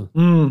que é isso.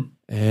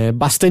 É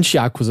bastante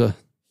Yakuza.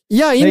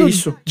 E aí, no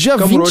dia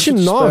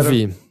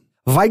 29,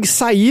 vai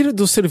sair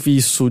do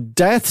serviço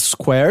Death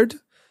Squared,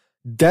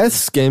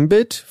 Death's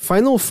Gambit,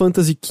 Final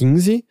Fantasy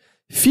XV,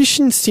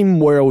 Fishing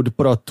Sim World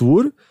Pro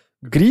Tour,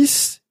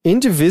 Gris,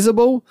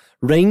 Indivisible,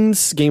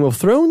 Reigns Game of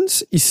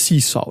Thrones e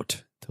Sea Salt.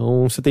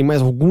 Então você tem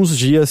mais alguns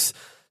dias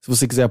se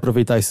você quiser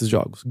aproveitar esses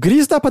jogos.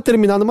 Gris dá pra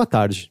terminar numa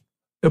tarde.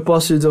 Eu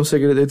posso te dizer um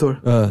segredo, Heitor?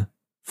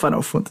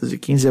 Final Fantasy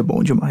XV é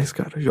bom demais,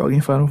 cara. Joga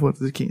em Final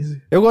Fantasy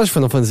XV. Eu gosto de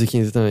Final Fantasy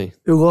XV também.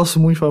 Eu gosto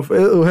muito de Final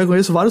Fantasy. Eu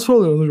reconheço vários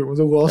problemas no jogo, mas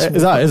eu gosto.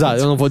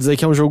 Exato. Eu não vou dizer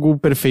que é um jogo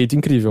perfeito,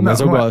 incrível, mas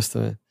eu gosto.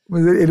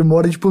 Mas ele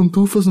mora de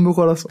pantufas no meu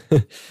coração.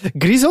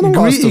 Gris eu não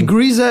gosto. E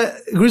Gris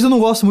eu não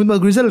gosto muito, mas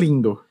Gris é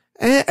lindo.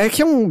 É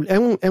que é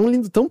um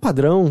lindo tão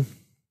padrão.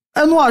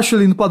 Eu não acho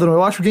lindo padrão,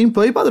 eu acho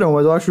gameplay padrão,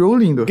 mas eu acho o jogo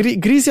lindo.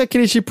 Gris é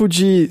aquele tipo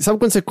de... Sabe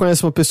quando você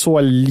conhece uma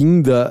pessoa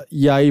linda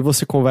e aí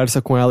você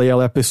conversa com ela e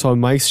ela é a pessoa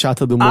mais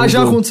chata do mundo?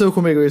 Já aconteceu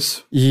comigo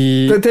isso.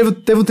 E...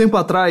 Teve um tempo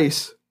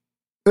atrás...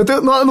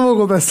 eu não vou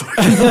contar essa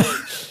história.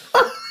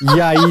 E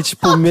aí,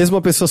 tipo, mesmo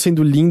a pessoa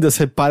sendo linda,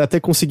 você para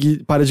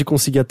de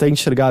conseguir até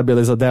enxergar a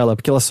beleza dela,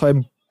 porque ela só é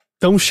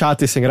tão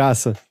chata e sem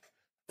graça.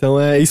 Então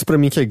é isso pra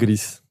mim que é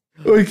Gris.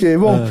 Ok,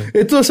 bom.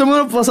 Então,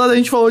 semana passada a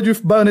gente falou de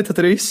Bayonetta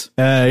 3.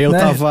 Eu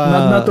tava...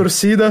 Na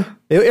torcida.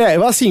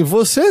 Assim,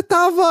 você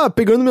tava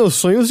pegando meus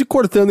sonhos e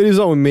cortando eles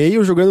ao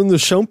meio, jogando no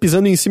chão,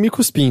 pisando em cima e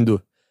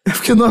cuspindo. É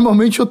porque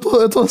normalmente eu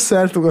tô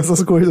certo com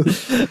essas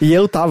coisas. E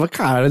eu tava,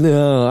 cara,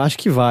 não, acho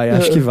que vai.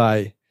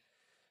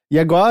 E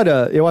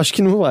agora, eu acho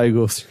que não vai,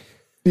 Ghost.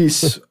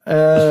 Isso.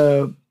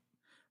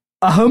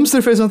 A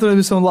Hamster fez uma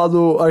transmissão lá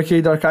do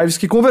Arcade Archives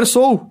que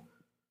conversou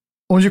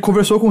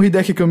com o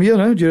Hideki Kamiya,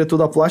 né, diretor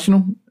da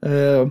Platinum,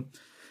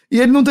 e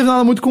ele não teve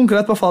nada muito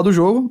concreto pra falar do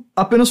jogo,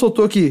 apenas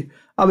soltou que,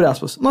 abre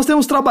aspas, nós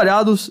temos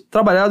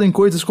trabalhado em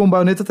coisas como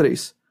Bayonetta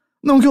 3.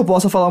 Não que eu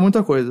possa falar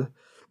muita coisa,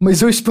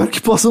 mas eu espero que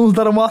possamos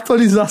dar uma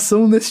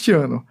atualização neste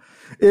ano.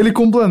 Ele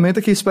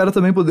complementa que espera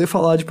também poder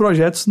falar de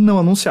projetos não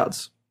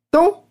anunciados.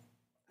 Então,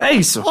 é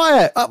isso.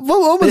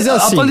 Vamos dizer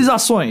assim.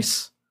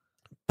 Atualizações.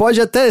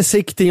 Pode até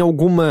ser que tenha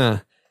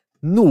alguma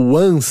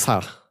nuance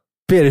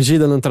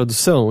perdida na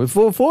tradução. Eu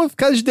vou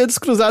ficar de dedos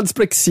cruzados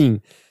pra que sim.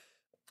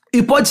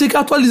 E pode ser que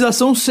a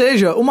atualização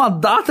seja uma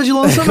data de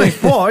lançamento.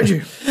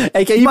 Pode.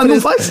 Mas não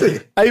vai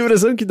ser. A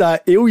impressão que dá,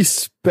 eu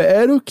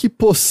espero que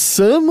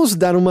possamos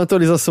dar uma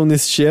atualização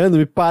neste ano,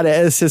 me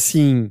parece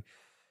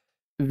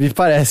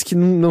que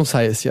não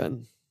sai esse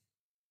ano.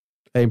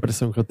 É a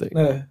impressão que eu tenho.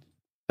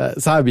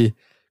 Sabe?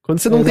 Quando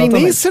você não tem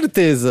nem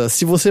certeza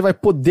se você vai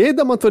poder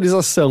dar uma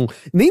atualização,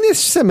 nem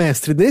neste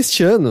semestre,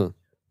 neste ano,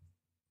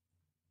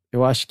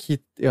 eu acho que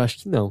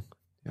não.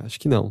 Acho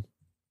que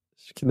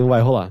não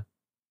vai rolar.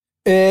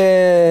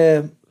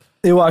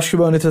 Eu acho que o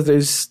Bayonetta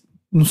 3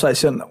 não sai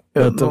esse ano, não.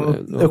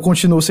 Eu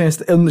continuo sem...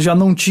 Eu já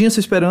não tinha essa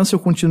esperança, eu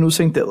continuo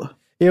sem tê-la.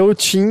 Eu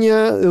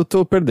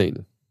tô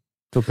perdendo.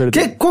 O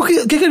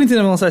que ele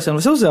entende lançar esse ano?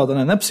 Vai ser o Zelda,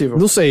 né? Não é possível.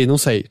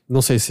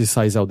 Não sei se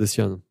sai Zelda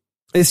esse ano.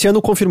 Esse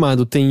ano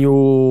confirmado tem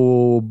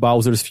o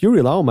Bowser's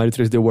Fury lá, o Mario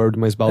 3D World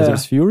mais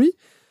Bowser's Fury.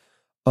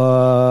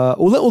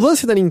 O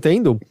lance da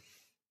Nintendo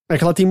é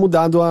que ela tem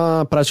mudado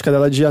a prática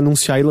dela de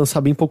anunciar e lançar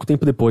bem pouco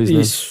tempo depois,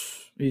 né?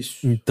 Isso.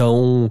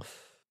 Então,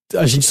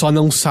 a gente só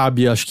não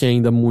sabe, acho que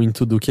ainda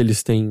muito do que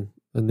eles têm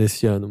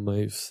nesse ano,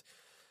 mas...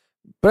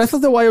 Breath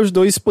of the Wild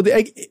 2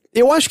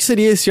 eu acho que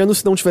seria esse ano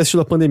se não tivesse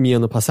tido a pandemia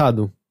ano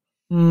passado.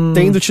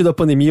 Tendo tido a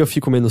pandemia, eu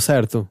fico menos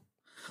certo.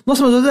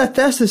 Nossa, mas eu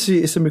detesto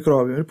esse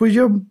micróbio. Ele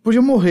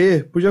podia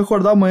morrer, podia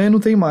acordar amanhã e não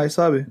tem mais,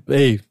 sabe?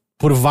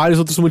 Por vários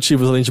outros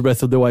motivos além de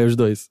Breath of the Wild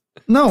 2.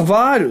 Não,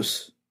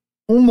 vários.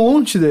 Um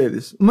monte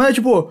deles. Mas,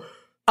 tipo,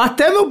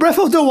 até meu Breath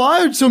of the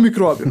Wild seu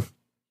micróbio.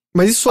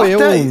 Mas isso sou eu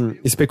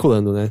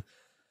especulando, né?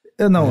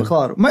 Não,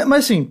 claro. Mas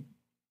assim...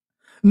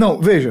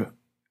 Não, veja.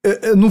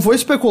 Eu não vou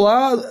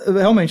especular,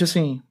 realmente,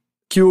 assim...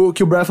 Que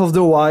o Breath of the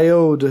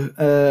Wild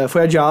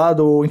foi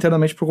adiado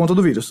internamente por conta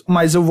do vírus.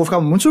 Mas eu vou ficar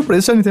muito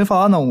surpreso se a Nintendo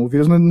falar, não, o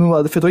vírus não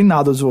afetou em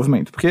nada o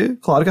desenvolvimento. Porque,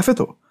 claro que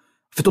afetou.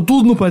 Afetou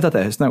tudo no planeta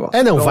Terra, esse negócio.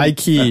 Então, vai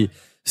que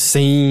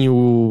sem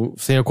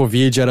a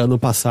Covid era ano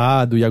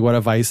passado e agora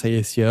vai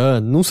sair esse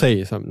ano. Não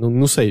sei, sabe?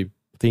 Não sei.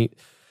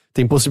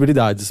 Tem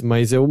possibilidades,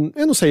 mas eu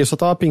não sei. Eu só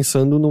tava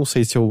pensando, não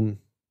sei se eu...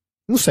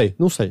 Não sei.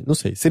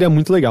 Seria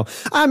muito legal.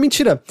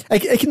 Mentira. É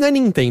que não é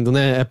Nintendo,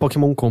 né? É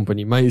Pokémon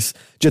Company. Mas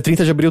dia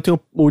 30 de abril tem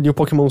o New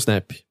Pokémon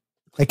Snap.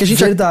 É que a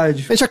gente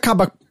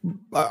acaba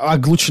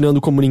aglutinando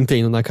como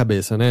Nintendo na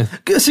cabeça, né?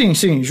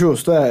 Sim,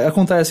 justo.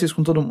 Acontece isso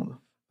com todo mundo.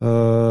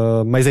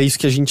 Mas é isso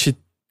que a gente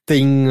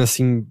tem,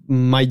 assim,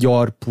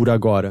 maior por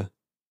agora.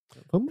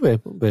 Vamos ver.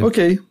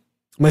 Ok.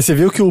 Mas você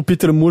viu que o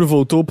Peter Moore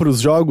voltou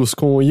pros jogos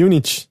com o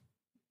Unity?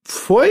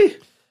 Foi?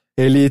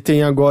 Ele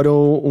tem agora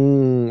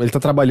ele tá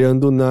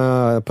trabalhando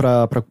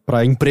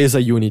pra empresa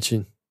Unity.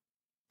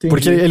 Entendi.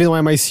 Porque ele não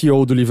é mais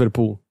CEO do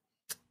Liverpool.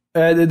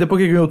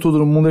 Depois que ganhou tudo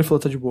no mundo, ele falou,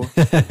 tá de boa.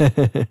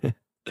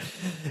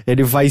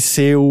 Ele vai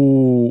ser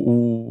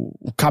o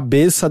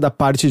cabeça da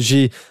parte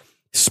de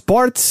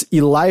Sports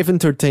e Live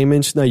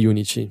Entertainment na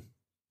Unity.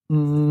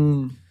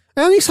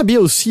 Eu nem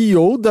sabia, o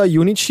CEO da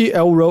Unity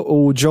é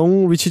o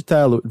John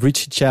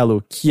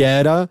Riccitiello, que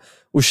era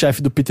o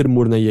chefe do Peter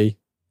Moore na EA.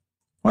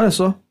 Olha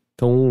só.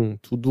 Então,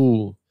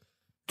 tudo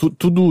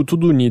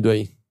unido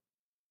aí.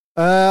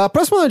 A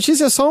próxima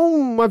notícia é só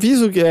um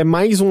aviso, é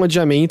mais um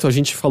adiamento. A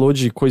gente falou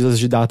de coisas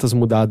de datas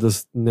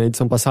mudadas na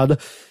edição passada.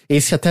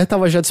 Esse até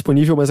estava já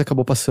disponível, mas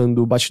acabou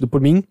passando batido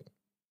por mim.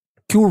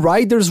 Que o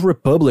Riders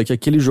Republic,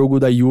 aquele jogo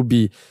da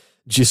Ubi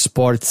de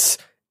Sports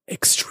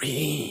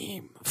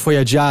Extreme, foi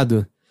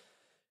adiado.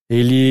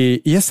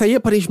 Ele ia sair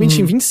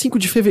aparentemente em 25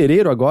 de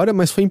fevereiro agora,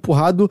 mas foi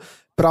empurrado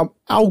pra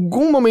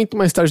algum momento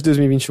mais tarde de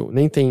 2021.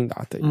 Nem tem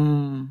data aí.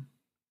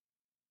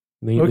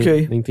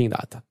 Nem tem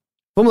data.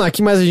 Vamos lá, o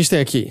que mais a gente tem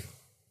aqui?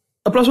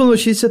 A próxima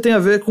notícia tem a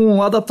ver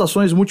com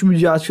adaptações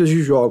multimediáticas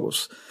de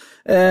jogos.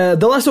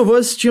 The Last of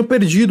Us tinha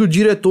perdido o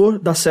diretor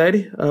da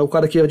série, o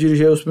cara que ia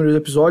dirigir os primeiros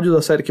episódios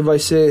da série, que vai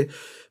ser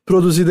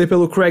produzida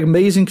pelo Craig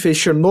Mazin, que fez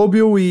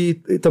Chernobyl, e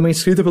também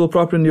escrita pelo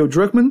próprio Neil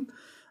Druckmann.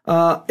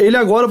 Ele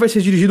agora vai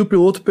ser dirigido o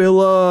piloto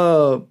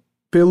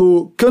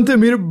pelo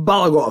Kantemir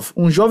Balagov,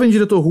 um jovem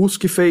diretor russo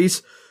que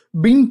fez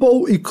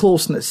Beanpole e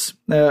Closeness.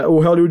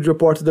 O Hollywood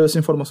Reporter deu essa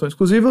informação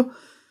exclusiva.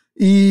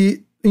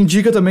 E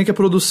indica também que a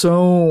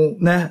produção,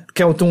 né,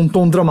 quer um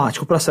tom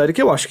dramático pra série,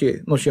 que eu acho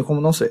que não tinha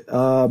como não ser.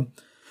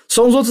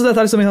 Só uns outros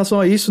detalhes também em relação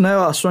a isso, né?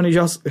 A Sony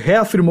já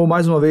reafirmou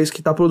mais uma vez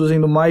que tá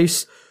produzindo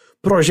mais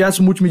projetos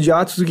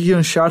multimediáticos do que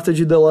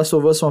Uncharted e The Last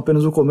of Us são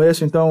apenas o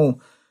começo, então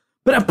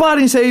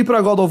preparem-se aí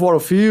pra God of War o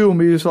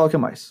filme e sei lá o que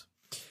mais.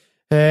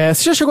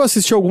 Você já chegou a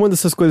assistir alguma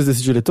dessas coisas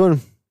desse diretor?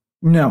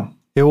 Não.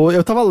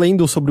 Eu tava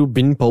lendo sobre o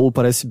Beanpole,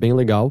 parece bem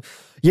legal.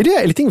 E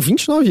ele tem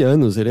 29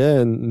 anos, ele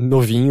é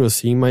novinho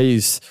assim,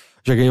 mas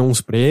já ganhou uns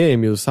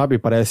prêmios, sabe?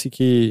 Parece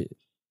que...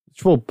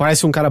 Tipo,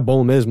 parece um cara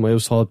bom mesmo, eu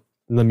só,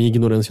 na minha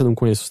ignorância, não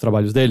conheço os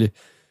trabalhos dele.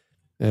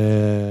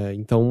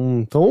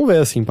 Então vamos ver,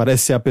 assim,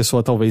 parece ser a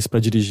pessoa talvez pra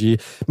dirigir.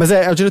 Mas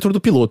é o diretor do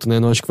piloto, né?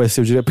 Não acho que vai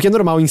ser o diretor. Porque é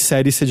normal em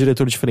série ser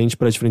diretor diferente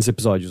pra diferentes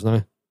episódios,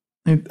 né?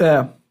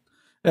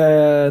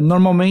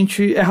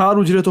 Normalmente é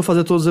raro o diretor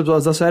fazer todos os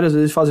episódios da série, às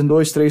vezes fazem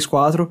 2, 3,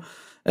 4.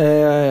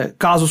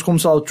 Casos como,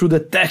 sei lá, o True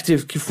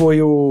Detective, que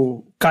foi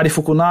o Kari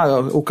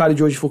Fukunaga, o Kari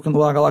Joji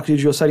Fukunaga lá que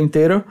dirigiu a série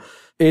inteira,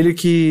 ele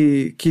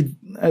que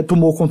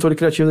tomou o controle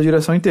criativo da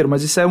direção inteira,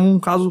 mas isso é um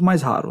caso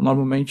mais raro,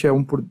 normalmente é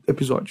um por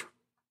episódio.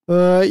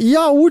 E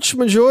a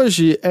última de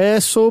hoje é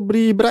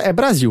sobre...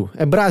 Brasil.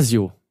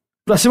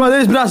 Pra cima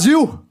deles,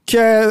 Brasil! Que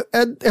é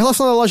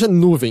relacionado à loja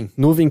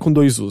Nuvem com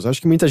 2 U's.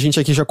 Acho que muita gente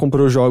aqui já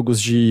comprou jogos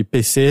de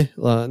PC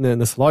lá, né,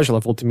 nessa loja, lá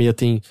volta e meia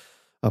tem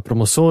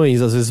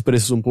promoções, às vezes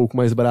preços um pouco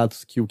mais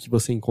baratos que o que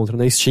você encontra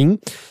na Steam.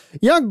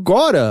 E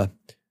agora,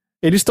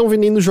 eles estão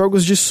vendendo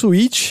jogos de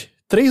Switch,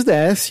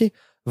 3DS,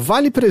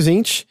 Vale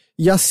Presente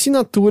e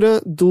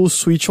assinatura do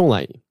Switch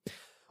Online.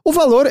 O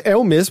valor é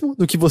o mesmo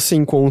do que você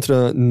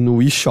encontra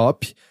no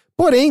eShop,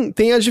 porém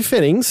tem a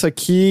diferença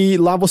que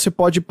lá você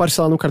pode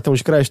parcelar no cartão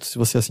de crédito, se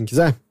você assim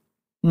quiser.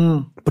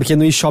 Porque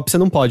no eShop você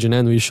não pode,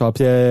 né? No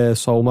eShop é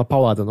só uma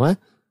paulada, não é?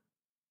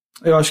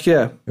 Eu acho que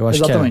é.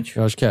 Exatamente.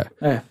 Eu acho que é.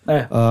 É.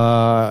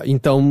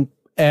 Então,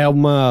 é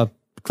uma...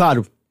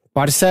 Claro,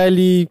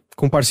 parcele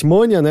com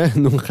parcimônia, né?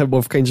 Não é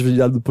bom ficar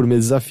endividado por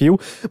meses a fio,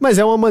 mas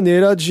é uma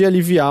maneira de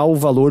aliviar o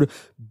valor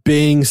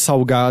bem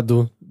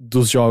salgado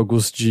dos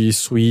jogos de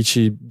Switch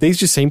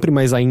desde sempre,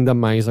 mas ainda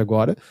mais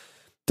agora.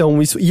 Então,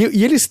 isso...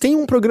 E eles têm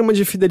um programa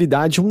de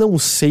fidelidade, eu não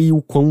sei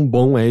o quão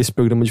bom é esse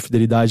programa de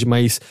fidelidade,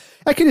 mas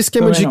é aquele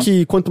esquema de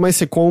que quanto mais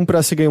você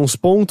compra, você ganha uns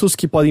pontos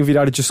que podem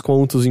virar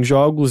descontos em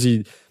jogos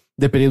e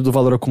dependendo do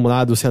valor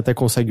acumulado, você até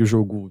consegue o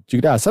jogo de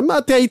graça. Mas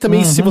até aí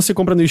também, se você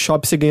compra no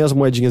eShop, você ganha as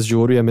moedinhas de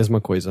ouro e é a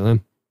mesma coisa, né?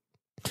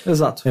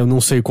 Exato. Eu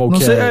não sei qual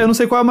é. Eu não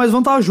sei qual é mais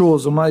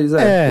vantajoso, mas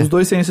os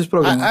dois têm esses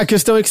programas. A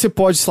questão é que você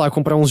pode, sei lá,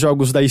 comprar uns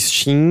jogos da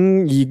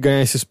Steam e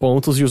ganhar esses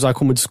pontos e usar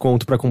como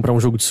desconto pra comprar um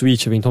jogo de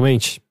Switch,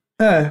 eventualmente.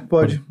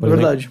 Pode, é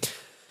verdade.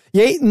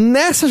 E aí,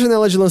 nessa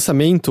janela de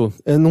lançamento,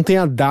 não tem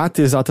a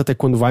data exata até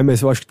quando vai,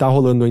 mas eu acho que tá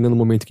rolando ainda no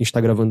momento que a gente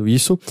tá gravando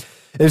isso.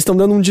 Eles estão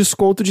dando um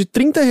desconto de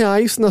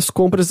R$30 nas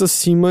compras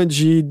acima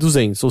de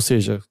 200, ou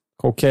seja,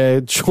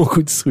 qualquer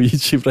jogo de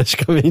Switch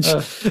praticamente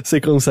você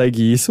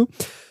consegue isso.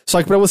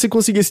 Só que pra você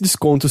conseguir esse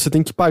desconto, você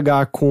tem que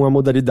pagar com a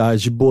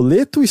modalidade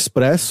boleto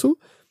expresso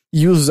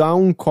e usar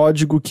um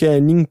código que é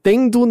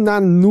Nintendo na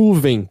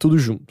nuvem, tudo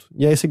junto.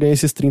 E aí você ganha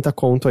esses 30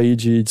 conto aí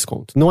de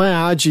desconto. Não é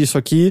ad isso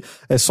aqui,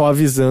 é só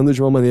avisando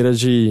de uma maneira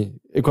de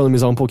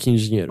economizar um pouquinho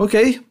de dinheiro.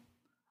 Ok.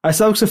 Aí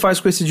sabe o que você faz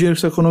com esse dinheiro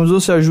que você economizou?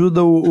 Você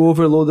ajuda o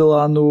Overloader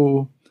lá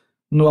no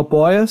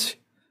Apoia-se.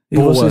 E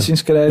você se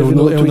inscreve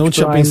no Twitch. Eu não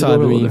tinha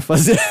pensado em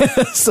fazer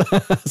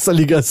essa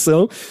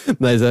ligação,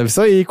 mas é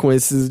isso aí. Com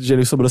esse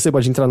dinheiro que sobrou, você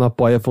pode entrar no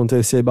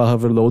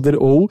apoia.se/overloader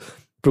ou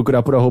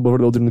procurar por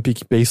 @overloader no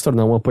PicPay, se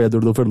tornar um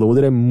apoiador do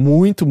Overloader. É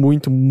muito,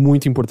 muito,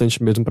 muito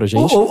importante mesmo pra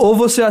gente. Ou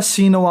você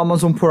assina o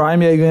Amazon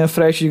Prime e aí ganha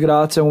frete de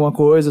grátis em alguma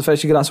coisa,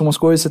 frete de graça em algumas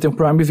coisas, você tem o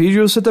Prime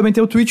Video, você também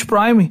tem o Twitch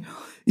Prime.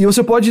 E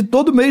você pode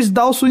todo mês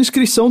dar a sua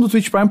inscrição do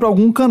Twitch Prime pra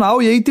algum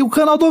canal, e aí tem o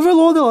canal do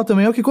Overloader lá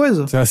também, olha que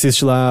coisa. Você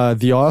assiste lá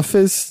The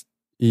Office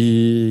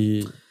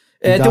e...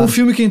 Tem um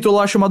filme que entrou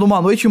lá chamado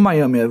Uma Noite em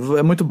Miami,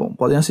 é muito bom,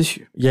 podem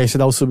assistir. E aí você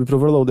dá o sub pro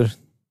Overloader.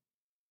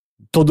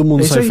 Todo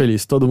mundo sai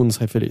feliz, todo mundo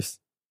sai feliz.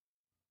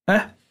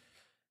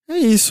 É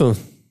isso.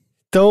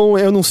 Então,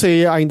 eu não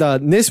sei ainda,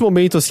 nesse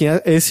momento, assim,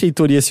 esse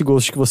Heitor e esse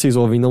Ghost que vocês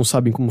ouvem não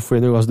sabem como foi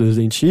o negócio do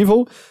Resident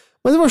Evil,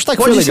 mas eu vou chutar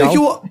que foi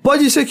legal.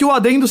 Pode ser que o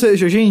adendo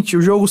seja, gente,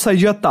 o jogo sai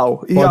dia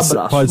tal, e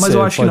abraço. Mas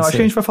eu acho que não, acho que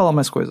a gente vai falar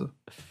mais coisa.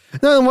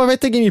 Não, mas vai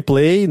ter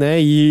gameplay,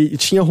 né, e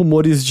tinha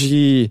rumores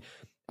de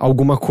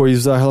alguma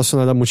coisa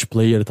relacionada a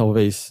multiplayer,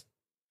 talvez.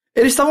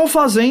 Eles estavam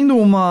fazendo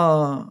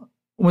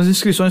umas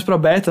inscrições pra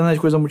beta, né, de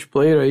coisa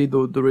multiplayer aí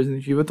do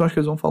Resident Evil, então acho que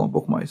eles vão falar um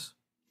pouco mais.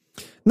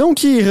 Não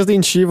que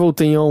Resident Evil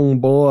tenha um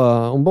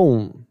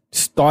bom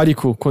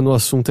histórico quando o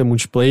assunto é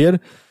multiplayer.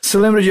 Você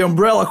lembra de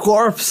Umbrella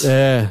Corps?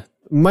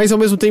 Mas ao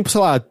mesmo tempo,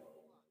 sei lá,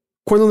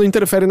 quando não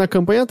interfere na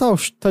campanha,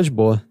 tá de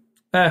boa.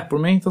 Por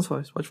mim, então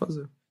faz, pode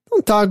fazer.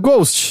 Então tá,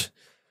 Ghost.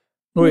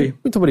 Oi.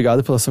 Muito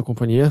obrigado pela sua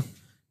companhia.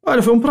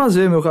 Olha, foi um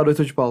prazer, meu caro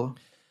Heitor de Paula.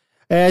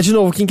 De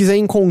novo, quem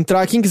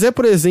quiser,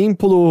 por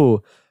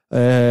exemplo,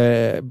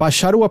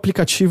 baixar o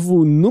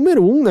aplicativo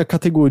número 1 na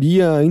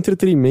categoria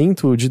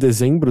entretenimento de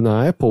dezembro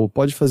na Apple,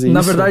 pode fazer isso.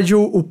 Na verdade,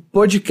 o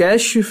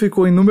podcast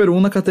ficou em número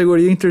 1 na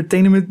categoria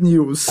Entertainment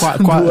News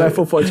do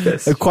Apple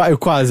Podcast. Eu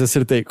quase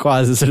acertei.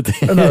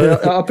 Não,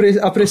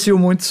 eu aprecio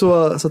muito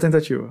sua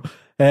tentativa.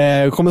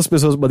 Como as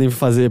pessoas podem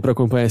fazer pra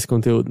acompanhar esse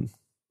conteúdo?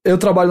 Eu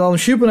trabalho lá no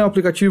Chipo, né, o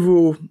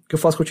aplicativo que eu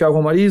faço com o Thiago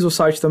Romariz, o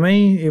site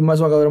também, e mais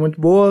uma galera muito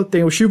boa.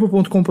 Tem o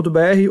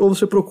chipo.com.br, ou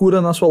você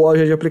procura na sua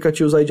loja de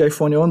aplicativos aí de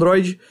iPhone ou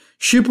Android,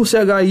 Chipo,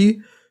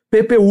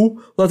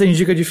 CHIPPU. Lá tem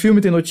dica de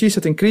filme, tem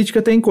notícia, tem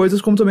crítica, tem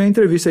coisas como também a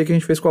entrevista aí que a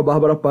gente fez com a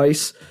Bárbara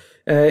Paz.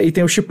 E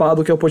tem o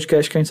Chipado, que é o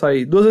podcast que a gente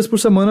sai 2 vezes por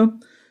semana,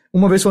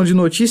 uma vez falando de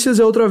notícias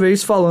e outra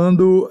vez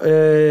falando,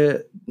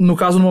 no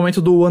caso, no momento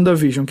do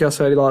WandaVision, que é a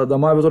série lá da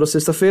Marvel toda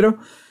sexta-feira.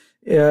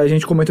 A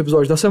gente comenta o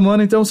episódio da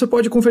semana, então você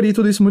pode conferir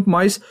tudo isso e muito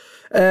mais.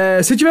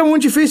 Se tiver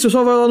muito difícil,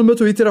 só vai lá no meu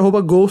Twitter,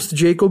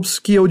 @GhostJacobs,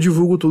 que eu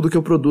divulgo tudo que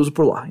eu produzo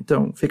por lá.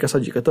 Então fica essa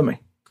dica também.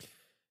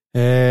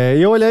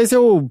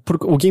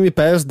 O Game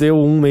Pass deu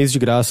 1 mês de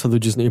graça do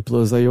Disney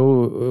Plus, aí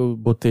eu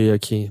botei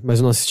aqui, mas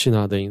eu não assisti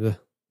nada ainda.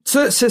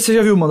 Você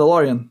já viu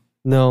Mandalorian?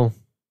 Não.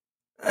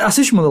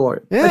 Assiste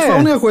Mandalorian. É tipo a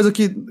única coisa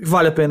que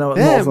vale a pena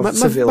nova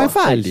você ver lá. Mas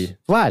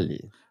vale.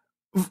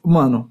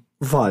 Mano,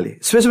 vale.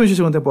 Especialmente a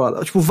segunda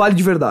temporada. Tipo, vale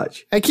de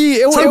verdade. É que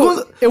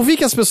eu vi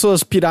que as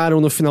pessoas piraram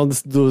no final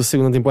da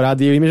segunda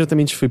temporada e eu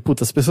imediatamente fui,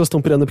 puta, as pessoas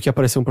estão pirando porque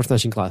apareceu um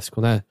personagem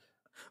clássico, né?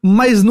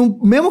 Mas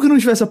mesmo que não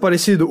tivesse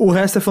aparecido, o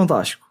resto é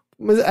fantástico.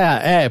 Mas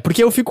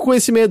porque eu fico com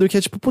esse medo que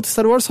é tipo, puta,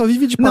 Star Wars só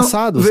vive de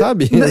passado,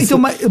 sabe? Então,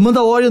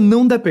 Mandalorian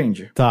não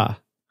depende. Tá.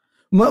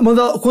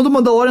 Quando o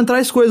Mandalorian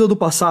traz coisa do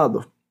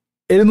passado,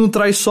 ele não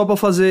traz só pra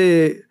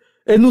fazer...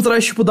 Ele não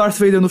traz, tipo, Darth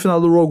Vader no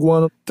final do Rogue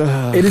One.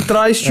 Ele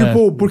traz,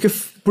 tipo,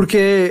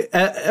 porque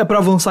é pra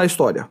avançar a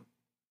história.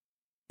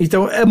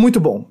 Então, é muito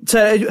bom.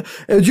 Sério,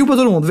 eu digo pra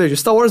todo mundo, veja,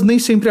 Star Wars nem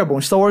sempre é bom.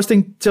 Star Wars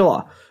tem, sei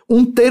lá,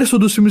 1/3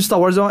 dos filmes de Star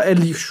Wars é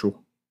lixo.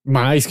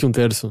 Mais que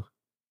 1/3.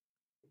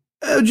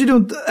 Eu diria,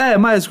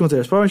 mais que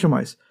 1/3, provavelmente é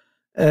mais.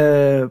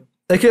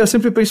 É que eu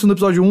sempre penso no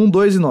episódio 1,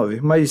 2 e 9,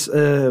 mas...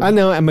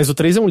 não, mas o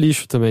 3 é um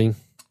lixo também.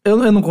 Eu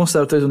não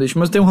considero o 3 um lixo,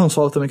 mas tem um Han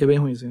Solo também que é bem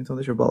ruimzinho, então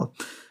deixa eu falar.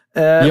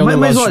 E eu não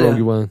gosto de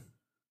Rogue One.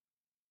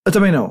 Eu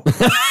também não.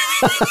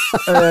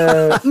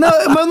 Não,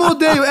 mas eu não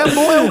odeio. É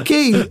bom, é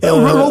ok.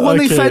 O Rogue One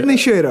nem fede nem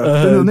cheira.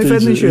 Entendeu? Nem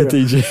fede nem cheira.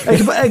 Entendi.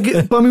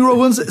 Pra mim, o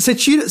Rogue One, você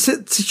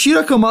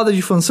tira a camada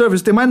de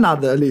fanservice, tem mais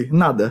nada ali.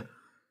 Nada.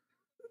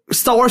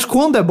 Star Wars,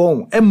 quando é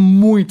bom, é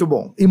muito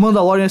bom. E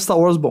Mandalorian é Star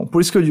Wars bom.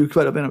 Por isso que eu digo que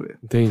vale a pena ver.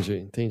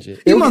 Entendi.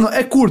 Mano,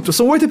 é curto.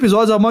 São 8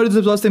 episódios. A maioria dos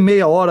episódios tem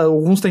meia hora.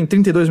 Alguns tem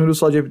 32 minutos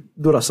só de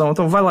duração.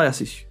 Então vai lá e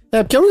assiste.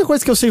 Porque a única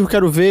coisa que eu sei que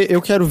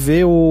eu quero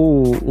ver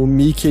o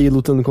Mickey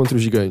lutando contra o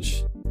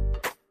gigante.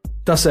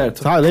 Tá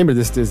certo. Lembra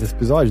desse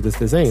episódio, desse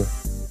desenho?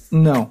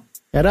 Não.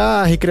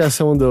 Era a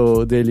recriação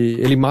dele.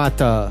 Ele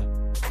mata...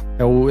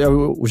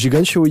 o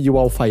gigante e o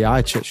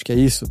alfaiate, acho que é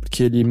isso.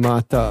 Porque ele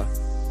mata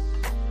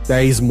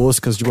 10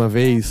 moscas de uma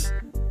vez.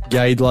 E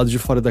aí do lado de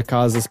fora da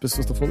casa as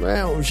pessoas estão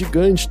falando, o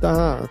gigante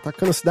tá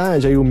atacando a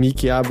cidade. Aí o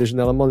Mickey abre a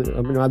janela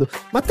animado,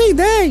 matei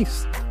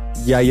 10!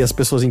 E aí as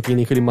pessoas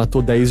entendem que ele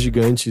matou 10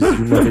 gigantes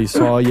de uma vez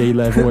só, e aí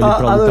levam ele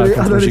pra lutar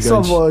contra o gigante. Só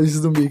a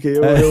voz do Mickey,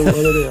 eu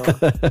adorei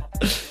ela.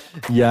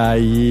 E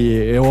aí,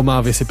 eu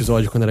amava esse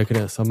episódio quando era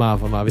criança,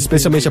 amava.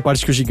 Especialmente a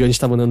parte que o gigante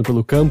tava andando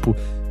pelo campo,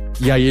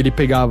 e aí ele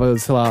pegava,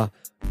 sei lá,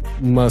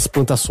 umas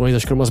plantações,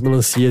 acho que eram umas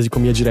melancias, e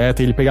comia direto,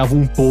 e ele pegava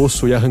um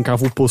poço e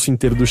arrancava o poço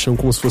inteiro do chão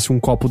como se fosse um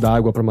copo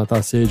d'água pra matar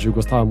a sede. Eu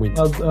gostava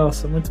muito.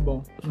 Nossa, muito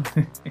bom.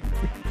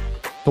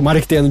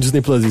 Tomara que tenha no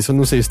Disney Plus isso, eu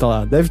não sei se tá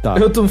lá. Deve estar.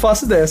 Eu não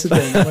faço ideia se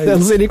tem, mas... Eu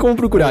não sei nem como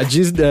procurar.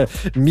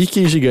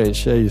 Mickey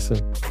gigante, é isso.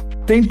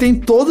 Tem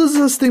todas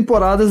as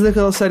temporadas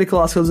daquela série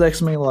clássica dos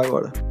X-Men lá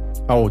agora.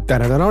 Oh,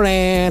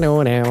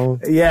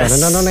 Yes!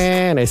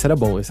 Esse era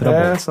bom, esse era bom.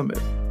 Essa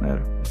mesmo,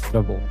 era.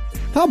 Tá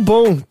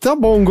bom. Tá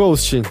bom,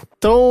 Ghost.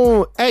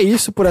 Então, é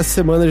isso por essa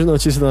semana de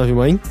Notícias da Nave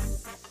Mãe.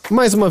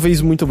 Mais uma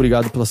vez, muito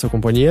obrigado pela sua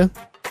companhia.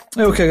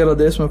 Eu que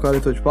agradeço, meu caro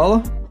Heitor de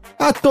Paula.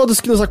 A todos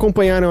que nos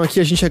acompanharam aqui,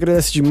 a gente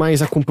agradece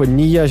demais a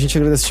companhia, a gente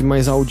agradece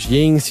demais a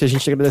audiência, a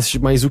gente agradece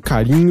demais o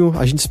carinho,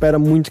 a gente espera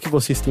muito que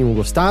vocês tenham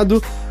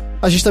gostado.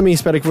 A gente também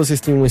espera que vocês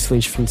tenham um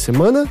excelente fim de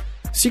semana.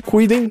 Se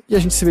cuidem e a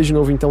gente se vê de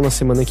novo então na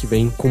semana que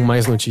vem com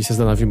mais notícias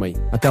da Nave Mãe.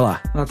 Até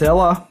lá. Até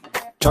lá.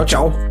 Tchau,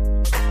 tchau.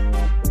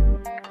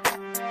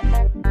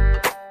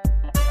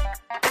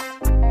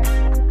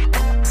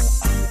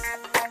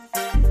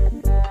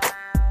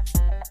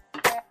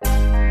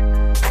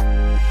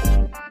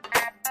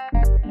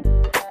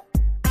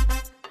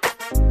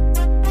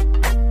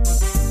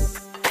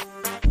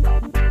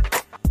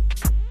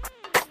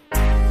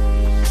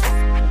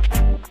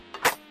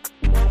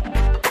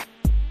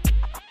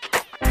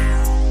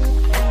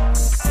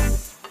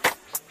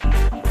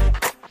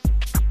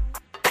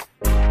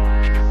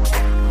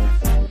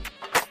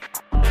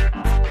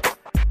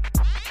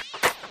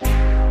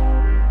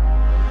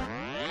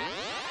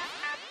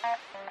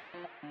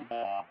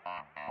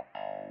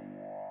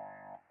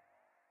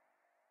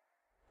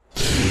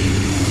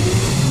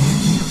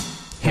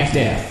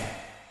 Half-Death.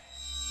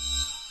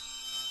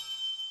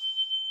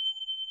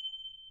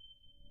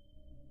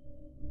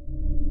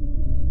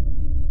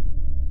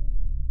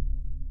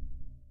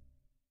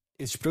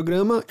 Este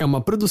programa é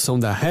uma produção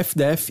da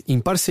Half-Death em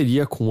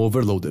parceria com o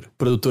Overloader.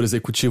 Produtor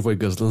executivo é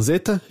Gus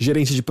Lanzetta,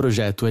 gerente de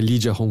projeto é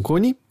Lídia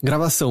Ronconi,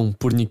 gravação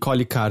por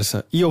Nicole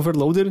Carça e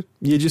Overloader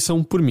e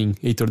edição por mim,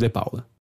 Heitor de Paula.